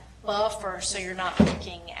that buffer so you're not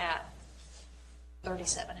looking at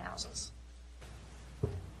 37 houses.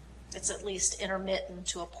 It's at least intermittent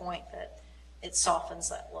to a point that it softens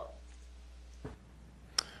that look.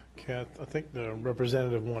 Okay, I think the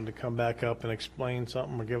representative wanted to come back up and explain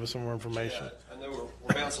something or give us some more information. I know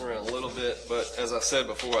we're bouncing around a little bit, but as I said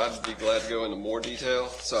before, I'd be glad to go into more detail.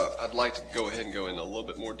 So I'd like to go ahead and go into a little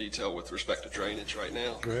bit more detail with respect to drainage right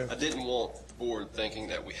now. Go ahead. I didn't want the board thinking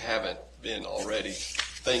that we haven't been already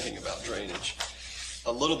thinking about drainage.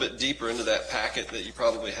 A little bit deeper into that packet that you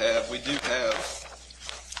probably have, we do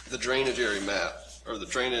have the drainage area map, or the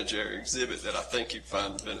drainage area exhibit that I think you'd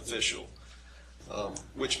find beneficial,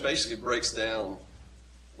 which basically breaks down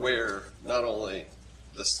where not only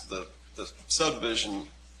the subdivision,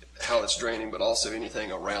 how it's draining, but also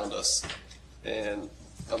anything around us. And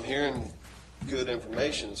I'm hearing good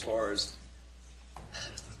information as far as,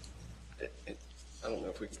 I don't know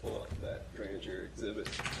if we can pull up that drainage area exhibit.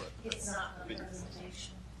 But It's not in the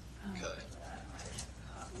presentation. Okay.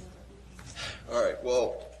 All right,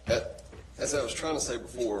 well, as I was trying to say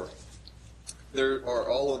before, there are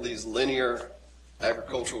all of these linear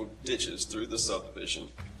agricultural ditches through the subdivision.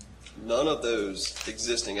 None of those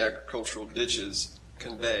existing agricultural ditches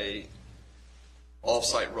convey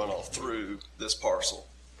off-site runoff through this parcel.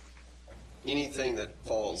 Anything that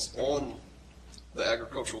falls on the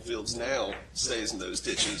agricultural fields now stays in those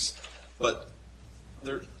ditches, but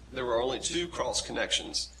there were only 2 cross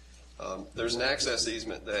connections. There's an access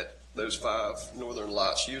easement that those 5 northern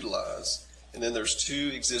lots utilize, and then there's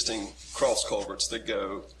 2 existing cross culverts that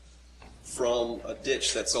go from a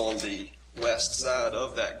ditch that's on the west side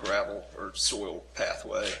of that gravel or soil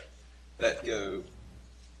pathway that go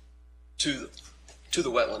to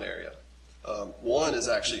the wetland area. One is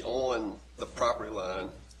actually on the property line,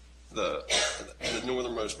 the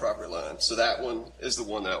northernmost property line. So that one is the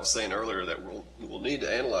one that I was saying earlier that we'll need to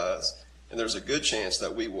analyze, and there's a good chance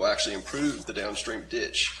that we will actually improve the downstream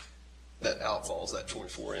ditch that outfalls that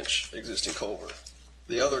 24-inch existing culvert.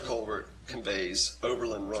 The other culvert conveys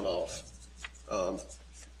overland runoff.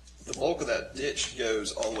 The bulk of that ditch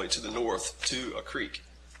goes all the way to the north to a creek,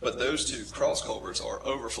 but those 2 cross culverts are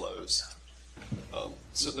overflows.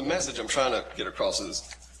 So the message I'm trying to get across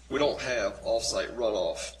is we don't have off-site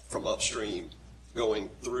runoff from upstream going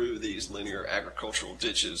through these linear agricultural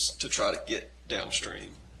ditches to try to get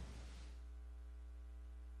downstream.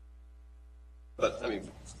 But, I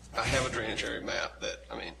mean, I have a drainage area map that,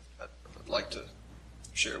 I mean, I'd like to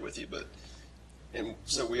share with you, and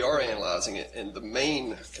so we are analyzing it, and the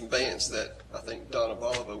main conveyance that I think Donna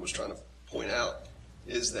Bolivar was trying to point out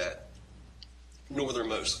is that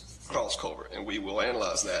northernmost cross culvert, and we will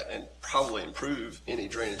analyze that and probably improve any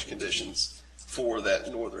drainage conditions for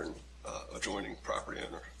that northern adjoining property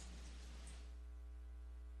owner.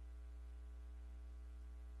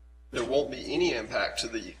 There won't be any impact to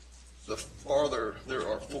the farther. There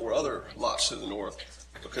are 4 other lots to the north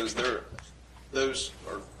because those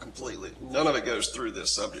are completely, none of it goes through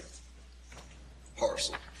this subject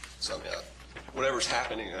parcel. So I mean, whatever's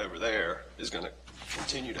happening over there is going to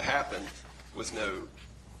continue to happen with no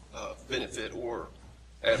benefit or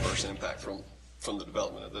adverse impact from the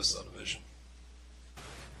development of this subdivision.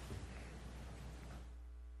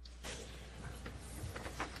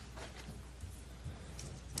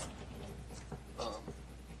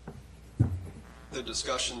 The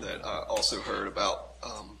discussion that I also heard about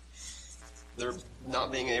there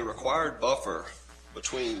not being a required buffer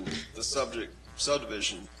between the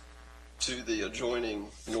subdivision to the adjoining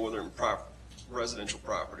northern residential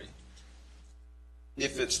property.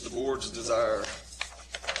 If it's the board's desire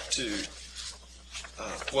to,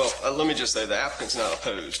 let me just say the applicant's not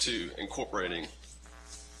opposed to incorporating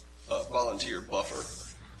volunteer buffer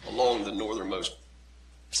along the northernmost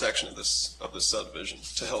section of this subdivision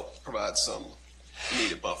to help provide some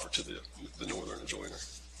needed buffer to the northern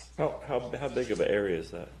adjoiner. How big of an area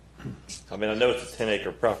is that? I mean, I know it's a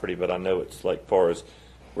 10-acre property, but I know it's like far as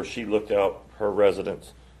where she looked out her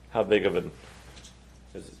residence. How big of an,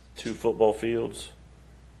 is it 2 football fields?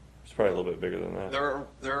 It's probably a little bit bigger than that.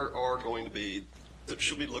 There are going to be,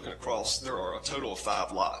 she'll be looking across, there are a total of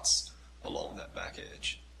 5 lots along that back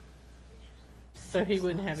edge. So he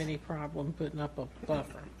wouldn't have any problem putting up a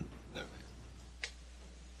buffer? No.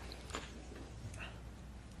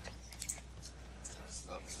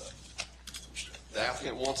 The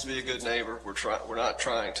applicant wants to be a good neighbor. We're not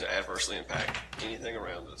trying to adversely impact anything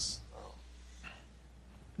around us.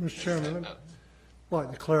 Mr. Chairman, I'd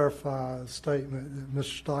like to clarify a statement that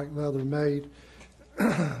Mr. Stockleather made.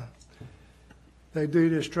 They do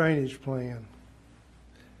this drainage plan.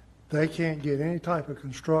 They can't get any type of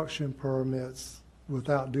construction permits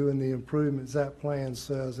without doing the improvements that plan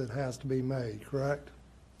says it has to be made, correct?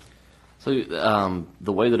 So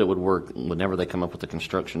the way that it would work, whenever they come up with the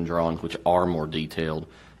construction drawings, which are more detailed,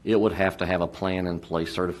 it would have to have a plan in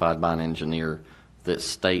place certified by an engineer that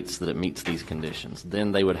states that it meets these conditions.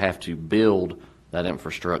 Then they would have to build that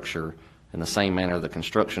infrastructure in the same manner the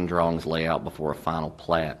construction drawings lay out before a final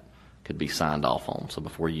plat could be signed off on. So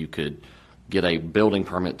before you could get a building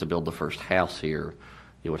permit to build the first house here,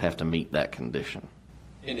 it would have to meet that condition.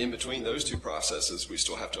 And in between those two processes, we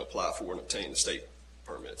still have to apply for and obtain the state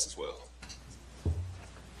permits as well.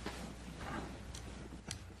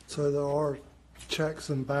 So there are checks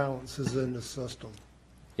and balances in the system.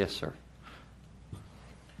 Yes, sir.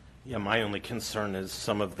 Yeah, my only concern is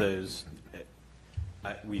some of those,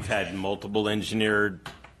 we've had multiple engineered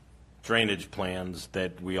drainage plans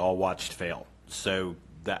that we all watched fail. So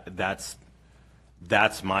that's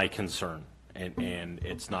my concern. And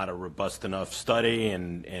it's not a robust enough study,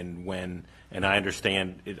 and I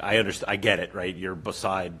understand I get it, right? You're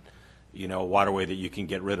beside, a waterway that you can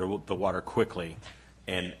get rid of the water quickly,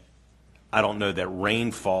 and I don't know that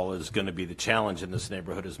rainfall is going to be the challenge in this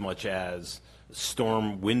neighborhood as much as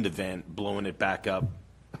storm wind event blowing it back up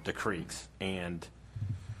the creeks, and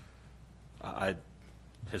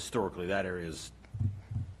historically that area is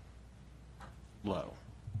low.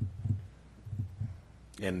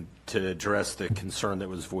 And to address the concern that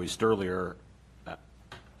was voiced earlier,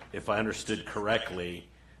 if I understood correctly,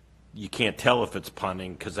 you can't tell if it's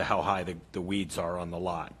punting because of how high the weeds are on the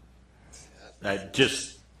lot.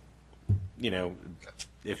 Just,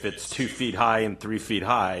 if it's 2 feet high and 3 feet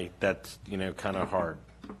high, that's, kind of hard.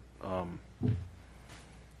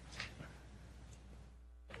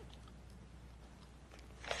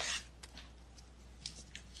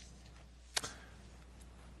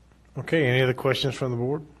 Okay, any other questions from the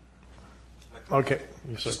board? Okay.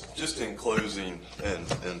 Yes, sir. Just in closing, and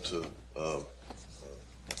to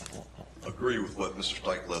agree with what Mr.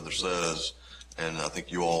 Stockleather says, and I think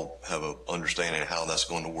you all have an understanding of how that's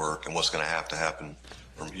going to work and what's going to happen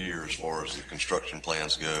from here as far as the construction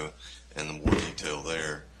plans go and the more detail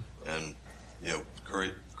there. And,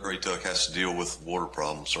 Currituck has to deal with water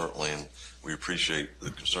problems, certainly, and we appreciate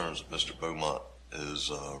the concerns that Mr. Beaumont is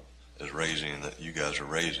raising and that you guys are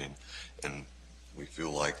raising, and we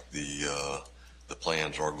feel like the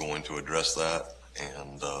plans are going to address that,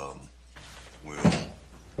 and will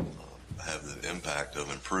have the impact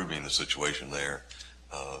of improving the situation there.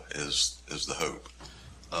 Is the hope.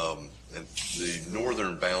 And the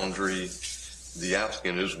northern boundary, the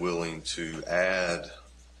applicant is willing to add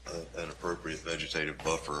an appropriate vegetative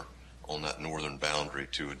buffer on that northern boundary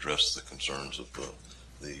to address the concerns of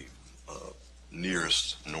the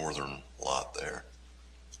nearest northern lot there.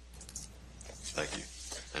 Thank you.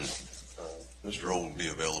 And Mr. Old will be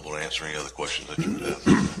available to answer any other questions that you would have.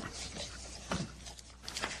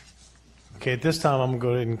 Okay, at this time, I'm going to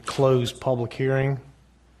go ahead and close public hearing.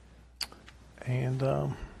 And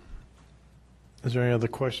is there any other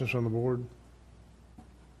questions from the board?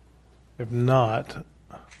 If not,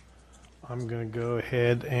 I'm going to go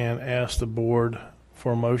ahead and ask the board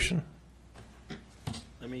for a motion.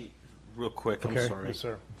 Let me, real quick, I'm Okay. sorry. Yes,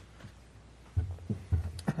 sir.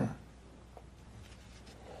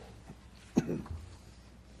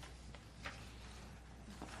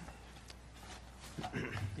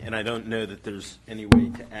 And I don't know that there's any way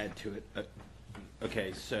to add to it.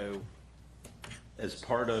 Okay, so as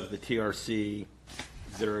part of the TRC,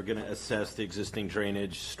 they're going to assess the existing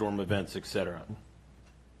drainage, storm events, et cetera.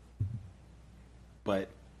 But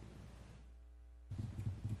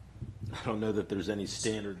I don't know that there's any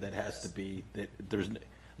standard that has to be, that there's, in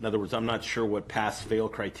other words, I'm not sure what pass-fail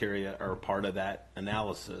criteria are part of that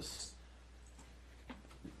analysis.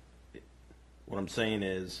 What I'm saying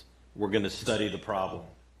is, we're going to study the problem.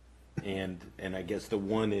 And I guess the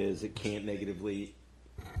one is it can't negatively,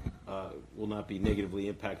 will not be negatively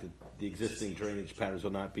impacted. The existing drainage patterns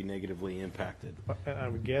will not be negatively impacted. And I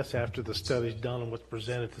would guess after the study's done and what's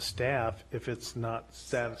presented to staff, if it's not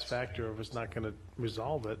satisfactory or if it's not going to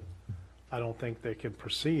resolve it, I don't think they can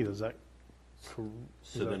proceed. Is that correct?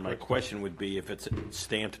 So then my question would be, if it's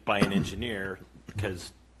stamped by an engineer,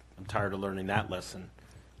 because I'm tired of learning that lesson,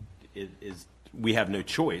 we have no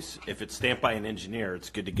choice. If it's stamped by an engineer, it's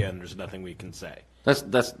good to go, and there's nothing we can say.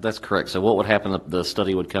 That's correct. So what would happen if the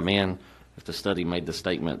study would come in, if the study made the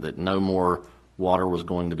statement that no more water was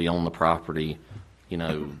going to be on the property, in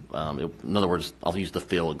other words, I'll use the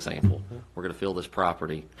fill example. We're going to fill this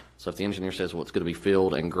property. So if the engineer says, well, it's going to be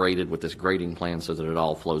filled and graded with this grading plan so that it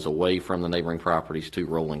all flows away from the neighboring properties to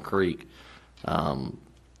Rolling Creek,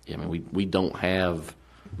 we don't have,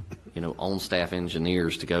 on-staff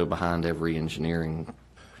engineers to go behind every engineering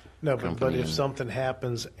No, but company. if something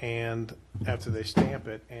happens and after they stamp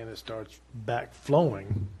it and it starts back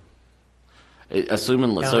flowing,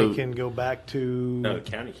 Assuming county can go back to. No, the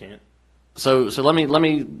county can't. So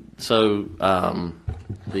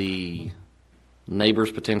the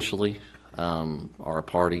neighbors potentially are a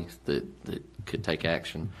party that could take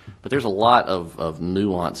action, but there's a lot of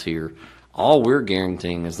nuance here. All we're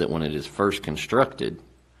guaranteeing is that when it is first constructed,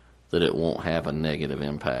 that it won't have a negative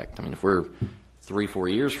impact. I mean, if we're 3-4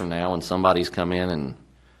 years from now and somebody's come in and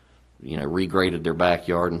regraded their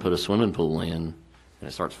backyard and put a swimming pool in, and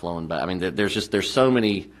it starts flowing back. I mean, there's so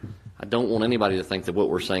many. I don't want anybody to think that what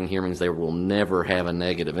we're saying here means they will never have a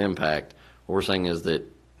negative impact. What we're saying is that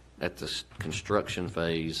at the construction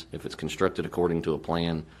phase, if it's constructed according to a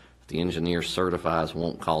plan, the engineer certifies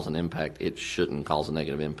won't cause an impact, it shouldn't cause a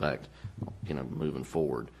negative impact, moving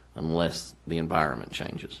forward, unless the environment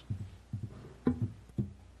changes.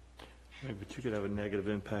 But you could have a negative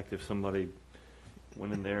impact if somebody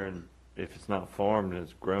went in there and if it's not farmed and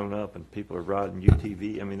it's grown up and people are riding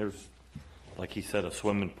UTV. I mean, there's, like he said, a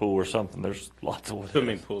swimming pool or something. There's lots of ways.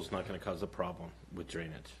 Swimming pool's not going to cause a problem with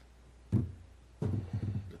drainage.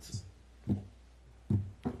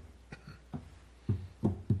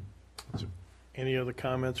 Any other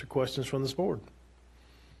comments or questions from this board?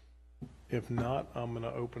 If not, I'm going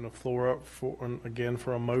to open the floor up for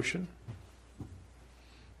a motion.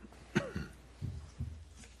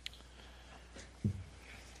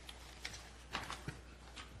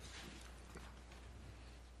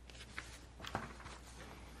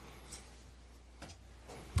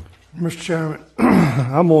 Mr. Chairman,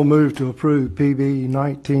 I'm going to move to approve PB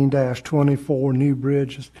 19-24 New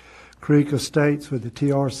Bridges Creek Estates with the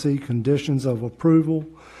TRC conditions of approval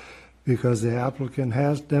because the applicant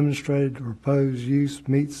has demonstrated the proposed use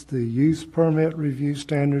meets the use permit review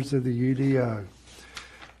standards of the UDO.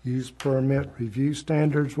 Use permit review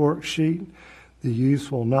standards worksheet. The use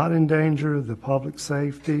will not endanger the public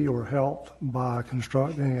safety or health by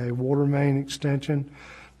constructing a water main extension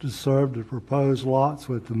to serve the proposed lots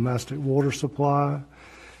with domestic water supply,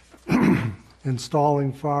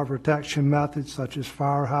 installing fire protection methods such as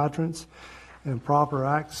fire hydrants, and proper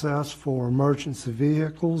access for emergency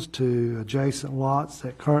vehicles to adjacent lots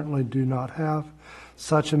that currently do not have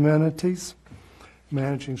such amenities,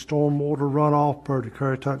 managing stormwater runoff per the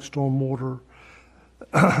Currituck Stormwater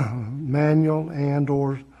Manual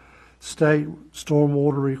and/or state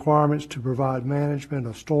stormwater requirements to provide management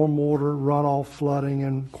of stormwater, runoff, flooding,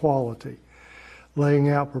 and quality. Laying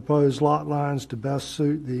out proposed lot lines to best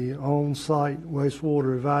suit the on-site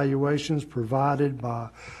wastewater evaluations provided by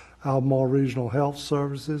Albemarle Regional Health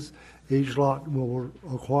Services. Each lot will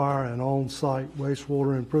acquire an on-site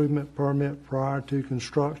wastewater improvement permit prior to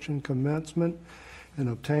construction commencement and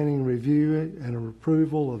obtaining review and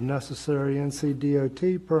approval of necessary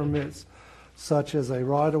NCDOT permits such as a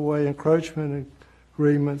right-of-way encroachment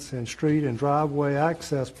agreements and street and driveway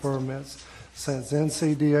access permits. Since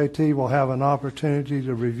NCDOT will have an opportunity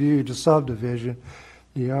to review the subdivision,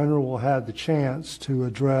 the owner will have the chance to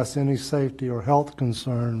address any safety or health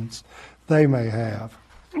concerns they may have.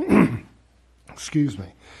 Excuse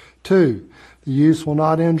me. 2, the use will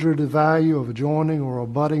not injure the value of adjoining or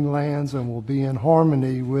abutting lands and will be in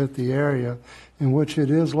harmony with the area in which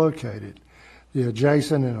it is located. The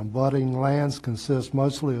adjacent and abutting lands consist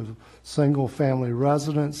mostly of single-family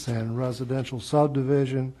residence and residential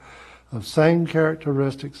subdivision of same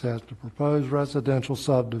characteristics as the proposed residential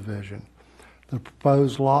subdivision. The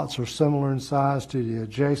proposed lots are similar in size to the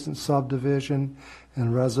adjacent subdivision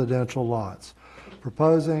and residential lots.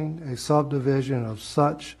 Proposing a subdivision of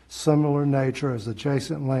such similar nature as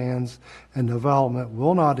adjacent lands and development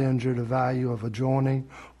will not injure the value of adjoining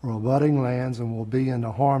or abutting lands and will be in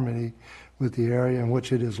harmony with the area in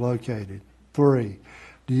which it is located. 3,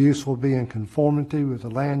 the use will be in conformity with the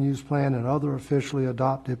land use plan and other officially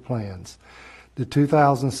adopted plans. The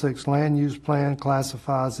 2006 land use plan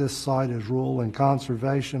classifies this site as rural and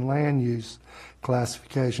conservation land use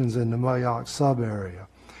classifications in the Moyock sub-area.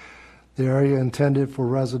 The area intended for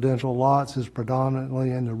residential lots is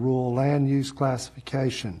predominantly in the rural land use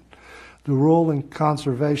classification. The rural and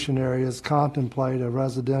conservation areas contemplate a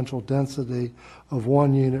residential density of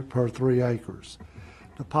 1 unit per 3 acres.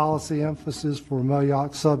 The policy emphasis for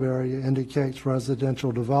Moyock sub-area indicates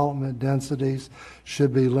residential development densities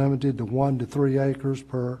should be limited to 1 to 3 acres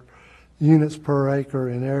per units per acre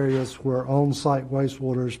in areas where on-site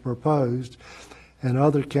wastewater is proposed, and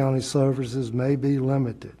other county services may be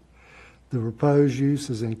limited. The proposed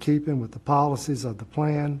use is in keeping with the policies of the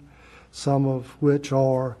plan, some of which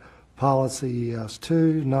are Policy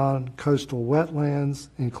ES2, non-coastal wetlands,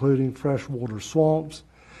 including freshwater swamps,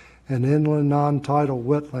 and inland non-tidal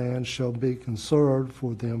wetlands shall be conserved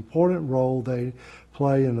for the important role they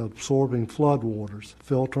play in absorbing floodwaters,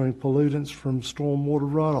 filtering pollutants from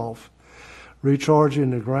stormwater runoff, recharging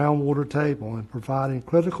the groundwater table, and providing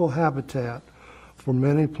critical habitat for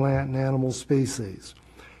many plant and animal species.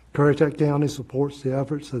 Currituck County supports the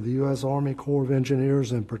efforts of the U.S. Army Corps of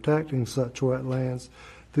Engineers in protecting such wetlands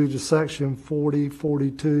through the Section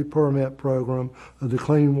 4042 permit program of the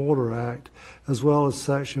Clean Water Act, as well as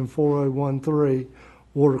Section 4013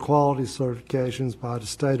 water quality certifications by the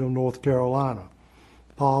state of North Carolina.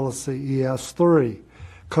 Policy ES3,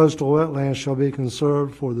 coastal wetlands shall be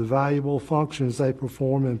conserved for the valuable functions they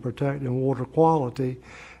perform in protecting water quality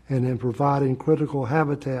and in providing critical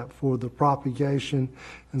habitat for the propagation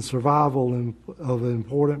and survival of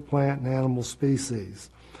important plant and animal species.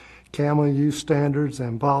 Camel use standards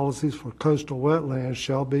and policies for coastal wetlands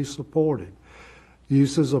shall be supported.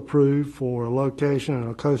 Uses approved for a location in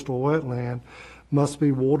a coastal wetland must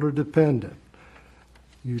be water dependent.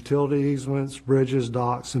 Utility easements, bridges,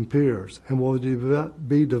 docks, and piers, and will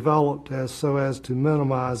be developed so as to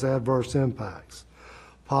minimize adverse impacts.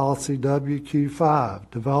 Policy WQ5,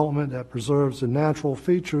 development that preserves the natural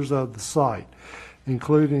features of the site,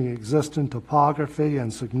 including existing topography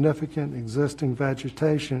and significant existing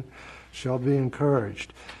vegetation, shall be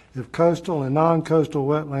encouraged. If coastal and non-coastal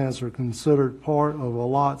wetlands are considered part of a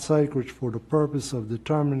lot's acreage for the purpose of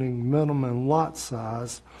determining minimum lot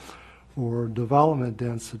size or development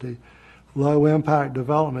density, low-impact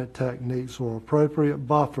development techniques or appropriate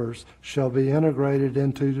buffers shall be integrated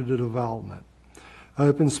into the development.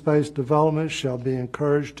 Open space development shall be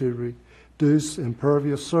encouraged to reduce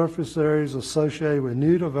impervious surface areas associated with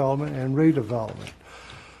new development and redevelopment.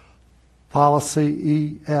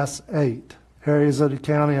 Policy ES8, areas of the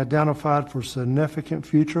county identified for significant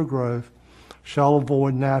future growth shall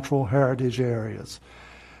avoid natural heritage areas.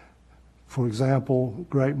 For example,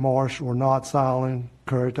 Great Marsh or Knott's Island,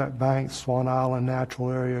 Currituck Banks, Swan Island Natural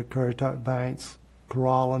Area, Currituck Banks,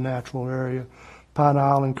 Corolla Natural Area, Pine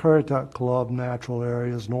Island Currituck Club Natural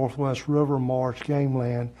Areas, Northwest River Marsh Game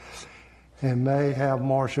Land, and may have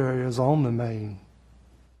marsh areas on the main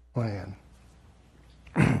plan.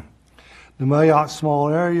 The Moyock Small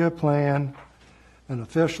Area Plan, an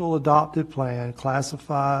official adopted plan,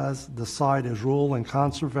 classifies the site as rural and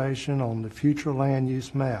conservation on the future land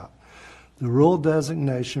use map. The rural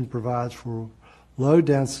designation provides for low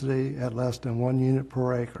density at less than 1 unit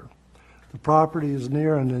per acre. The property is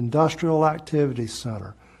near an industrial activity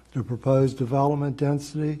center. The proposed development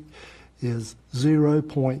density is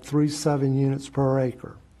 0.37 units per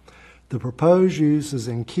acre. The proposed use is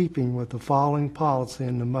in keeping with the following policy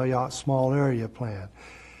in the Moyock Small Area Plan.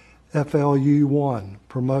 FLU1,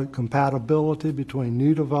 promote compatibility between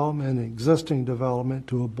new development and existing development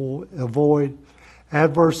to avoid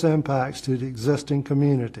adverse impacts to the existing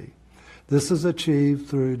community. This is achieved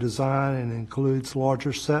through design and includes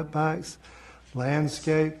larger setbacks,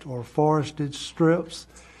 landscaped or forested strips,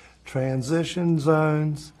 transition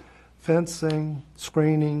zones, fencing,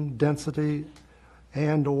 screening, density,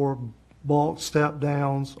 and/or bulk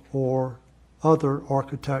step-downs or other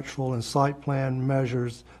architectural and site plan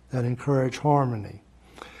measures that encourage harmony.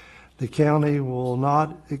 The county will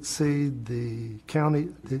not exceed the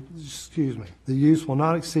use will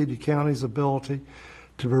not exceed the county's ability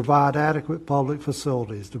to provide adequate public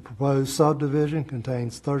facilities. The proposed subdivision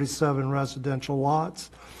contains 37 residential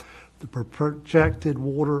lots. The projected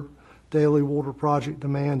daily water project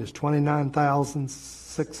demand is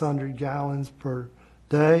 29,600 gallons per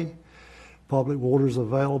day. Public water is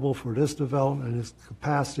available for this development, and its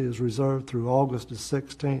capacity is reserved through August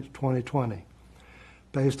 16, 2020.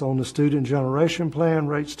 Based on the student generation plan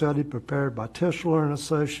rate study prepared by Tischler and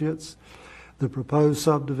Associates, The proposed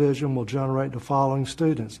subdivision will generate the following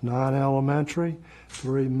students: 9 elementary,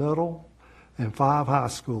 3 middle, and 5 high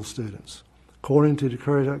school students. According to the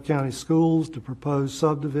Currituck County Schools, the proposed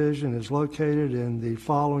subdivision is located in the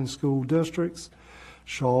following school districts: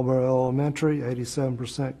 Shawboro Elementary,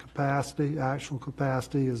 87% capacity. Actual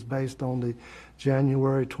capacity is based on the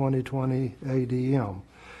January 2020 ADM.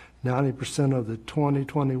 90% of the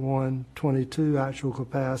 2021-22 actual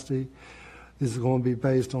capacity is going to be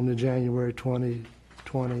based on the January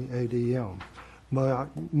 2020 ADM.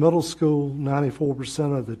 Middle school,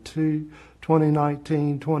 94% of the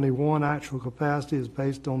 2019-21 actual capacity is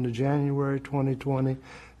based on the January 2020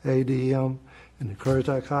 ADM. In the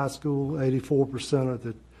Currituck High School, 84% of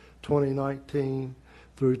the 2019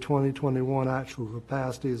 through 2021 actual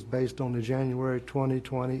capacity is based on the January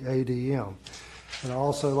 2020 ADM. And I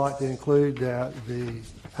also like to include that the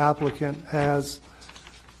applicant has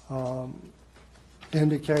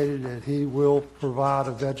indicated that he will provide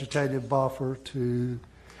a vegetative buffer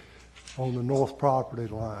on the north property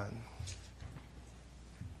line.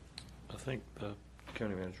 I think the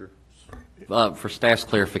county manager. For staff's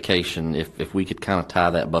clarification, if we could kind of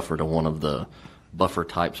tie that buffer to one of the buffer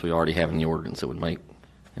types we already have in the ordinance, it would make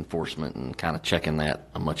enforcement and kind of checking that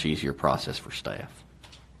a much easier process for staff.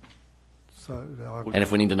 And if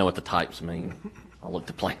we need to know what the types mean, I'll look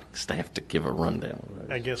to planning staff to give a rundown.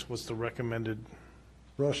 I guess what's the recommended?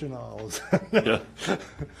 Russian olives. Yeah. So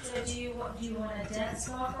do you want a dense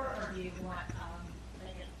buffer, or do you want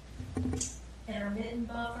like an intermittent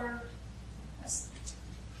buffer?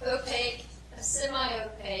 Opaque, a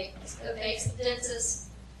semi-opaque, opaque's the densest,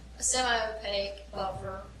 a semi-opaque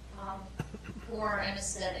buffer, or an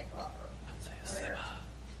aesthetic buffer.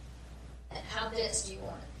 And how dense do you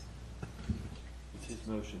want it? It's his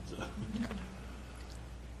motion.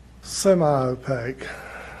 Semi-opaque.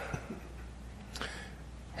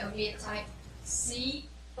 That would be a type C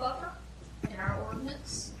buffer in our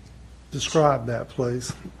ordinance. Describe that,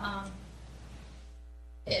 please.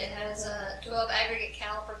 It has 12 aggregate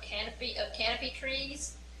caliber canopy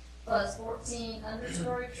trees, plus 14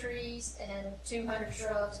 understory trees and 200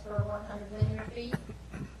 shrubs per 100 linear feet.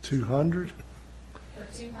 200? Or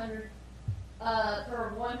 200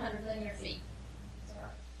 per 100 linear feet.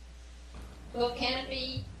 Sorry. 12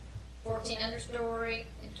 canopy, 14 understory,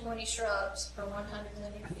 and 20 shrubs per 100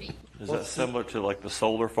 linear feet. Is that similar to like the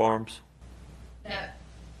solar farms? No.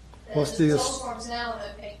 What's the the solar farm's now an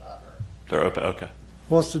opaque buffer. They're open, okay.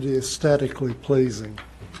 What's the aesthetically pleasing,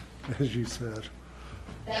 as you said?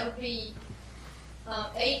 That would be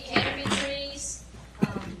 8 canopy trees,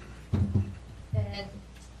 and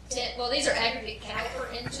 10, well, these are aggregate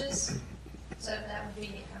caliper inches, so that would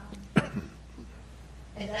be,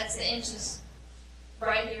 and that's the inches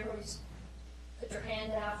right here where you put your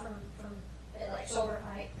hand out from like shoulder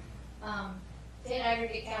height. 10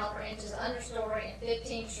 aggregate caliper inches understory and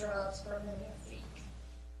 15 shrubs per linear feet.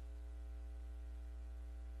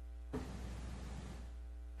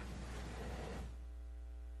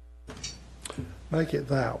 Make it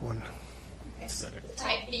that one.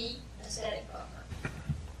 Type B, aesthetic buffer.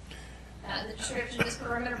 The description: this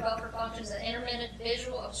perimeter buffer functions as an intermittent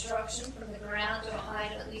visual obstruction from the ground to a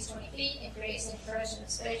height of at least 20 feet and creates an impression of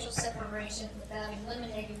spatial separation without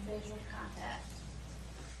eliminating visual contact.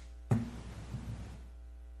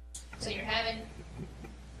 So you're having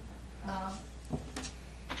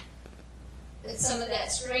it's some of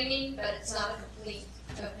that screening, but it's not a complete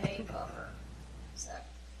opaque buffer. So.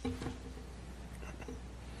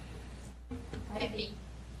 Maybe.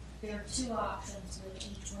 There are 2 options with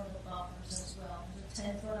each one of the buffers as well. There's a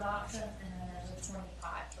 10-foot option, and then there's a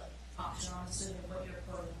 25-foot option. I'm assuming what you're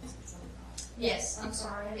quoting is the 25. Yes, I'm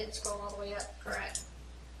sorry, I didn't scroll all the way up. Correct.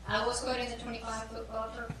 I was quoting the 25-foot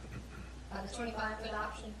buffer, the 25-foot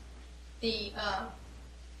option. The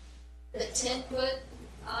 10-foot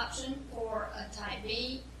option for a type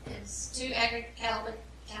B is 2 aggregate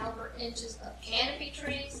caliber inches of canopy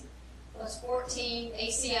trees, plus 14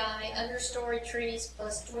 ACI understory trees,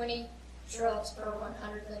 plus 20 shrubs per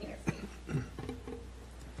 100 linear feet.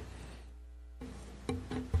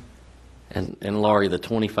 And Laurie, the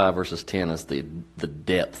 25 versus 10 is the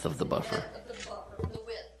depth of the buffer. The depth of the buffer, the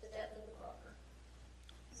width, the depth of the buffer.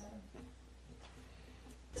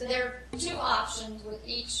 So there are 2 options with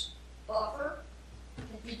each buffer.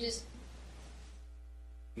 If you just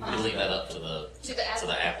You can leave that up to the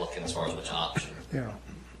applicant as far as which option. Yeah.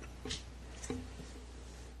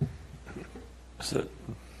 So,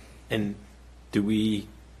 and do we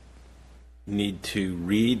need to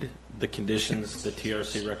read the conditions the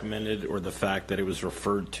TRC recommended, or the fact that it was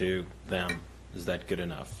referred to them? Is that good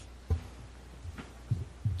enough?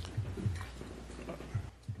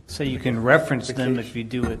 So you can reference them if you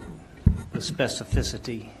do it with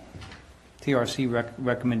specificity. TRC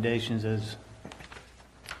recommendations as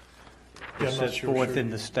Yeah, I'm not set sure- forth sure. in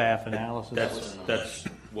the staff analysis. That's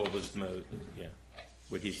what was yeah,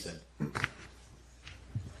 what he said.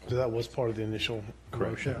 So that was part of the initial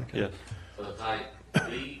motion? Okay. Yes. For the type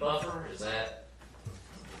B buffer, is that?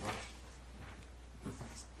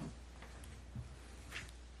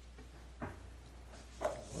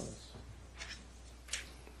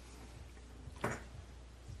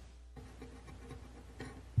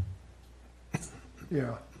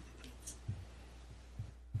 Yeah.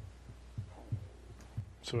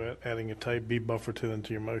 So adding a type B buffer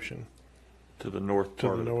into your motion, To the north to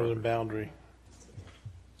part the of the northern property. boundary.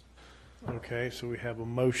 Okay, so we have a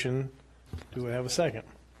motion. Do we have a second?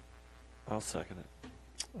 I'll second it.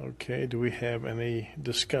 Okay, do we have any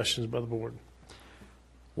discussions by the board?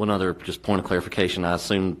 One other just point of clarification, I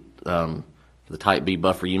assume the type B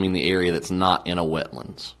buffer, you mean the area that's not in a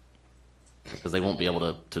wetlands? Because they won't be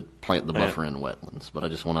able to plant the buffer in wetlands, but I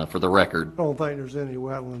just want to, for the record. I don't think there's any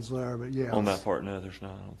wetlands there, but yes. On that part, no, there's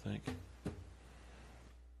not, I don't think.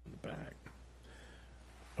 In the back.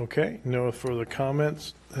 Okay, no further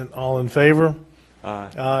comments, then all in favor? Aye.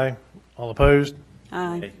 Aye. All opposed?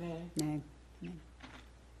 Aye. Nay.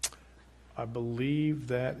 I believe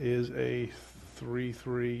that is a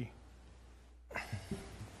 3-3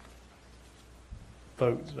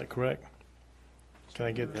 vote, is that correct? Can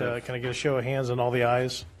I get a show of hands on all the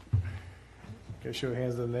ayes? Get a show of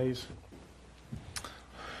hands on the nays?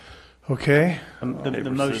 Okay.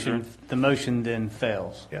 The motion then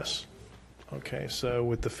fails. Yes. Okay, so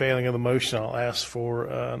with the failing of the motion, I'll ask for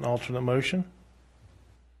an alternate motion.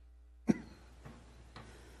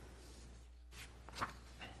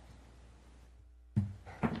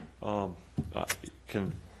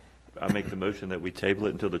 Can I make the motion that we table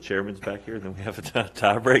it until the chairman's back here, and then we have a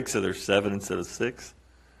tie break, so there's 7 instead of 6?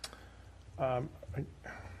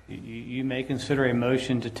 You may consider a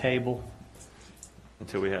motion to table.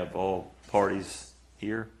 Until we have all parties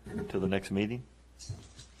here until the next meeting?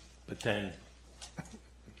 But then,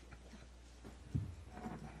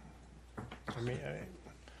 I mean,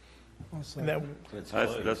 that's, that,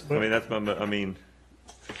 I mean, that's my, I mean,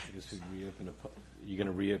 I guess we reopen you're going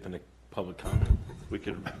to reopen the public comment. we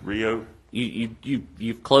could reopen.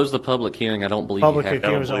 You've closed the public hearing. I don't believe public you have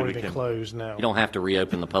hearing has believe already we been can. closed now. You don't have to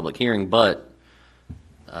reopen the public hearing, but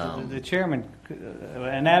The chairman,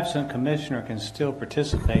 an absent commissioner can still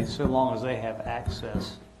participate so long as they have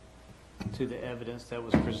access to the evidence that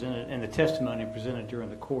was presented and the testimony presented during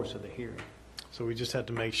the course of the hearing. So we just have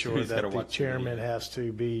to make sure He's gotta that the watch the chairman video. has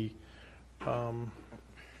to be,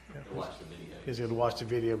 he's going to watch the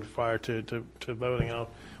video prior to voting.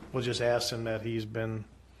 We'll just ask him that he's been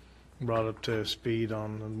brought up to speed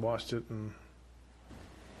on and watched it and.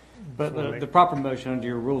 But the proper motion under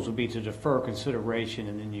your rules would be to defer consideration,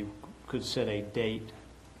 and then you could set a date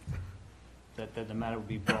that the matter would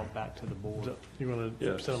be brought back to the board. You want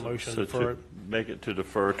to set a motion So for it? make it to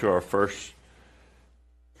defer to our first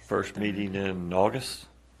meeting in August?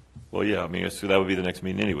 Well, yeah, I mean, so that would be the next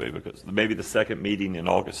meeting anyway, because maybe the second meeting in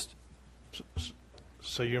August.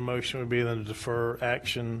 So your motion would be then to defer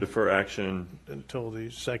action Defer action until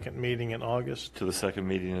the second meeting in August? to the second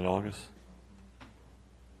meeting in August?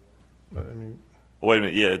 I mean, Wait a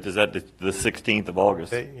minute, yeah, does that, the 16th of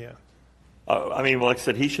August? yeah. I mean, like I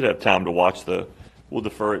said, he should have time to watch we'll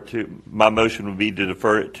defer it to, my motion would be to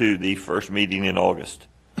defer it to the first meeting in August.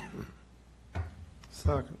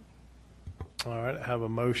 Second. All right, I have a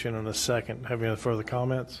motion and a second. Have any further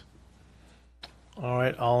comments? All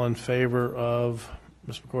right, all in favor of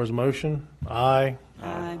Ms. McCord's motion? Aye.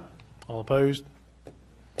 Aye. All opposed?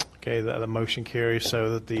 Okay, the motion carries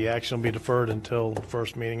so that the action will be deferred until the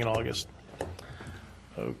first meeting in August.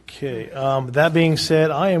 Okay, that being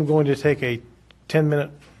said, I am going to take a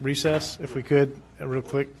 10-minute recess, if we could, real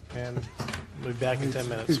quick, and we'll be back in 10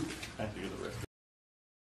 minutes.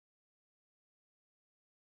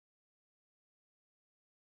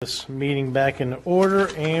 This meeting back in order,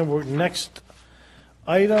 and next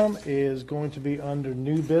item is going to be under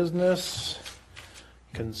new business.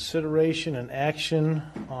 Consideration and action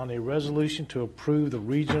on a resolution to approve the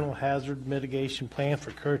regional hazard mitigation plan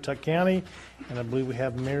for Currituck County. And I believe we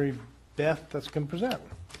have Mary Beth that's going to present.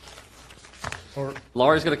 Or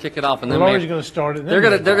Laurie's going to kick it off, and then Laurie's going to start it. They're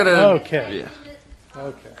going to. Okay. Yeah.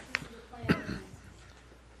 Okay.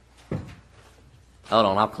 Hold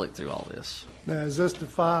on, I'll click through all this. Now, is this the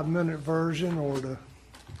 5-minute version or the?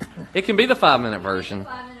 It can be the 5-minute version.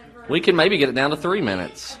 We can maybe get it down to 3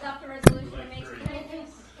 minutes.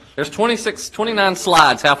 There's 29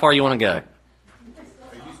 slides. How far you want to go?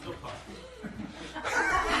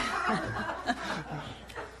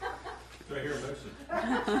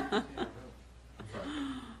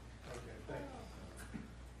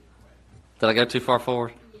 Did I go too far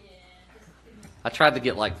forward? I tried to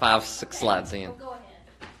get like 5-6 slides in. Go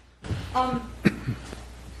ahead.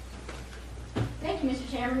 Thank you, Mr.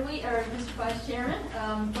 Chairman. Mr. Vice Chairman.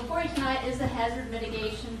 Before you tonight is the hazard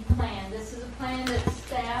mitigation plan. This is a plan that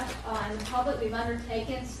staff and the public we've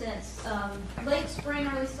undertaken since late spring,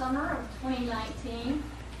 early summer of 2019.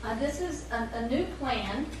 This is a new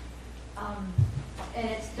plan, and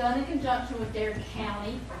it's done in conjunction with Dare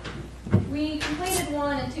County. We completed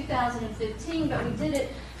one in 2015, but we did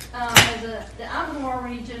it as the Albemarle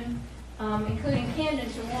region, including Camden,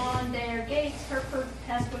 Chewan, Dare, Gates, Hereford,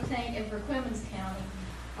 Pasquotank, and Perquimans County.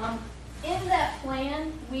 In that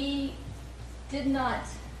plan, we did not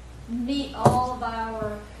meet all of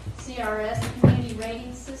our CRS community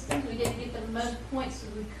rating systems. We didn't get the most points as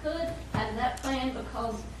we could out of that plan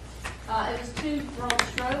because it was too broad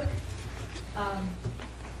stroke.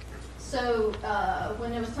 So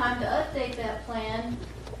when it was time to update that plan,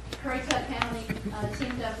 Currituck County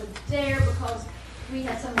teamed up with DARE because we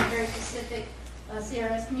had some very specific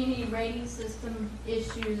CRS community rating system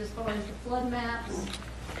issues as far as the flood maps,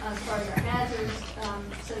 as far as our hazards.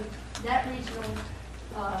 So that regional,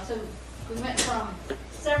 so we went from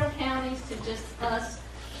several counties to just us,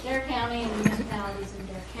 Dare County, and municipalities in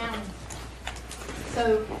Dare County.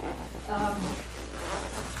 So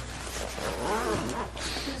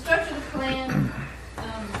to structure the plan, we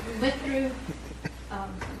went through,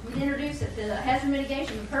 we introduced it. The hazard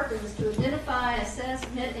mitigation, the purpose is to identify, assess,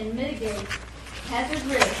 and mitigate hazard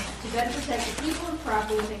risks to better protect the people and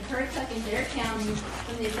property within Currituck and Dare counties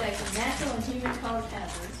from the effects of natural and human-caused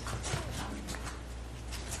hazards.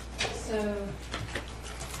 So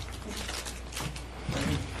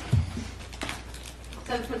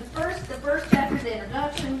for the first chapter, the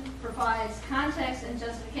introduction, provides context and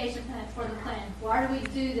justification for the plan. Why do we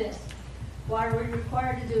do this? Why are we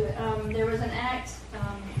required to do it? There was an act,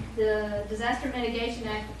 the Disaster Mitigation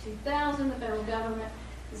Act of 2000. The federal government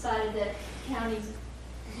decided that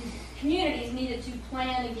communities needed to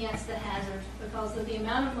plan against the hazards because of the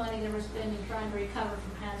amount of money they were spending trying to recover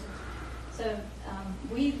from hazards. So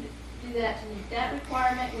we do that to meet that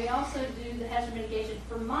requirement. We also do the hazard mitigation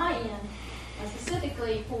for my end,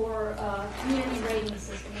 specifically for community rating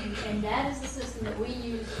system, and that is the system that we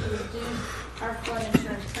use to reduce our flood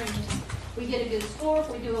insurance premiums. We get a good score if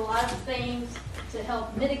we do a lot of things to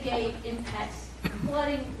help mitigate impacts from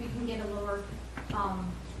flooding. We can get a lower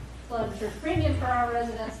flood insurance premium for our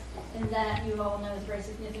residents, and that you all know is very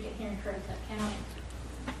significant here in Currituck County.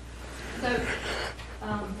 So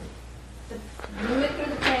we went through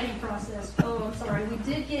the planning process. Oh, I'm sorry. We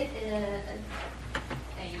did get a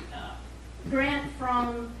grant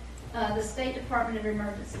from the State Department of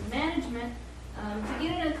Emergency Management to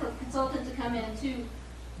get a consultant to come in to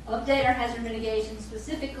update our hazard mitigation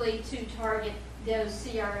specifically to target those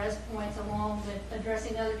CRS points along with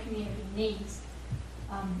addressing other community needs.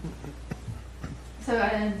 I've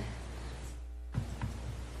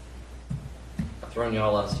thrown you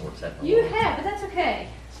all out of sorts, haven't I? You have, but that's okay.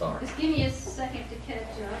 Sorry. Just give me a second to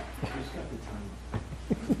catch up.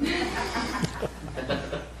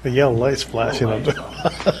 The yellow light's flashing up there.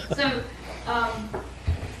 So,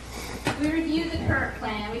 we reviewed the current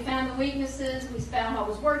plan. We found the weaknesses. We found what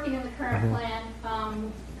was working in the current plan.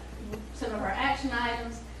 Some of our action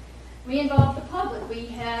items. We involved the public. We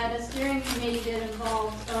had a steering committee that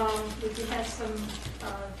involved, we had some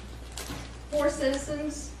 4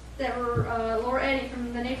 citizens that were Laura Eddy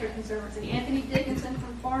from the Nature Conservancy, Anthony Dickinson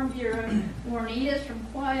from Farm Bureau, Warren from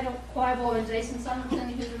Quibble, and Jason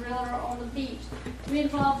Summerton, who's a realtor on the beach. We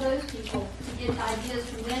involved those people to get ideas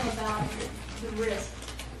from them about the risk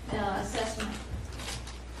assessment.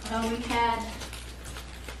 We had,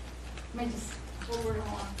 let me just forward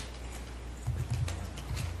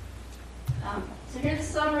on. So here's a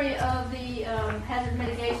summary of the Hazard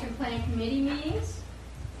Mitigation Plan Committee meetings.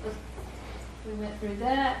 We went through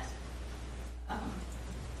that.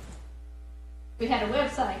 We had a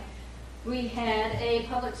website. We had a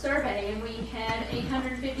public survey, and we had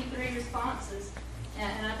 853 responses.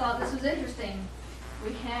 And I thought this was interesting.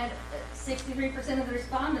 We had 63% of the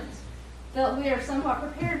respondents felt we are somewhat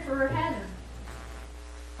prepared for a hazard.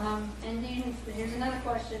 And here's another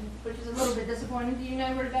question, which is a little bit disappointing. Do you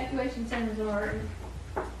know where evacuation centers are?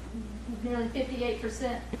 Nearly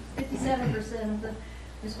 58%, 57% of the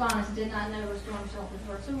respondents did not know where storm shelters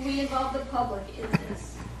were. So we involved the public in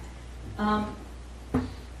this.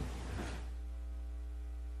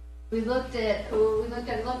 We looked at a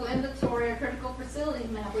local inventory, a critical facilities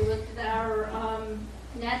map. We looked at our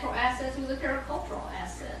natural assets. We looked at our cultural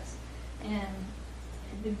assets. And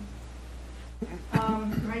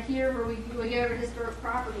right here where we go over historic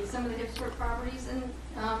properties, some of the historic properties and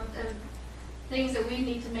things that we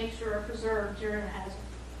need to make sure are preserved during a hazard.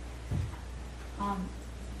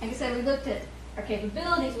 Like I said, we looked at our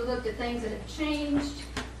capabilities, we looked at things that have changed.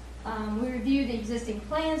 We reviewed the existing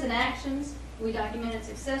plans and actions. We documented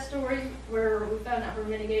success stories where we found out where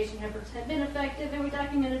mitigation efforts had been effective, and we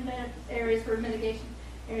documented areas where mitigation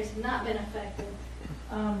areas have not been effective.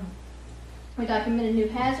 We documented new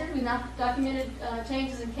hazards. We documented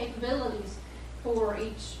changes in capabilities for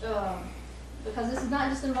each, because this is not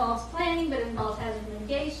just involves planning, but it involves hazard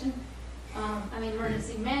mitigation,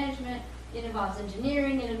 emergency management. It involves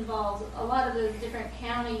engineering. It involves a lot of the different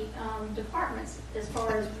county departments as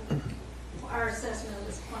far as our assessment of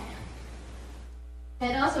this plan.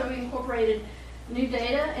 And also we incorporated new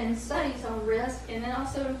data and studies on risk, and then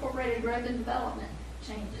also incorporated growth and development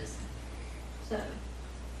changes. So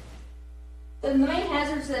the main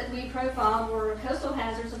hazards that we profiled were coastal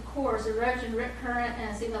hazards, of course, erosion, rip current,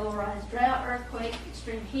 and sea level rise, drought, earthquake,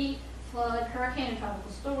 extreme heat, flood, hurricane and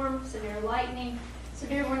tropical storm, severe lightning,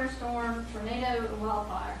 severe winter storm, tornado, and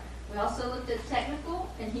wildfire. We also looked at technical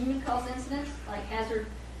and human-caused incidents like hazard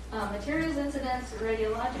materials incidents,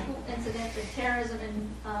 radiological incidents, and terrorism and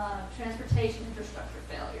transportation infrastructure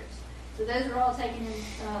failures. So those are all taken in,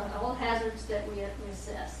 all hazards that we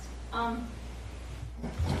assessed. And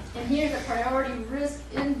here's a priority risk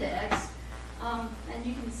index, and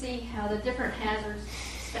you can see how the different hazards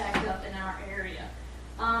stacked up in our area.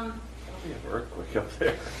 We have an earthquake up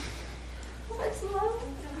there. Well, it's low.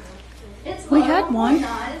 It's We low. had one.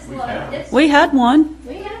 Not. It's low. It's, We had one.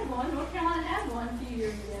 We had one. North Carolina had one a few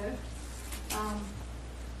years ago.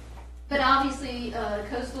 But obviously,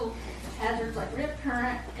 coastal hazards like rip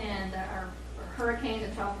current and our hurricanes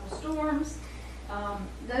and tropical storms,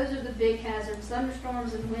 those are the big hazards.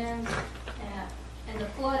 Thunderstorms and winds and the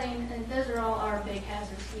flooding, and those are all our big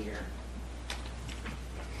hazards here.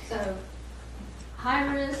 So,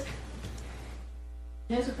 high risk,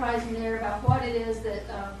 no surprising there about what it is that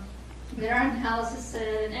our analysis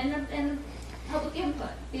said, and public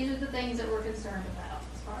input. These are the things that we're concerned about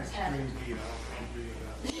as far as hazards.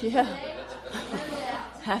 Yeah,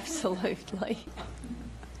 absolutely.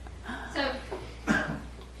 So,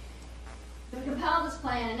 we compiled this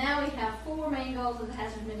plan, and now we have 4 main goals of the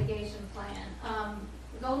hazard mitigation plan.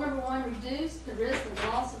 Goal number 1, reduce the risk of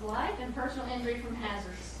loss of life and personal injury from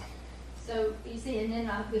hazards. So you see, and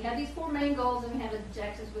then we have these 4 main goals, and we have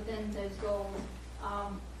objectives within those goals.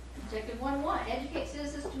 Objective 1.1, educate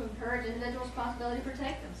citizens to encourage individual responsibility to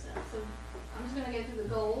protect themselves. So I'm just going to go through the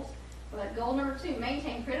goals. But goal number 2,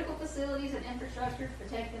 maintain critical facilities and infrastructure to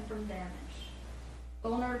protect them from damage.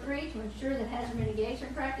 Goal number 3, to ensure that hazard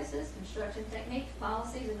mitigation practices, construction techniques,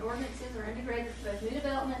 policies, and ordinances are integrated for both new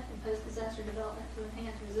development and post-disaster development to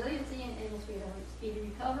enhance resiliency and enable speedy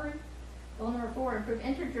recovery. Goal number 4, improve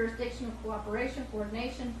interjurisdictional cooperation,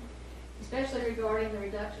 coordination, especially regarding the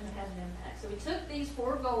reduction of hazard impacts. So we took these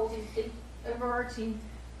 4 goals, these big overarching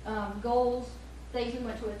goals, things we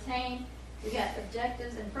want to attain. We got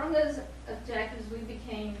objectives, and from those objectives, we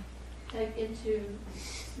take into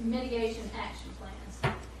mitigation action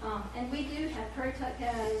plans. And we do have, Currituck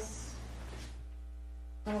has,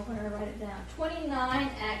 I'm going to write it down, 29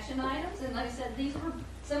 action items, and like I said,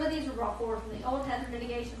 some of these were brought forward from the old hazard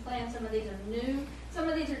mitigation plan, some of these are new, some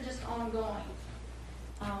of these are just ongoing.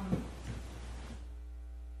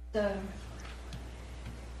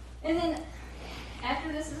 And then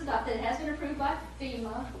after this is adopted, it has been approved by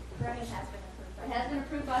FEMA. Correct, it has been approved. It has been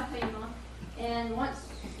approved by FEMA, and once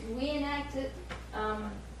we enact it,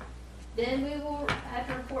 then we will have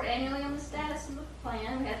to report annually on the status of the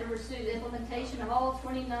plan. We have to pursue the implementation of all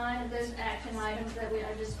 29 of those action items that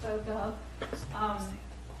I just spoke of,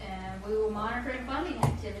 and we will monitor funding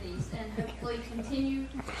activities and hopefully continue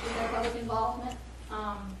with our public involvement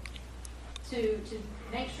to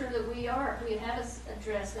make sure that we have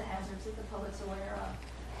addressed the hazards that the public's aware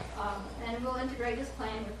of. And we'll integrate this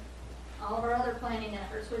plan with all of our other planning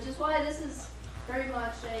efforts, which is why this is very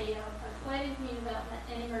much a planning, community development,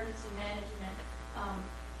 and emergency management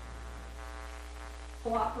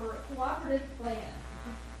cooperative plan.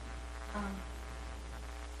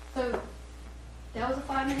 So that was a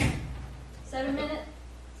 5-minute, 7-minute,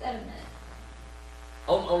 7-minute.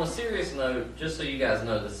 On a serious note, just so you guys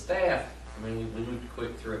know, the staff, I mean, we moved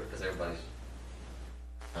quick through it because everybody's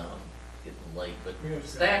getting late, but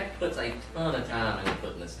staff puts a ton of time into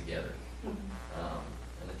putting this together.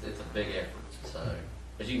 And it's a big effort. So,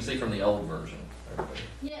 as you can see from the old version.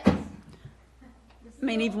 Yes. I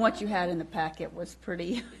mean, even what you had in the packet was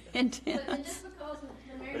pretty intense. And just because the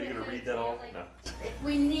Are you going to read that off? No.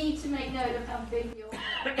 we need to make note of how big the old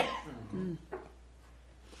is.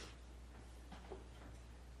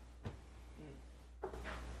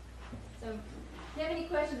 So you have any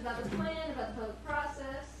questions about the plan, about the public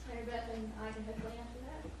process, Mary Beth and I can hopefully answer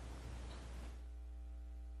that.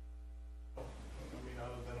 I mean,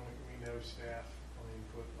 other than we know staff, I mean,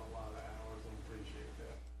 put in a lot of hours and appreciate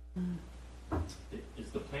that.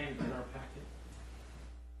 Is the plan in our packet?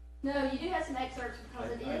 No, you do have some excerpts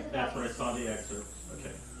because it is about. That's what I saw the excerpt.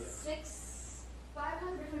 Okay.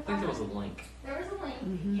 500. I think there was a link. There was a link.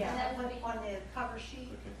 Yeah, And that would be on the cover sheet,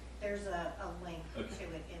 Okay. there's a link to Okay.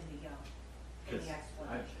 it in the Because I've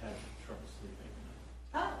explanation. had trouble sleeping.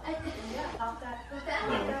 Oh, yeah, pop that. But that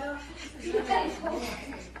No. one, though, you have the old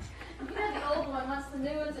one. You have the old one once the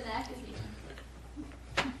new one's enacted.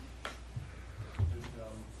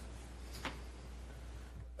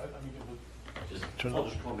 I'll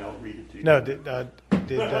just call me, I'll read it to you. No,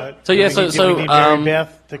 So yeah, do so we need Mary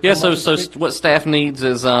Beth to yeah, come so up so and speak? what staff needs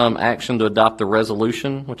is action to adopt the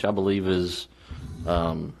resolution, which I believe is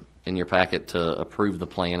in your packet to approve the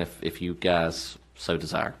plan if you guys so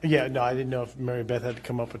desire. Yeah, no, I didn't know if Mary Beth had to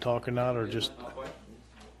come up and talk or not, or just.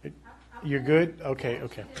 You're good? Okay,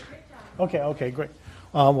 great.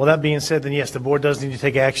 Well, that being said, then yes, the board does need to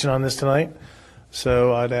take action on this tonight.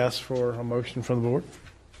 So I'd ask for a motion from the board.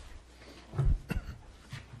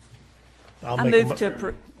 I move to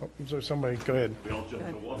approve. So somebody, go ahead. We all jump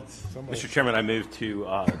at once. Mr. Chairman, I move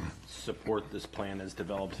to support this plan as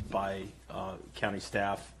developed by county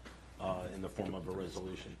staff in the form of a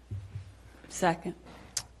resolution. Second.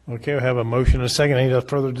 Okay, we have a motion and a second. Any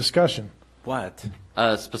further discussion? What?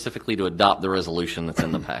 Specifically to adopt the resolution that's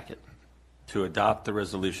in the packet. To adopt the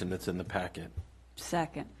resolution that's in the packet.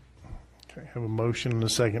 Second. Okay, have a motion and a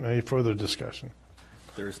second. Any further discussion?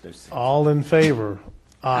 There is no second. All in favor?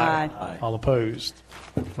 Aye. Aye. All opposed?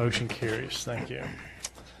 Motion carries. Thank you.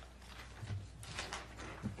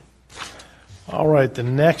 All right, the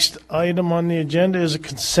next item on the agenda is a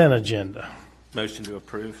consent agenda. Motion to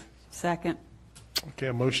approve. Second. Okay,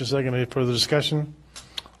 a motion second. Any further discussion?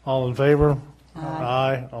 All in favor?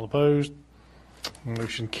 Aye. All opposed?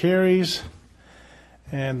 Motion carries.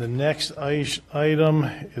 And the next item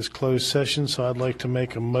is closed session, so I'd like to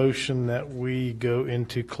make a motion that we go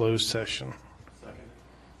into closed session.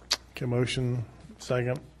 Okay, motion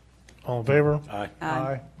second. All in favor? Aye.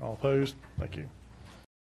 Aye. All opposed? Thank you.